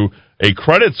me through a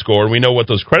credit score. And we know what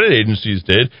those credit agencies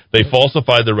did. They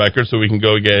falsified the record so we can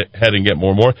go ahead and get more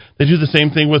and more. They do the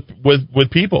same thing with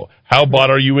people. How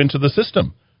bought are you into the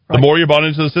system? The more you're bought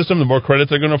into the system, the more credits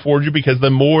they're going to afford you because the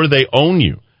more they own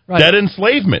you. Right. Debt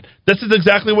enslavement. This is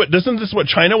exactly isn't this what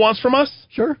China wants from us?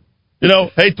 Sure. You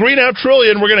know, hey, $3.5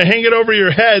 trillion, we're going to hang it over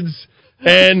your heads,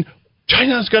 and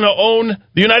China's going to own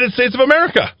the United States of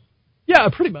America. Yeah,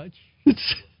 pretty much.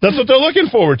 That's what they're looking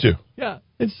forward to. Yeah.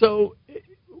 And so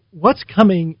what's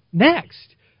coming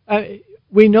next?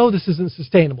 We know this isn't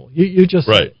sustainable. You just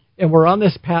said it. And we're on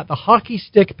this path, the hockey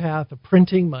stick path of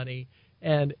printing money,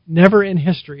 and never in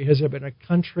history has there been a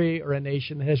country or a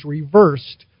nation that has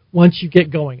reversed once you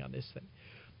get going on this thing.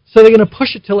 So they're going to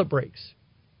push it till it breaks.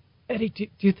 Eddie,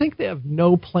 do you think they have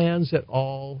no plans at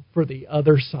all for the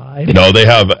other side? No, they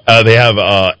have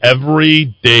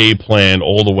every day planned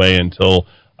all the way until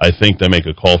I think they make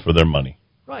a call for their money.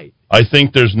 Right. I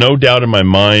think there's no doubt in my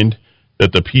mind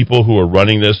that the people who are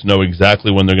running this know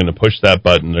exactly when they're going to push that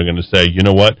button. They're going to say, you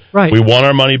know what? Right. We want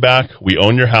our money back. We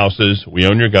own your houses. We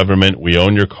own your government. We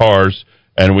own your cars.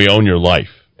 And we own your life.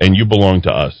 And you belong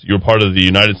to us. You're part of the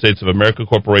United States of America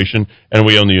Corporation, and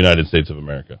we own the United States of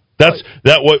America.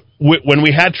 When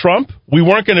we had Trump, we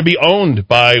weren't going to be owned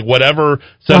by whatever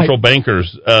central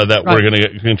bankers that were going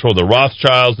to control the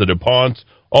Rothschilds, the DuPonts,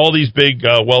 all these big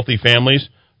wealthy families.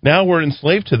 Now we're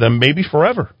enslaved to them, maybe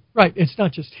forever. Right. It's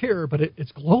not just here, but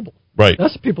it's global. Right.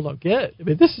 That's what people don't get. I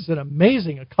mean, this is an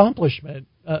amazing accomplishment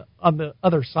on the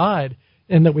other side,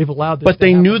 and that we've allowed this But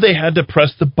they knew they had to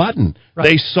press the button. Right.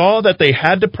 They saw that they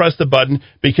had to press the button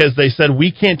because they said,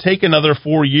 we can't take another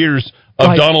 4 years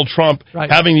of Donald Trump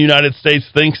having the United States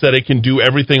thinks that it can do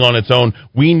everything on its own.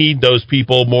 We need those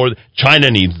people more. China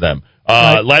needs them.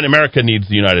 Latin America needs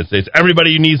the United States.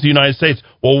 Everybody needs the United States.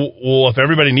 Well, if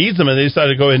everybody needs them and they decide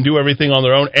to go and do everything on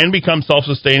their own and become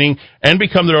self-sustaining and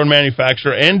become their own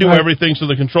manufacturer and do everything so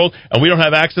they're controlled, and we don't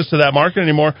have access to that market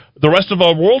anymore, the rest of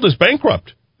our world is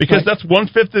bankrupt because that's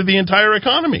 1/5 of the entire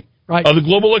economy, of the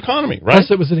global economy, right?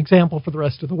 Plus, it was an example for the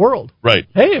rest of the world. Right.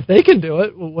 Hey, if they can do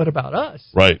it, well, what about us?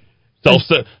 Right.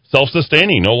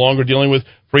 Self-sustaining, no longer dealing with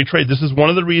free trade. This is one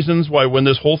of the reasons why when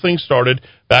this whole thing started,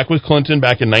 back with Clinton,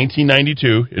 back in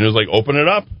 1992, it was like, open it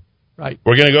up. Right.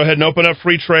 We're going to go ahead and open up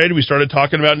free trade. We started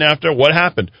talking about NAFTA. What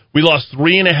happened? We lost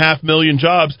 3.5 million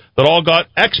jobs that all got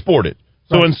exported.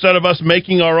 So instead of us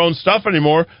making our own stuff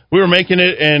anymore, we were making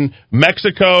it in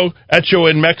Mexico, Echo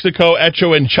in Mexico,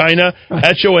 Echo in China,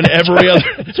 Echo in every other,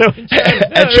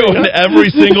 Echo in every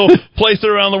single place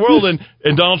around the world.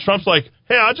 And Donald Trump's like,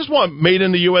 hey, I just want made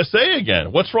in the USA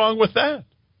again. What's wrong with that?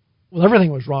 Well,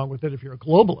 everything was wrong with it if you're a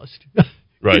globalist.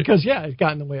 Right. Because, it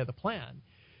got in the way of the plan.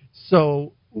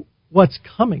 So what's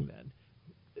coming then?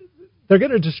 They're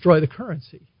going to destroy the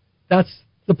currency. That's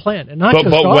the plan. And not just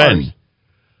but ours. When?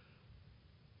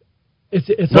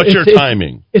 What's your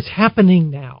timing? It's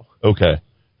happening now. Okay.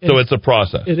 So it's a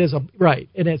process. It is right,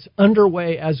 and it's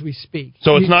underway as we speak.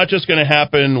 So it's not just going to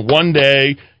happen one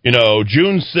day,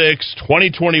 June 6,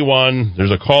 2021,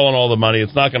 there's a call on all the money.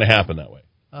 It's not going to happen that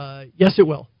way. Yes, it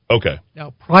will. Okay.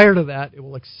 Now, prior to that, it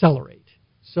will accelerate.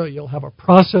 So you'll have a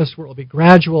process where it will be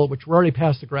gradual, which we're already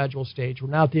past the gradual stage. We're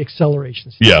now at the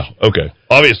acceleration stage. Yeah, okay.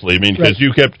 Obviously, because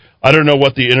you kept, I don't know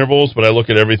what the intervals, but I look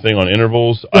at everything on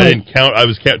intervals. Right. I didn't count, I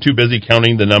was too busy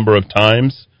counting the number of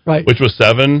times, which was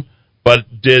 7.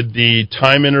 But did the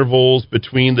time intervals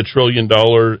between the $1 trillion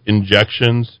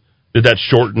injections, did that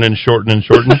shorten and shorten and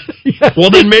shorten? Yes. Well,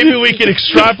 then maybe we could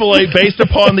extrapolate based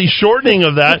upon the shortening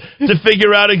of that to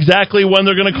figure out exactly when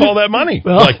they're going to call that money.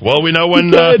 We know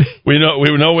when we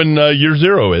know when year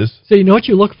 0 is. So you know what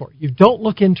you look for. You don't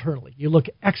look internally. You look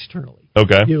externally.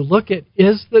 Okay. You look at,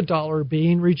 is the dollar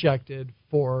being rejected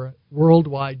for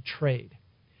worldwide trade?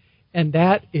 And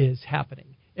that is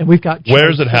happening. And we've got. Where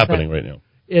is it happening right now?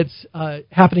 It's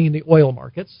happening in the oil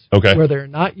markets, where they're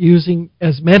not using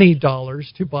as many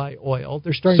dollars to buy oil.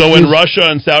 They're starting. So when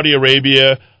Russia and Saudi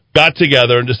Arabia got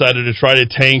together and decided to try to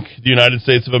tank the United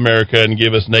States of America and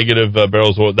give us negative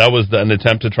barrels of oil, that was an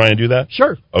attempt to try and do that?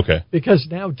 Sure. Okay. Because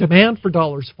now demand for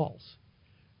dollars falls.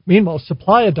 Meanwhile,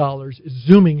 supply of dollars is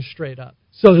zooming straight up.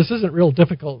 So this isn't real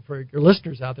difficult for your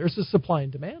listeners out there. It's a supply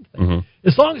and demand thing. Mm-hmm.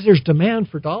 As long as there's demand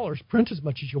for dollars, print as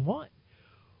much as you want.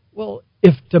 Well,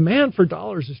 if demand for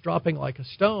dollars is dropping like a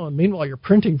stone, meanwhile you're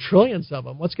printing trillions of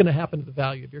them, what's going to happen to the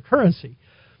value of your currency?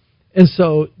 And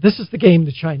so this is the game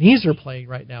the Chinese are playing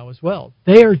right now as well.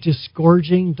 They are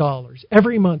disgorging dollars.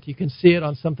 Every month you can see it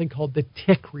on something called the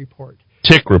TIC report.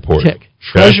 TIC report. TIC.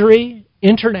 Treasury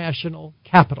International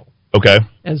Capital. Okay.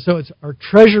 And so it's our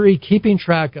Treasury keeping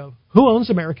track of who owns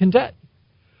American debt.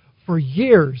 For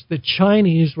years, the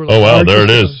Chinese were the largest. There it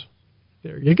is.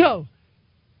 There you go.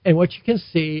 And what you can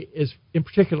see is, in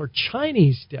particular,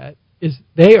 Chinese debt, is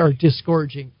they are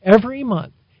disgorging every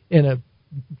month in a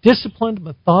disciplined,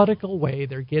 methodical way.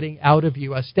 They're getting out of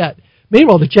U.S. debt.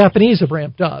 Meanwhile, the Japanese have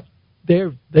ramped up.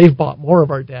 They've bought more of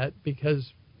our debt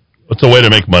because... It's a way to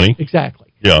make money.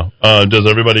 Exactly. Yeah. Does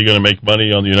everybody going to make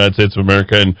money on the United States of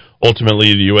America? And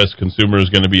ultimately, the U.S. consumer is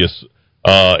going to be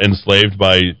enslaved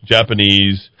by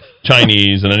Japanese,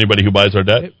 Chinese, and anybody who buys our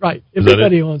debt? Right.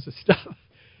 Everybody owns the stuff.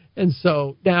 And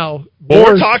so now... What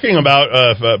we're talking about,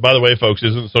 by the way, folks,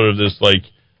 isn't sort of this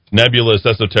nebulous,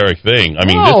 esoteric thing. I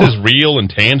mean, this is real and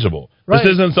tangible. Right.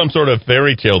 This isn't some sort of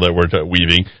fairy tale that we're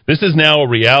weaving. This is now a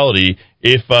reality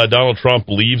if Donald Trump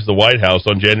leaves the White House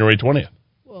on January 20th.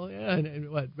 Well, yeah, and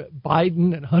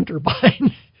Biden and Hunter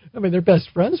Biden... I mean, they're best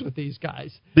friends with these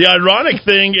guys. The ironic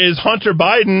thing is Hunter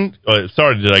Biden,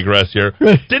 sorry to digress here,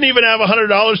 didn't even have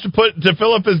 $100 to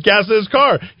fill up his gas in his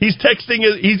car. He's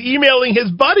emailing his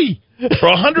buddy for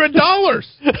 $100.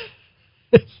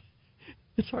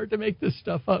 It's hard to make this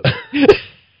stuff up.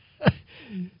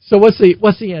 So what's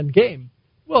the end game?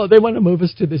 Well, they want to move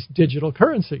us to this digital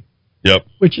currency. Yep.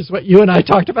 Which is what you and I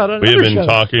talked about on We have been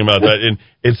talking about that, and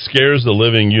it scares the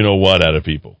living you-know-what out of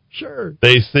people. Sure.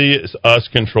 They see us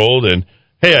controlled, and,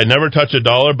 hey, I never touch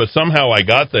 $1, but somehow I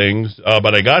got things,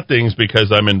 but I got things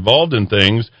because I'm involved in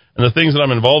things, and the things that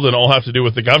I'm involved in all have to do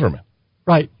with the government.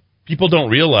 Right. People don't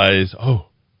realize, the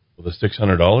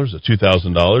 $600, the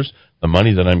 $2,000, the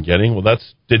money that I'm getting, well,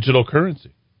 that's digital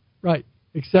currency. Right.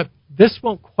 Except this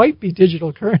won't quite be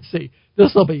digital currency.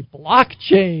 This will be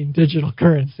blockchain digital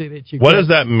currency that you get. What does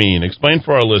that mean? Explain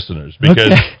for our listeners,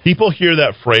 because people hear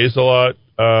that phrase a lot,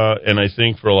 and I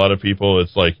think for a lot of people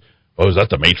it's like, is that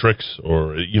the Matrix?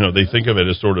 Or, they think of it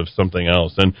as sort of something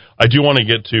else. And I do want to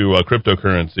get to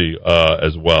cryptocurrency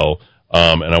as well,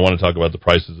 and I want to talk about the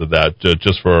prices of that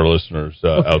just for our listeners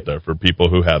out there, for people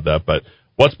who have that. But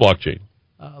what's blockchain?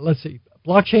 Let's see.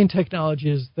 Blockchain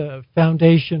technology is the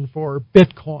foundation for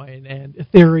Bitcoin and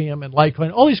Ethereum and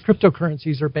Litecoin. All these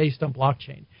cryptocurrencies are based on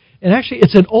blockchain. And actually,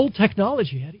 it's an old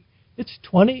technology, Eddie. It's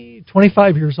 20,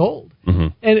 25 years old. Mm-hmm.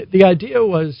 And the idea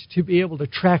was to be able to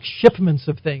track shipments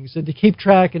of things and to keep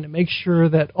track and to make sure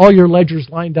that all your ledgers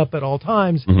lined up at all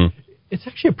times. Mm-hmm. It's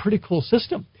actually a pretty cool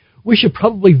system. We should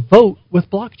probably vote with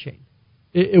blockchain.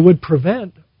 It would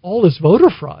prevent all this voter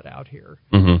fraud out here.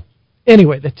 Mm-hmm.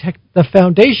 anyway, the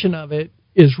foundation of it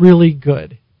is really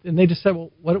good. And they just said,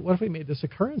 well, what if we made this a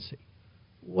currency?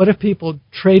 What if people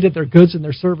traded their goods and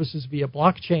their services via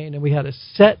blockchain, and we had a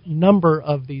set number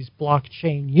of these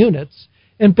blockchain units,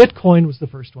 and Bitcoin was the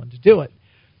first one to do it?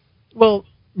 Well,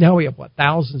 now we have,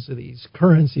 thousands of these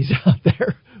currencies out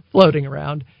there floating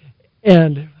around.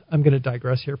 And I'm going to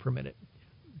digress here for a minute.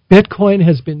 Bitcoin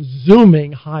has been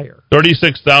zooming higher.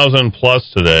 36,000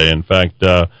 plus today. In fact,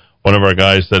 one of our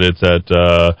guys said it's at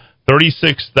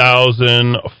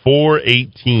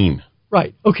 36,418.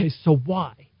 Right. Okay, so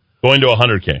why? Going to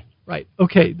 100K. Right.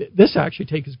 Okay, this actually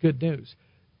takes good news.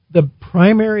 The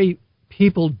primary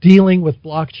people dealing with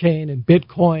blockchain and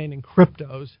Bitcoin and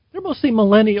cryptos, they're mostly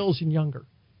millennials and younger.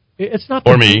 It's not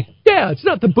or me. Yeah, it's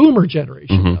not the boomer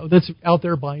generation that's out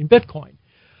there buying Bitcoin.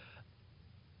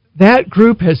 That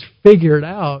group has figured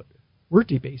out we're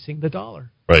debasing the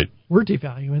dollar. Right. We're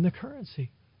devaluing the currency.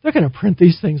 They're going to print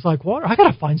these things like water. I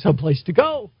got to find some place to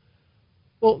go.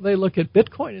 Well, they look at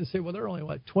Bitcoin and say, well, there are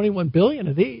only, 21 billion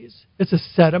of these. It's a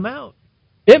set amount.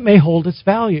 It may hold its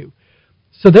value.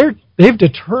 So they've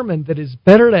determined that it's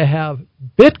better to have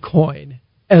Bitcoin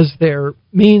as their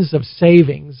means of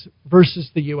savings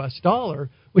versus the U.S. dollar,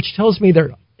 which tells me their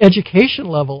education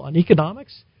level on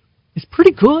economics is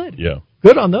pretty good. Yeah.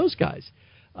 Good on those guys.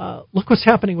 Look what's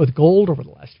happening with gold over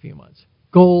the last few months.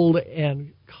 Gold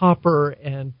and copper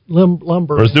and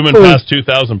lumber. We're zooming past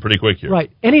 2,000 pretty quick here. Right.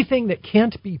 Anything that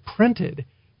can't be printed,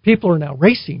 people are now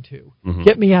racing to.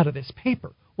 Get me out of this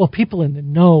paper. Well, people in the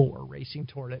know are racing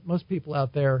toward it. Most people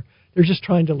out there, they're just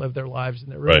trying to live their lives,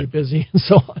 and they're really busy and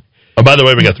so on. Oh, by the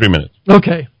way, we got 3 minutes.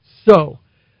 Okay. So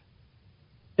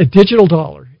a digital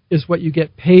dollar is what you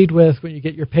get paid with when you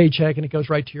get your paycheck, and it goes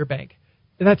right to your bank.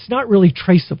 And that's not really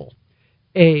traceable.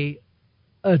 A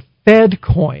Fed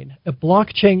coin, a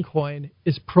blockchain coin,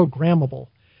 is programmable.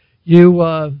 You,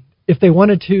 if they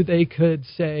wanted to, they could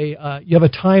say you have a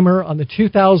timer on the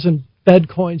 2,000 Fed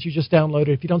coins you just downloaded.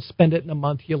 If you don't spend it in a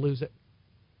month, you lose it.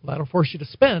 Well, that'll force you to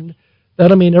spend.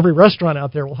 That'll mean every restaurant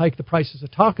out there will hike the prices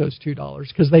of tacos $2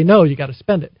 because they know you got to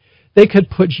spend it. They could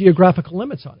put geographical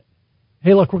limits on it.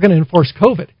 Hey, look, we're going to enforce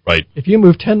COVID. Right. If you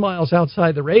move 10 miles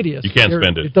outside the radius, you can't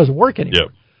spend it. It doesn't work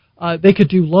anymore. Yep. They could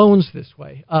do loans this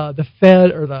way. The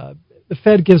Fed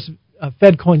gives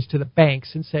Fed coins to the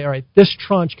banks and say, all right, this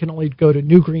tranche can only go to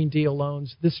New Green Deal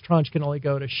loans. This tranche can only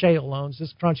go to shale loans.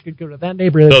 This tranche could go to that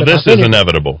neighborhood. So this is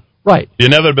inevitable. Right. The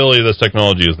inevitability of this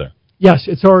technology is there. Yes,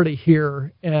 it's already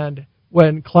here. And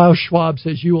when Klaus Schwab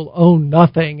says you will own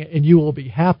nothing and you will be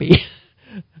happy,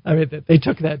 I mean, they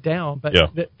took that down, but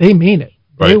they mean it.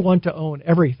 They want to own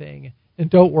everything. And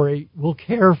don't worry, we'll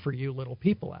care for you little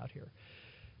people out here.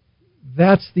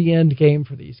 That's the end game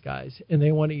for these guys. And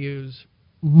they want to use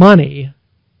money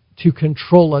to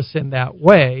control us in that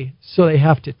way. So they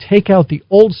have to take out the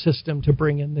old system to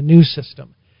bring in the new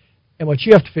system. And what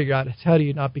you have to figure out is how do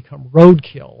you not become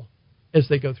roadkill as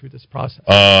they go through this process.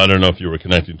 I don't know if you were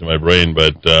connecting to my brain,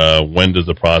 but when does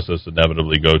the process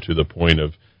inevitably go to the point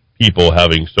of people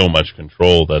having so much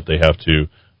control that they have to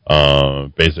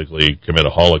basically commit a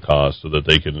holocaust so that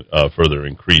they can further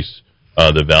increase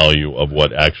the value of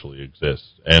what actually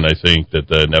exists? And I think that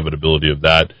the inevitability of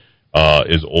that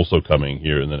is also coming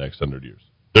here in the next 100 years.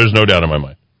 There's no doubt in my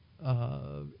mind.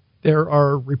 There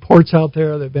are reports out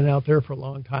there that have been out there for a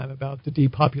long time about the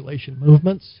depopulation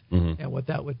movements and what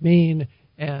that would mean.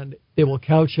 And they will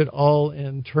couch it all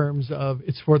in terms of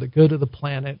it's for the good of the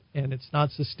planet and it's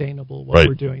not sustainable what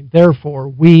we're doing. Therefore,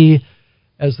 we,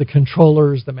 as the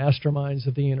controllers, the masterminds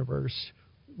of the universe,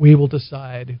 we will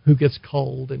decide who gets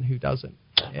culled and who doesn't.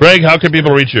 Greg, how can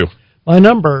people reach you? My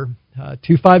number,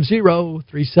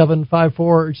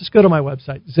 250-3754. Just go to my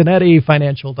website,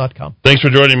 ZanettiFinancial.com. Thanks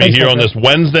for joining me here on this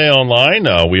Wednesday online.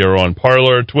 We are on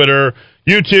Parler, Twitter,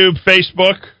 YouTube,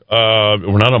 Facebook.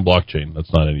 We're not on blockchain.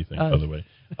 That's not anything, by the way.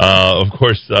 Of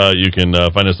course, you can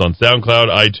find us on SoundCloud,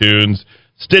 iTunes,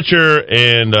 Stitcher,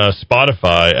 and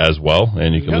Spotify as well.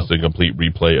 And you can listen to a complete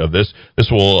replay of this. This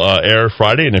will air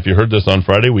Friday, and if you heard this on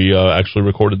Friday, we actually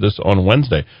recorded this on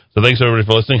Wednesday. So thanks, everybody,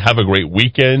 for listening. Have a great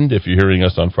weekend if you're hearing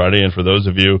us on Friday. And for those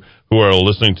of you who are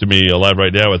listening to me live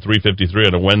right now at 3:53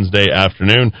 on a Wednesday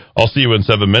afternoon, I'll see you in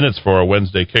 7 minutes for our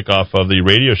Wednesday kickoff of the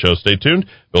radio show. Stay tuned.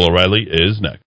 Bill O'Reilly is next.